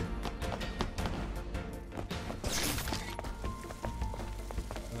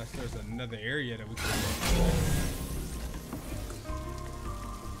 Unless there's another area that we can.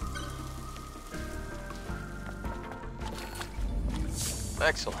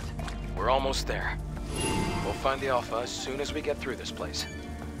 Excellent. We're almost there. We'll find the Alpha as soon as we get through this place.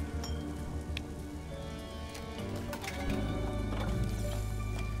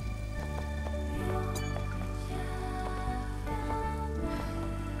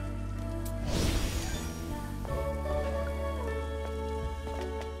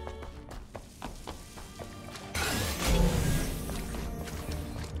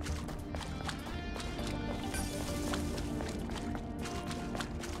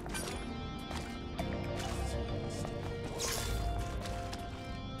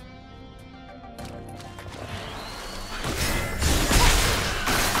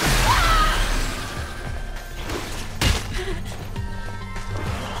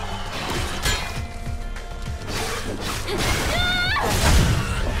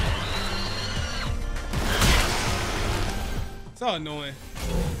 So annoying.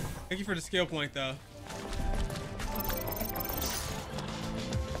 Thank you for the skill point, though.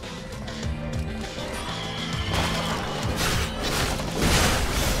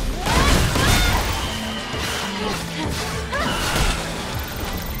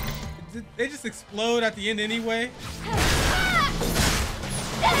 They just explode at the end anyway.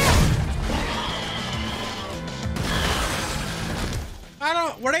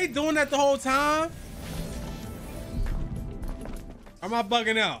 Were they doing that the whole time? Or am I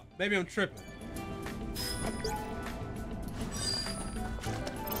bugging out? Maybe I'm tripping.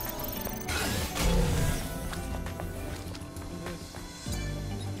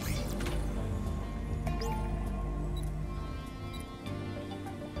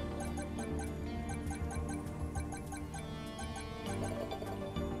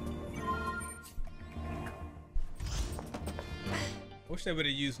 Wish they would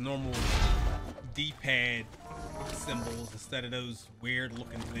have used normal D-pad symbols instead of those weird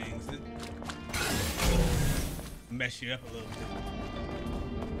looking things that mess you up a little bit.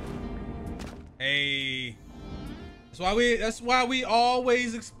 Hey, that's why we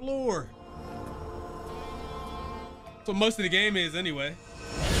always explore. That's what most of the game is anyway.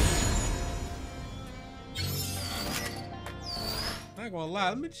 Not gonna lie,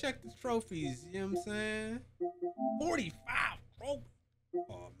 let me check the trophies, you know what I'm saying? 45 trophies.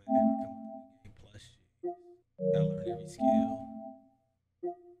 Oh man, come with the game plus shit. Gotta learn every skill.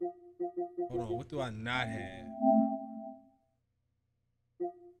 Hold on, what do I not have?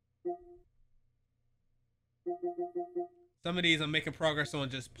 Some of these I'm making progress on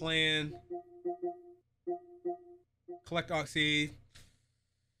just playing. Collect oxy.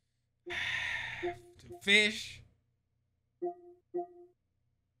 Fish.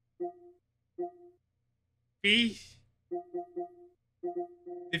 Fish.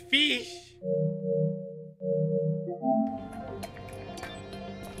 The fish.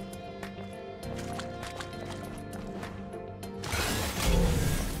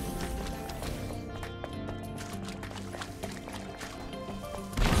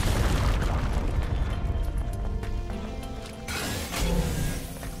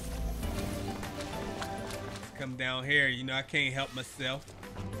 Come down here, you know I can't help myself.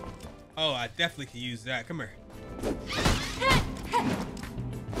 Oh, I definitely could use that. Come here.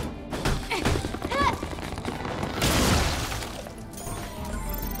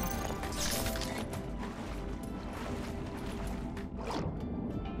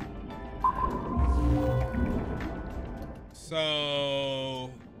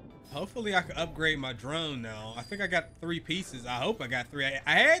 So hopefully I can upgrade my drone now. I think I got 3 pieces. I hope I got 3.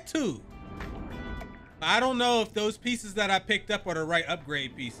 I had 2. I don't know if those pieces that I picked up are the right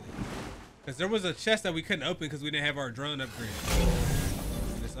upgrade pieces. Because there was a chest that we couldn't open because we didn't have our drone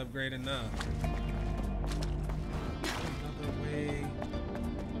upgraded. Just upgrade it now. Another way.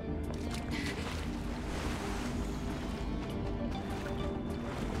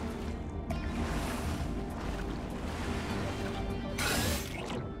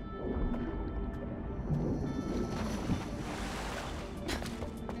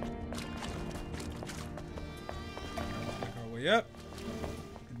 Yep.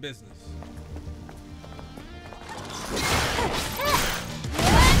 Business. Get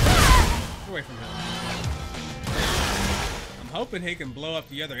away from him. I'm hoping he can blow up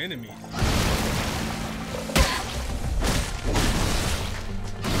the other enemies.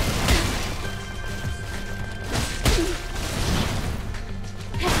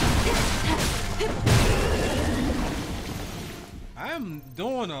 I'm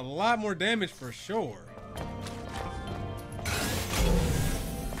doing a lot more damage for sure.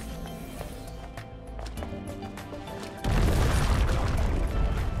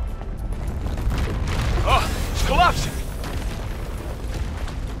 Collapsing.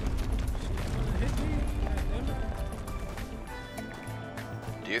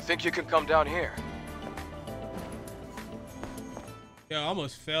 Do you think you can come down here? Yo, I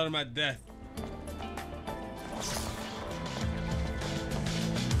almost fell to my death.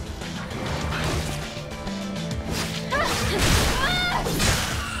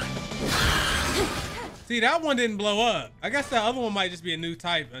 See, that one didn't blow up. I guess that other one might just be a new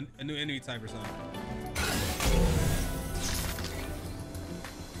type, a new enemy type or something.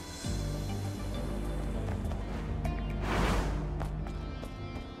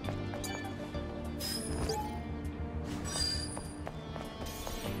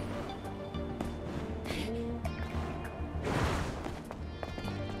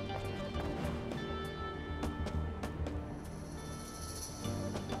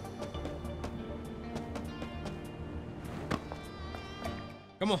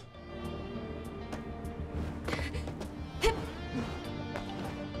 Come on.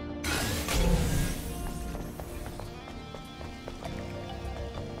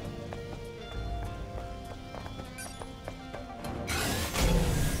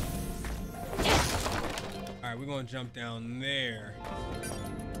 we're gonna jump down there.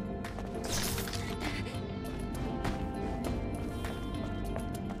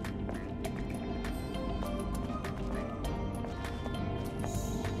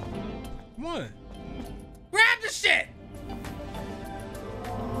 Come on. Grab the shit!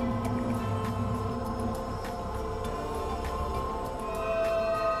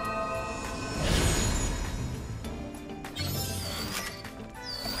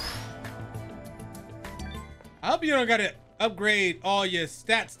 I hope you don't gotta upgrade all your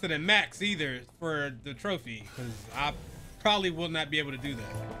stats to the max either for the trophy, because I probably will not be able to do that.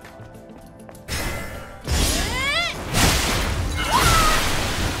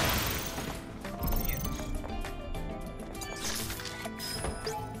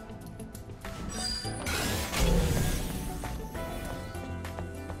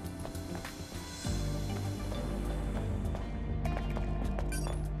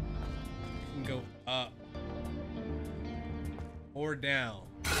 You can go up or down.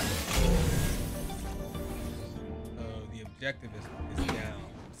 Oh, the objective is down.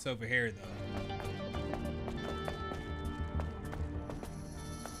 It's over here though.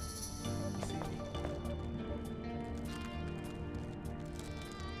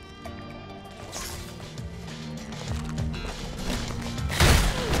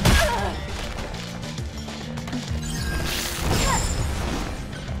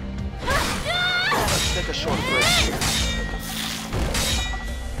 Let's take a short break here.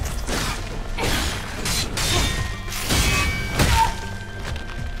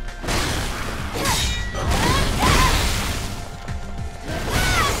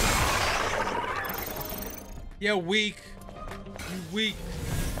 You're weak. You weak.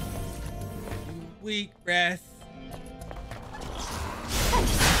 You weak, Wrath.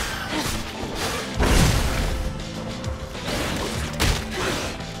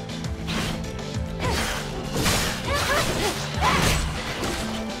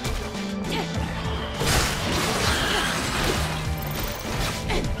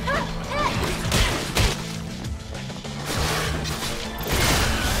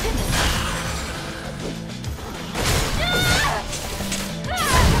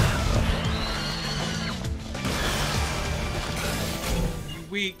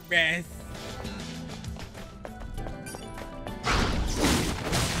 Weak, Wrath.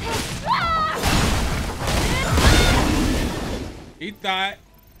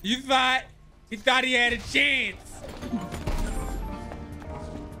 He thought he had a chance.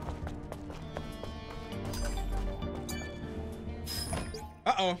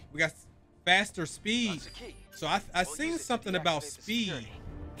 Uh-oh, we got faster speed. So I seen something about speed.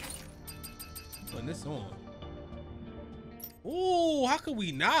 Putting this on. Ooh, how could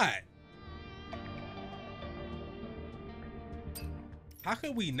we not? How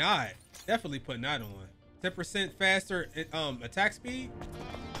could we not? Definitely putting that on. 10% faster attack speed.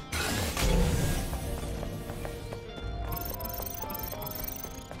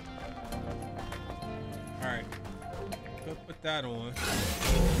 All right, go put that on.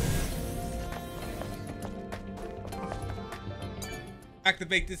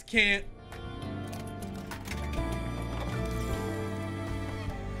 Activate this camp.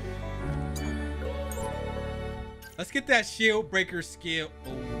 Let's get that shield breaker skill.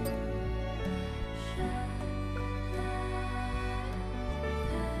 Ooh.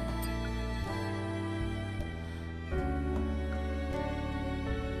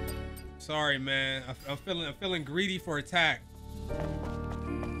 Sorry, man. I'm feeling greedy for attack.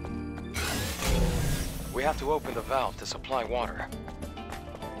 We have to open the valve to supply water.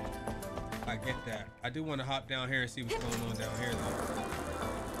 I get that. I do want to hop down here and see what's going on down here, though.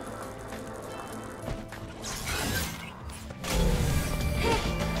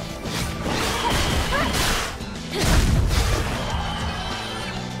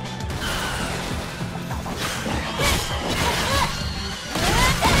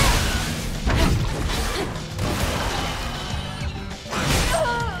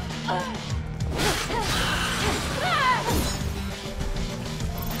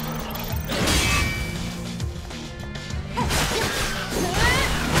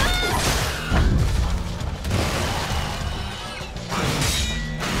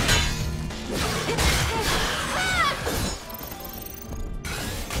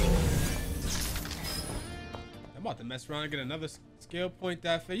 Mess around and get another skill point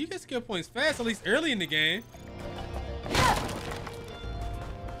that fast. You get skill points fast, at least early in the game.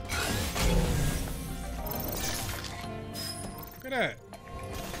 Look at that.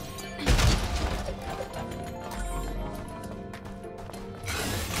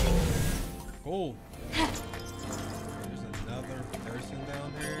 Cool. There's another person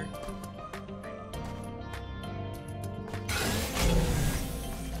down there.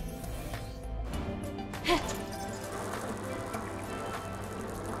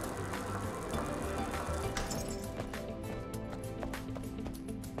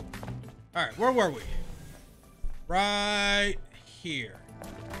 All right, where were we? Right here.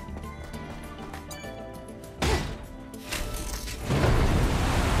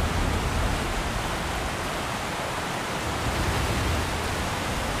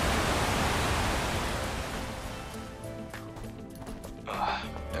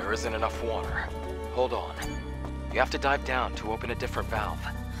 There isn't enough water. Hold on. You have to dive down to open a different valve.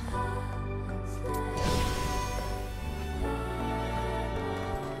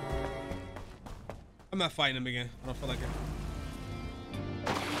 I'm not fighting him again. I don't feel like it.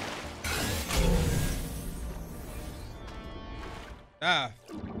 Ah.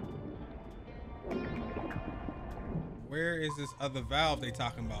 Where is this other valve they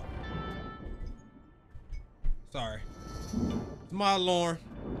talking about? Sorry. It's my alarm.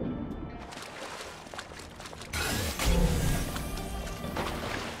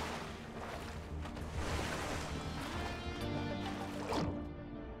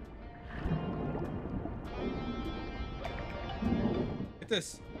 Get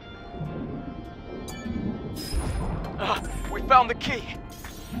this. We found the key.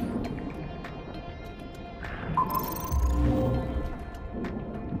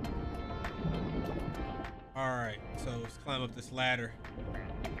 All right, so let's climb up this ladder.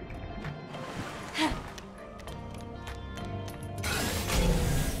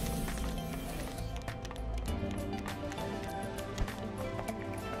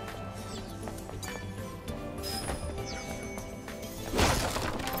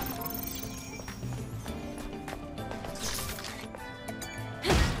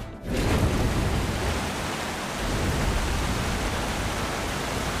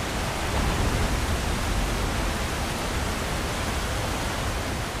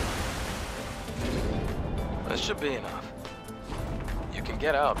 This should be enough. You can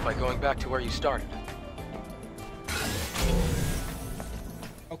get out by going back to where you started.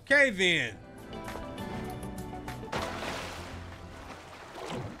 Okay then.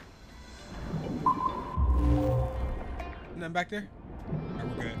 Nothing back there? All right,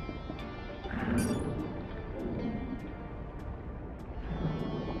 we're good.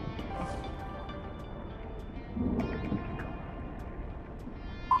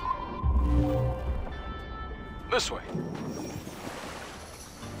 This way.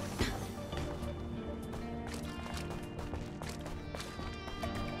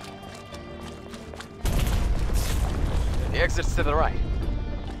 The exit's to the right.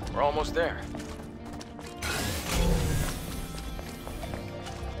 We're almost there.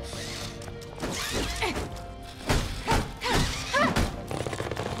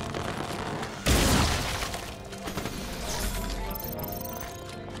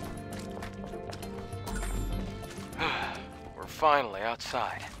 Finally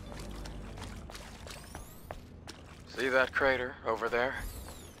outside. See that crater over there?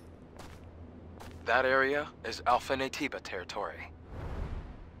 That area is Alpha Natiba territory.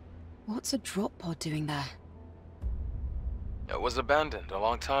 What's a drop pod doing there? It was abandoned a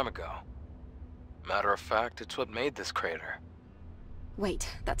long time ago. Matter of fact, it's what made this crater. Wait,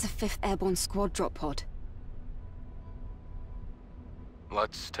 that's a 5th Airborne Squad drop pod.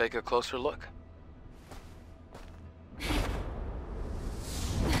 Let's take a closer look.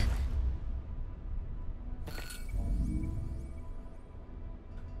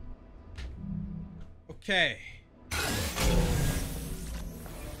 Okay.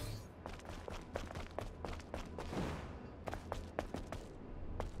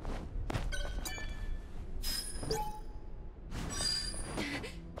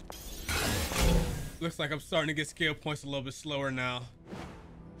 Looks like I'm starting to get skill points a little bit slower now.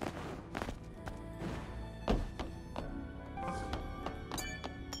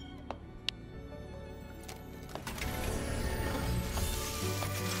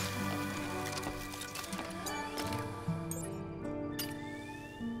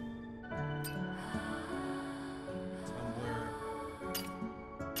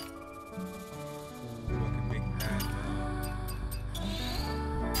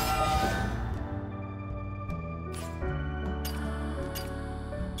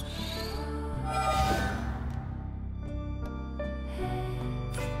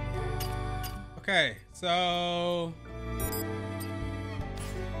 Okay, so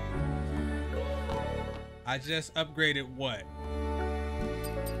I just upgraded what?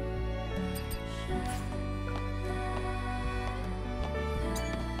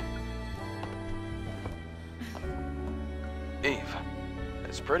 Eve,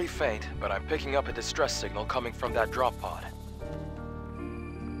 it's pretty faint, but I'm picking up a distress signal coming from that drop pod.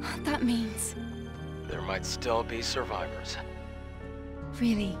 That means... There might still be survivors.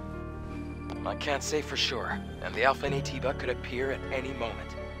 Really? I can't say for sure, and the Alpha Natiba could appear at any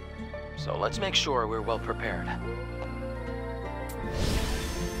moment. So let's make sure we're well prepared.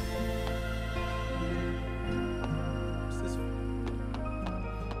 What's this?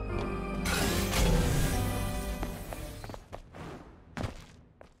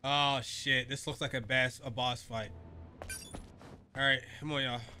 Oh shit, this looks like a boss fight. Alright, come on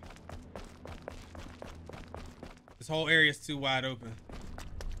y'all. This whole area is too wide open.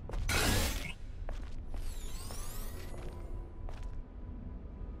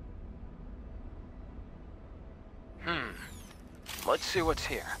 Let's see what's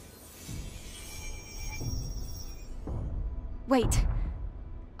here. Wait.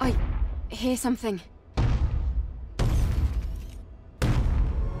 I hear something.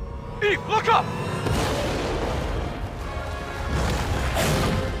 Eve, look up!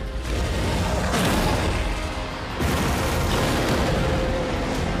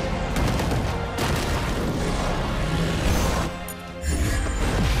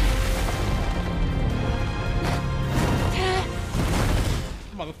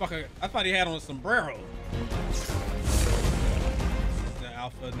 Motherfucker, I thought he had on a sombrero. The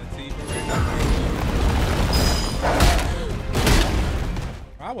Alpha Nativa right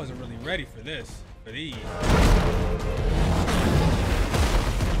now. I wasn't really ready for this, for these.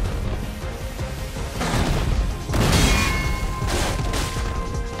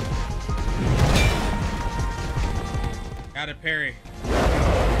 Got it, parry.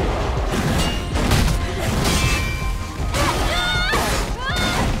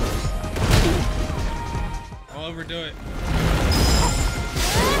 Don't overdo it.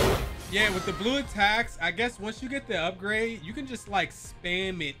 Yeah, with the blue attacks, I guess once you get the upgrade, you can just like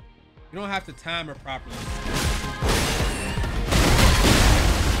spam it. You don't have to time it properly.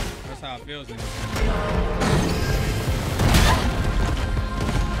 That's how it feels.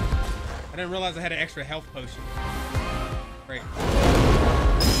 I didn't realize I had an extra health potion. Great.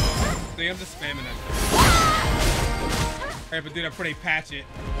 See, I'm just spamming it. Alright, but dude, I'm pretty patch it.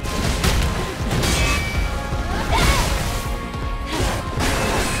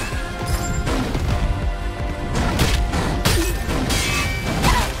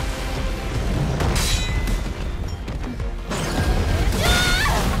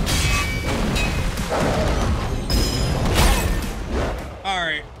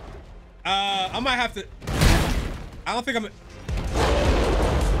 Alright. I might have to. I don't think I'm.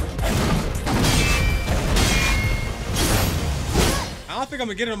 I don't think I'm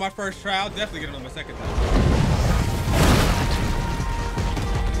gonna get it on my first try. I'll definitely get it on my second time.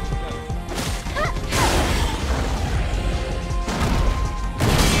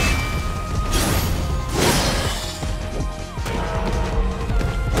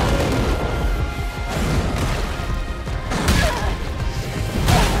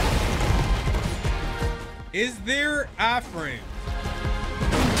 Is there iframe?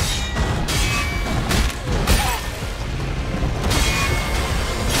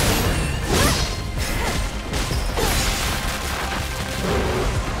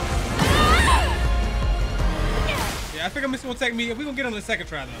 Yeah, I think I'm just gonna take me. We're gonna get on the second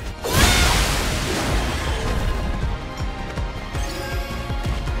try though.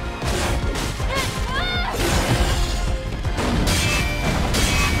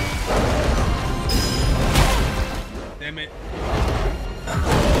 Damn it.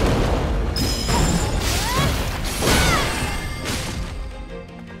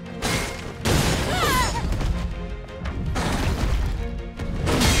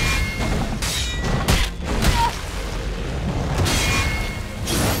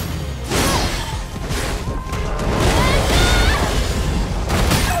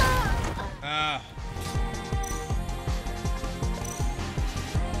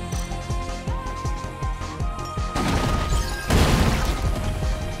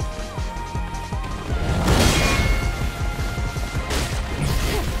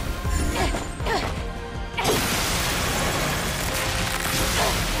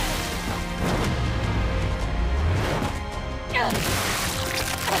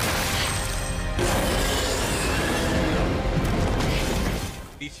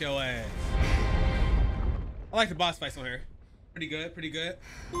 Beat your ass. I like the boss fights on here. Pretty good, pretty good.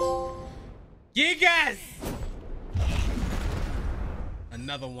 Gigas!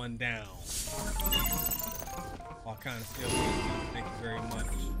 Another one down. All kind of skills. Thank you very much.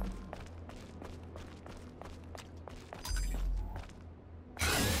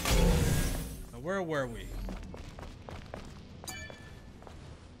 Now, where were we?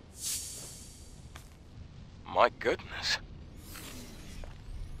 My goodness.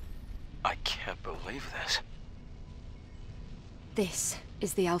 I can't believe this. This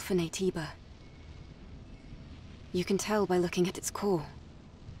is the Alpha Nativa. You can tell by looking at its core.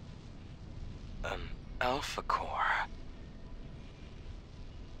 An Alpha Core.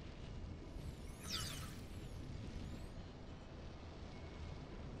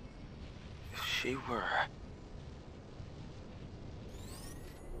 If she were...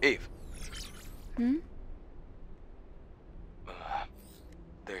 Eve. Hmm?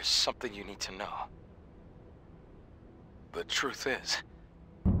 There's something you need to know. The truth is...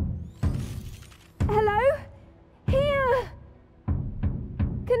 Hello? Here!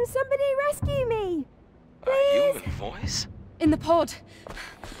 Can somebody rescue me? A human voice? In the pod.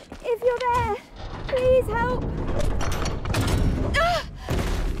 If you're there, please help.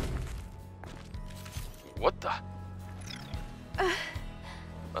 What the?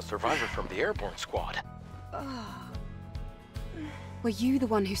 A survivor from the Airborne squad. Were you the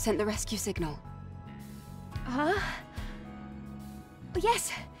one who sent the rescue signal? Huh?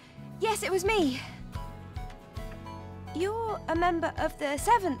 Yes. Yes, it was me. You're a member of the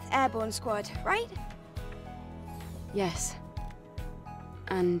 7th Airborne squad, right? Yes.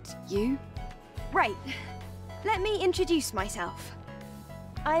 And you? Right. Let me introduce myself.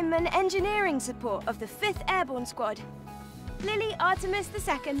 I'm an engineering support of the 5th Airborne squad. Lily Artemis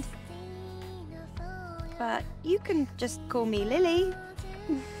II. But you can just call me Lily.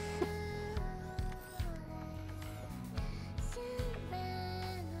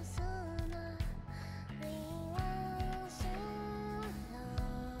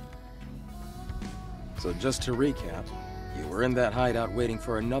 So just to recap, you were in that hideout waiting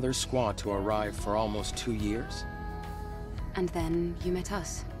for another squad to arrive for almost 2 years? And then you met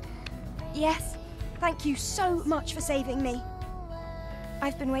us. Yes. Thank you so much for saving me.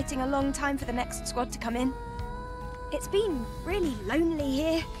 I've been waiting a long time for the next squad to come in. It's been really lonely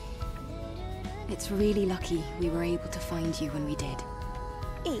here. It's really lucky we were able to find you when we did.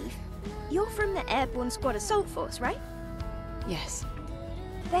 Eve, you're from the Airborne Squad Assault Force, right? Yes.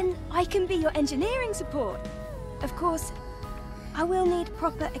 Then I can be your engineering support. Of course, I will need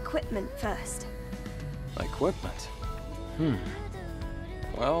proper equipment first. Equipment?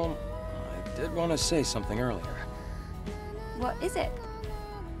 Well, I did want to say something earlier. What is it?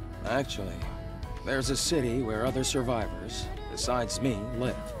 Actually, there's a city where other survivors, besides me,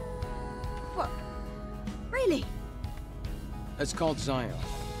 live. What? Really? It's called Xion,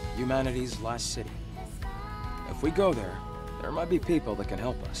 humanity's last city. If we go there, there might be people that can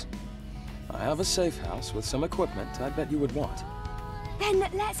help us. I have a safe house with some equipment I bet you would want. Then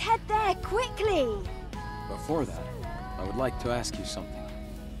let's head there quickly! Before that, I would like to ask you something.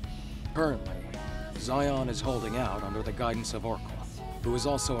 Currently, Xion is holding out under the guidance of Oracle, who is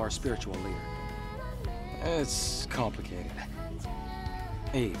also our spiritual leader. It's complicated.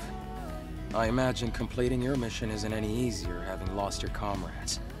 Eve, I imagine completing your mission isn't any easier having lost your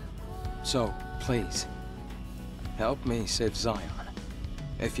comrades. So, please, help me save Xion.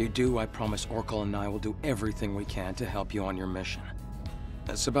 If you do, I promise Oracle and I will do everything we can to help you on your mission.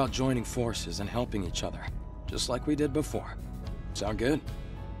 It's about joining forces and helping each other, just like we did before. Sound good?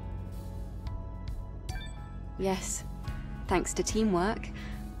 Yes. Thanks to teamwork,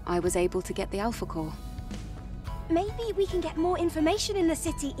 I was able to get the Alpha Core. Maybe we can get more information in the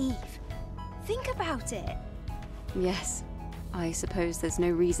city, Eve. Think about it. Yes. I suppose there's no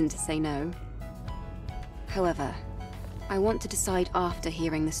reason to say no. However, I want to decide after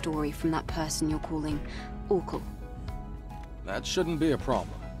hearing the story from that person you're calling Oracle. That shouldn't be a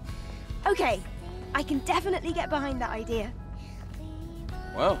problem. Okay, I can definitely get behind that idea.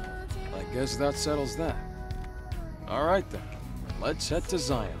 Well, I guess that settles that. All right then, let's head to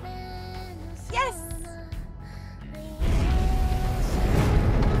Xion. Yes!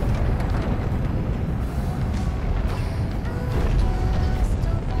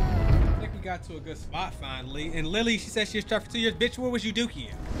 I think we got to a good spot finally. And Lily, she said she was trapped for 2 years. Bitch, where was you Dookie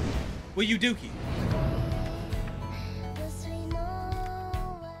in? Where you Dookie?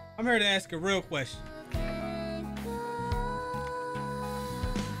 I'm here to ask a real question.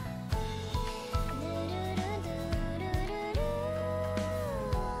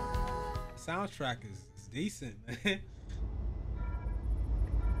 Soundtrack is decent, man.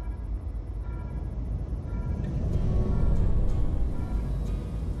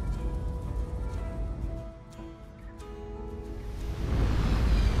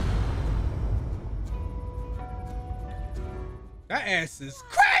 That ass is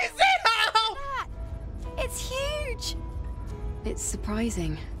crazy. It's huge! It's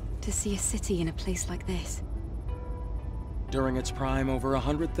surprising to see a city in a place like this. During its prime, over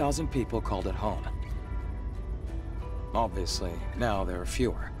 100,000 people called it home. Obviously, now there are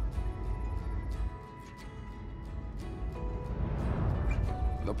fewer.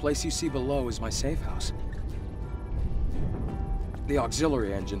 The place you see below is my safe house. The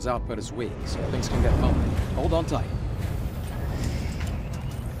auxiliary engine's output is weak, so things can get bumpy. Hold on tight.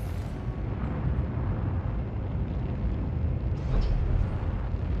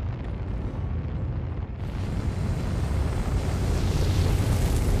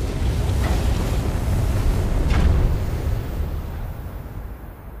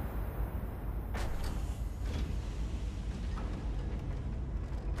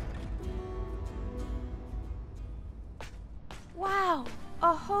 Wow,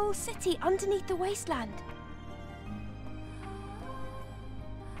 a whole city underneath the wasteland.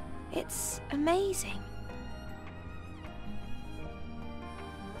 It's amazing.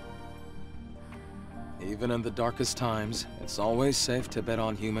 Even in the darkest times, it's always safe to bet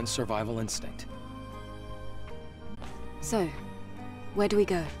on human survival instinct. So, where do we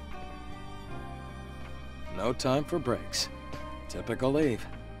go? No time for breaks. Typical Eve.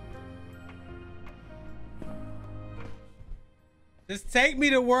 Just take me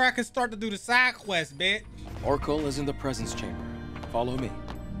to where I can start to do the side quest, bitch. Oracle is in the presence chamber. Follow me.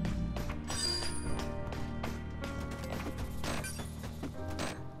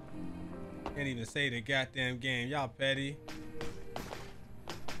 Can't even say the goddamn game. Y'all petty.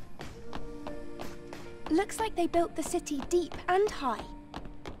 Looks like they built the city deep and high.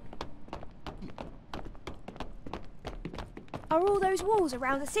 Are all those walls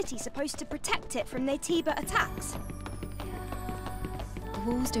around the city supposed to protect it from Naytiba attacks?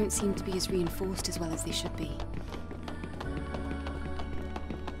 The walls don't seem to be as reinforced as well as they should be.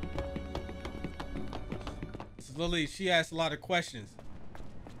 So Lily, she asked a lot of questions.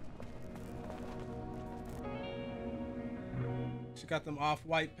 She got them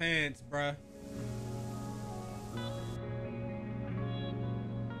off-white pants, bruh.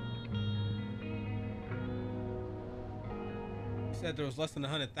 She said there was less than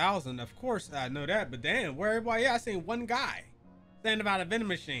 100,000. Of course I know that, but damn, where everybody at? I seen one guy standing about a vending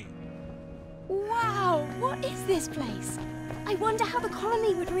machine. Wow, what is this place? I wonder how the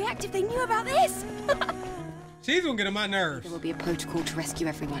colony would react if they knew about this. She's gonna get on my nerves. There will be a protocol to rescue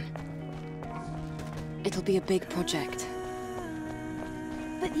everyone. It'll be a big project.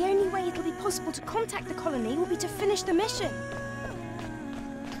 But the only way it'll be possible to contact the colony will be to finish the mission.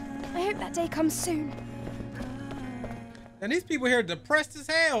 I hope that day comes soon. And these people here depressed as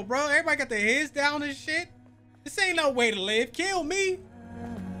hell, bro. Everybody got their heads down and shit. This ain't no way to live. Kill me.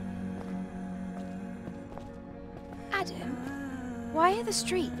 Adam, why are the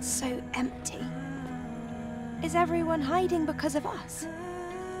streets so empty? Is everyone hiding because of us?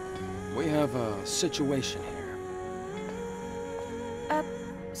 We have a situation here. A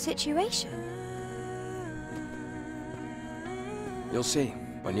situation? You'll see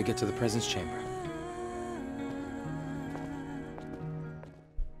when you get to the presence chamber.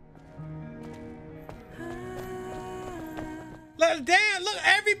 Look, damn, look,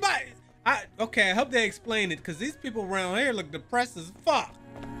 everybody. Okay, I hope they explain it, because these people around here look depressed as fuck.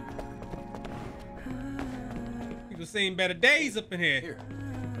 People seen better days up in here.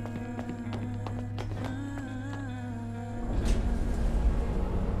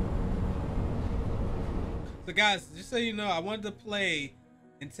 So guys, just so you know, I wanted to play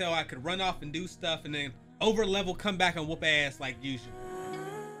until I could run off and do stuff and then over level, come back and whoop ass like usual.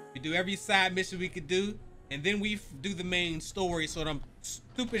 We do every side mission we could do, and then we do the main story so that I'm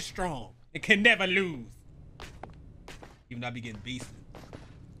stupid strong and can never lose. Even though I be getting beasted.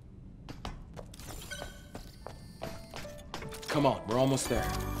 Come on, we're almost there.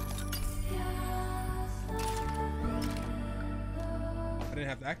 I didn't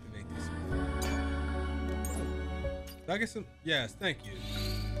have to activate this. Did I get some? Yes, thank you.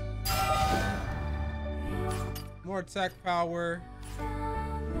 More attack power.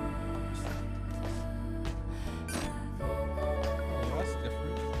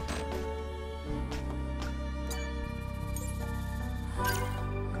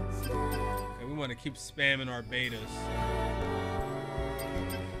 Want to keep spamming our betas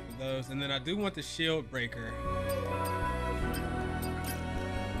for those, and then I do want the shield breaker.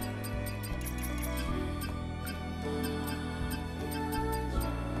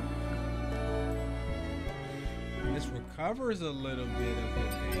 This recovers a little bit of the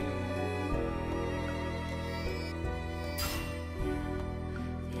data.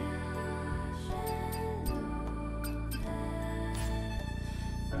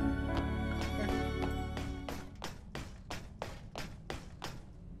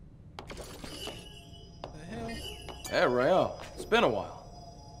 Hey, Rael. It's been a while.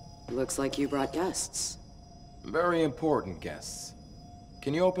 Looks like you brought guests. Very important guests.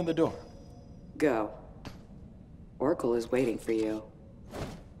 Can you open the door? Go. Oracle is waiting for you.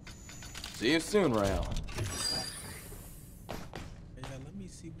 See you soon, Rael.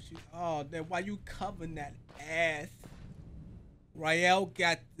 see what you. Oh, then why you covering that ass? Rael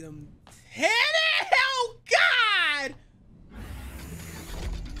got them titties. Oh God!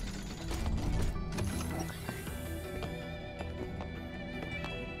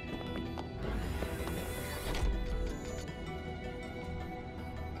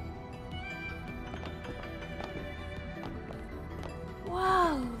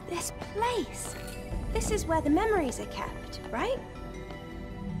 Whoa, this place. This is where the memories are kept, right?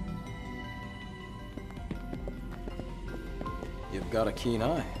 You've got a keen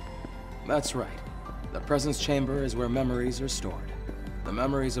eye. That's right. The presence chamber is where memories are stored. The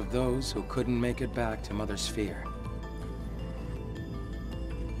memories of those who couldn't make it back to Mother Sphere.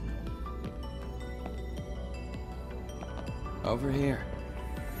 Over here.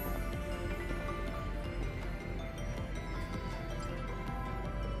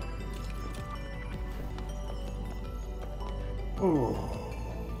 Oh.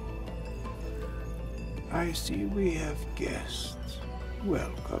 I see we have guests.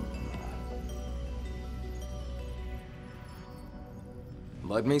 Welcome.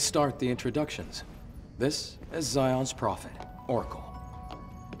 Let me start the introductions. This is Xion's prophet, Oracle.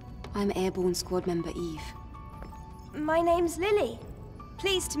 I'm Airborne squad member Eve. My name's Lily.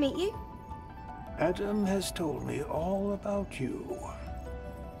 Pleased to meet you. Adam has told me all about you.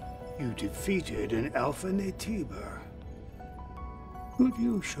 You defeated an Alpha Natiba. Could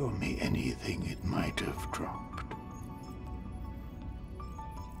you show me anything it might have dropped?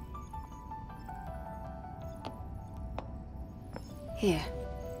 Here.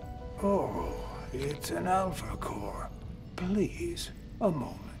 Oh, it's an Alpha Core. Please, a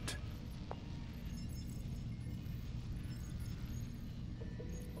moment.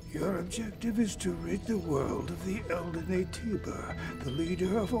 Your objective is to rid the world of the Elder Natiba, the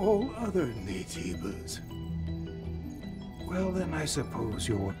leader of all other Natibas. Well, then I suppose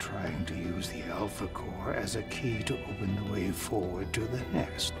you're trying to use the Alpha Core as a key to open the way forward to the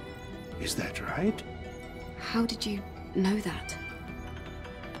nest. Is that right? How did you know that?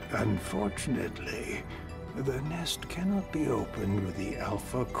 Unfortunately, the nest cannot be opened with the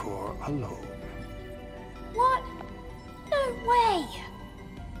Alpha Core alone. What? No way!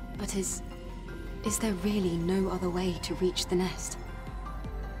 But is there really no other way to reach the nest?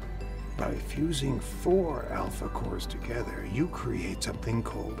 By fusing 4 Alpha Cores together, you create something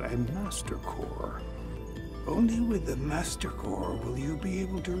called a Master Core. Only with the Master Core will you be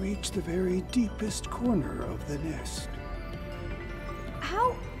able to reach the very deepest corner of the nest.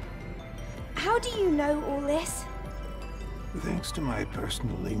 How do you know all this? Thanks to my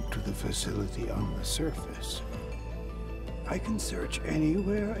personal link to the facility on the surface. I can search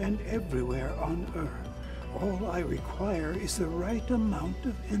anywhere and everywhere on Earth. All I require is the right amount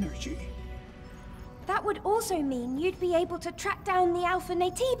of energy. That would also mean you'd be able to track down the Alpha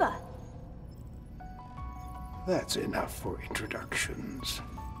Natiba. That's enough for introductions.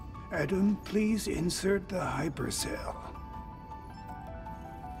 Adam, please insert the hypercell.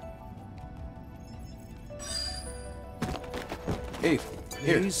 Eve,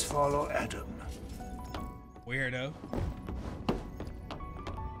 here. Please follow Adam. Weirdo.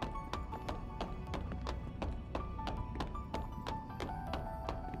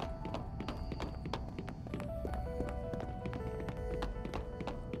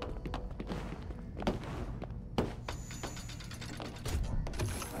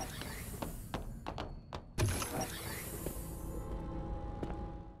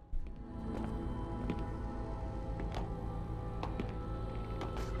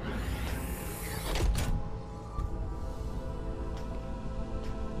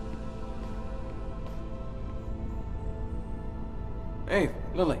 Hey,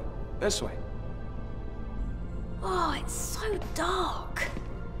 Lily, this way. Oh, it's so dark.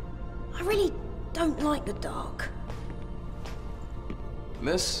 I really don't like the dark.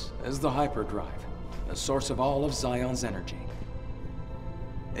 This is the hyperdrive, the source of all of Xion's energy.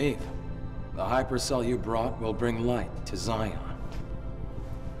 Eve, the hypercell you brought will bring light to Xion.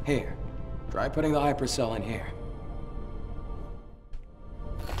 Here, try putting the hypercell in here.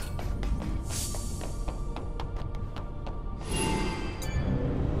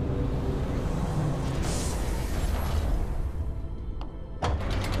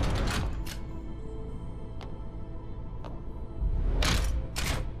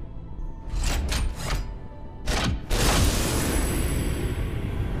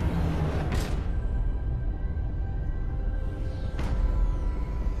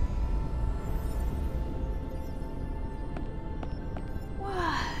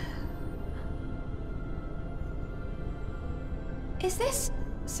 Is this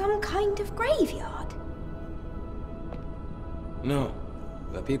some kind of graveyard? No,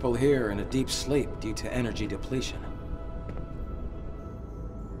 The people here are in a deep sleep due to energy depletion.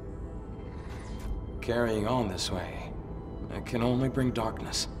 Carrying on this way, it can only bring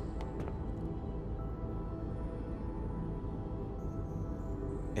darkness.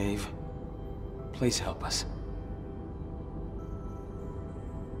 Eve, please help us.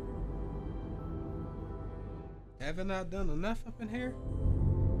 Haven't I done enough up in here?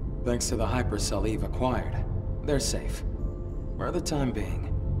 Thanks to the hypercell Eve acquired, they're safe. For the time being.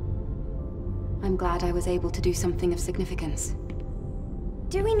 I'm glad I was able to do something of significance.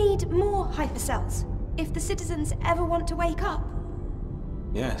 Do we need more hypercells if the citizens ever want to wake up?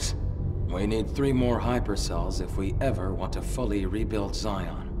 Yes. We need 3 more hypercells if we ever want to fully rebuild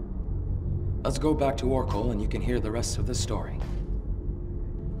Xion. Let's go back to Oracle and you can hear the rest of the story.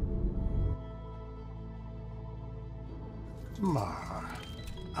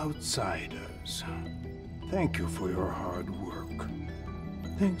 Outsiders. Thank you for your hard work.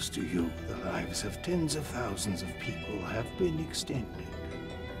 Thanks to you, the lives of tens of thousands of people have been extended.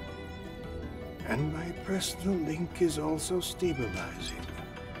 And my personal link is also stabilizing.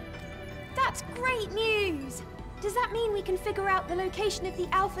 That's great news! Does that mean we can figure out the location of the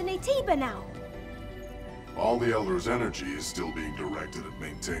Alpha Natiba now? All the Elder's energy is still being directed at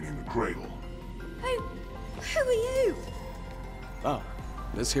maintaining the cradle. Who are you? Ah,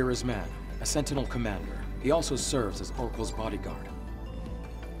 this here is Man, a Sentinel commander. He also serves as Oracle's bodyguard.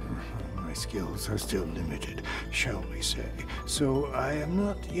 My skills are still limited, shall we say, so I am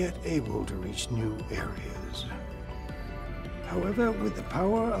not yet able to reach new areas. However, with the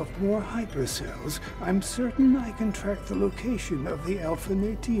power of more hypercells, I'm certain I can track the location of the Alpha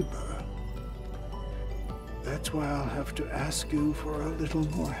Natiba. That's why I'll have to ask you for a little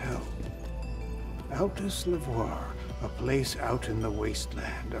more help. Altus Levoir, a place out in the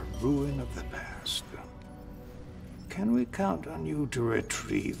wasteland, a ruin of the past. Can we count on you to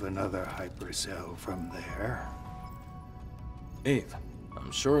retrieve another hypercell from there? Eve,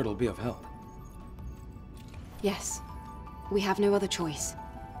 I'm sure it'll be of help. Yes. We have no other choice.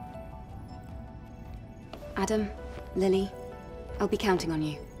 Adam, Lily, I'll be counting on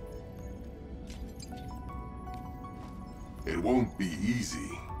you. It won't be easy.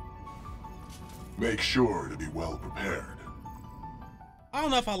 Make sure to be well prepared. I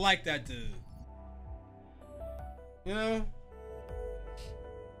don't know if I like that dude. You know?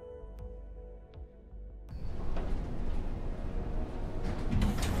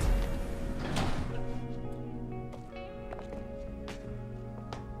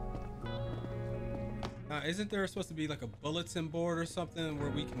 Isn't there supposed to be like a bulletin board or something where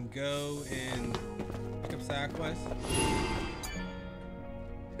we can go and pick up side quests?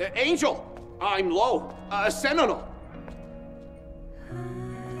 Angel! I'm low. Sentinel!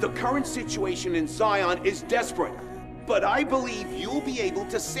 The current situation in Xion is desperate, but I believe you'll be able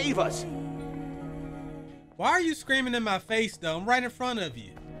to save us. Why are you screaming in my face, though? I'm right in front of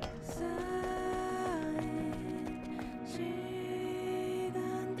you.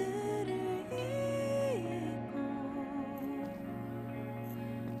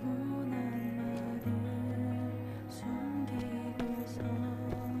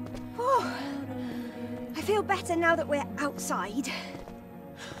 I feel better now that we're outside.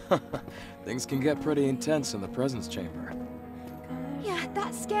 Things can get pretty intense in the presence chamber. Yeah,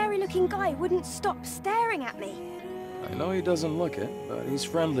 that scary-looking guy wouldn't stop staring at me. I know he doesn't look it, but he's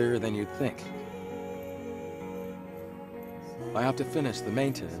friendlier than you'd think. I have to finish the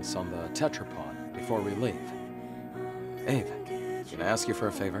maintenance on the tetrapod before we leave. Eve, can I ask you for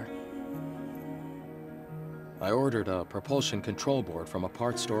a favor? I ordered a propulsion control board from a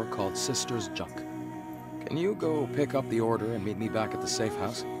parts store called Sister's Junk. Can you go pick up the order and meet me back at the safe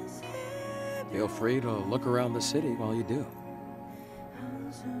house? Feel free to look around the city while you do.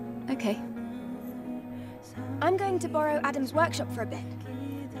 Okay. I'm going to borrow Adam's workshop for a bit.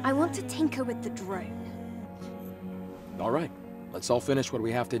 I want to tinker with the drone. All right. Let's all finish what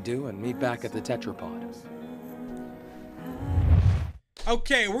we have to do and meet back at the tetrapod.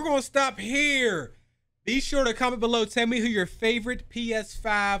 Okay, we're going to stop here. Be sure to comment below. Tell me who your favorite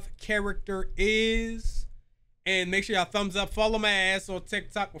PS5 character is. And make sure y'all thumbs up. Follow my ass on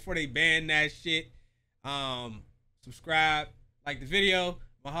TikTok before they ban that shit. Subscribe. Like the video.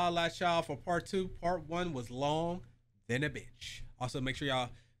 Mahalo at y'all for part 2. Part 1 was long than a bitch. Also, make sure y'all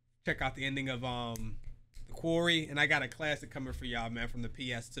check out the ending of The Quarry. And I got a classic coming for y'all, man, from the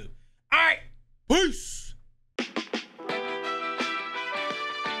PS2. All right. Peace.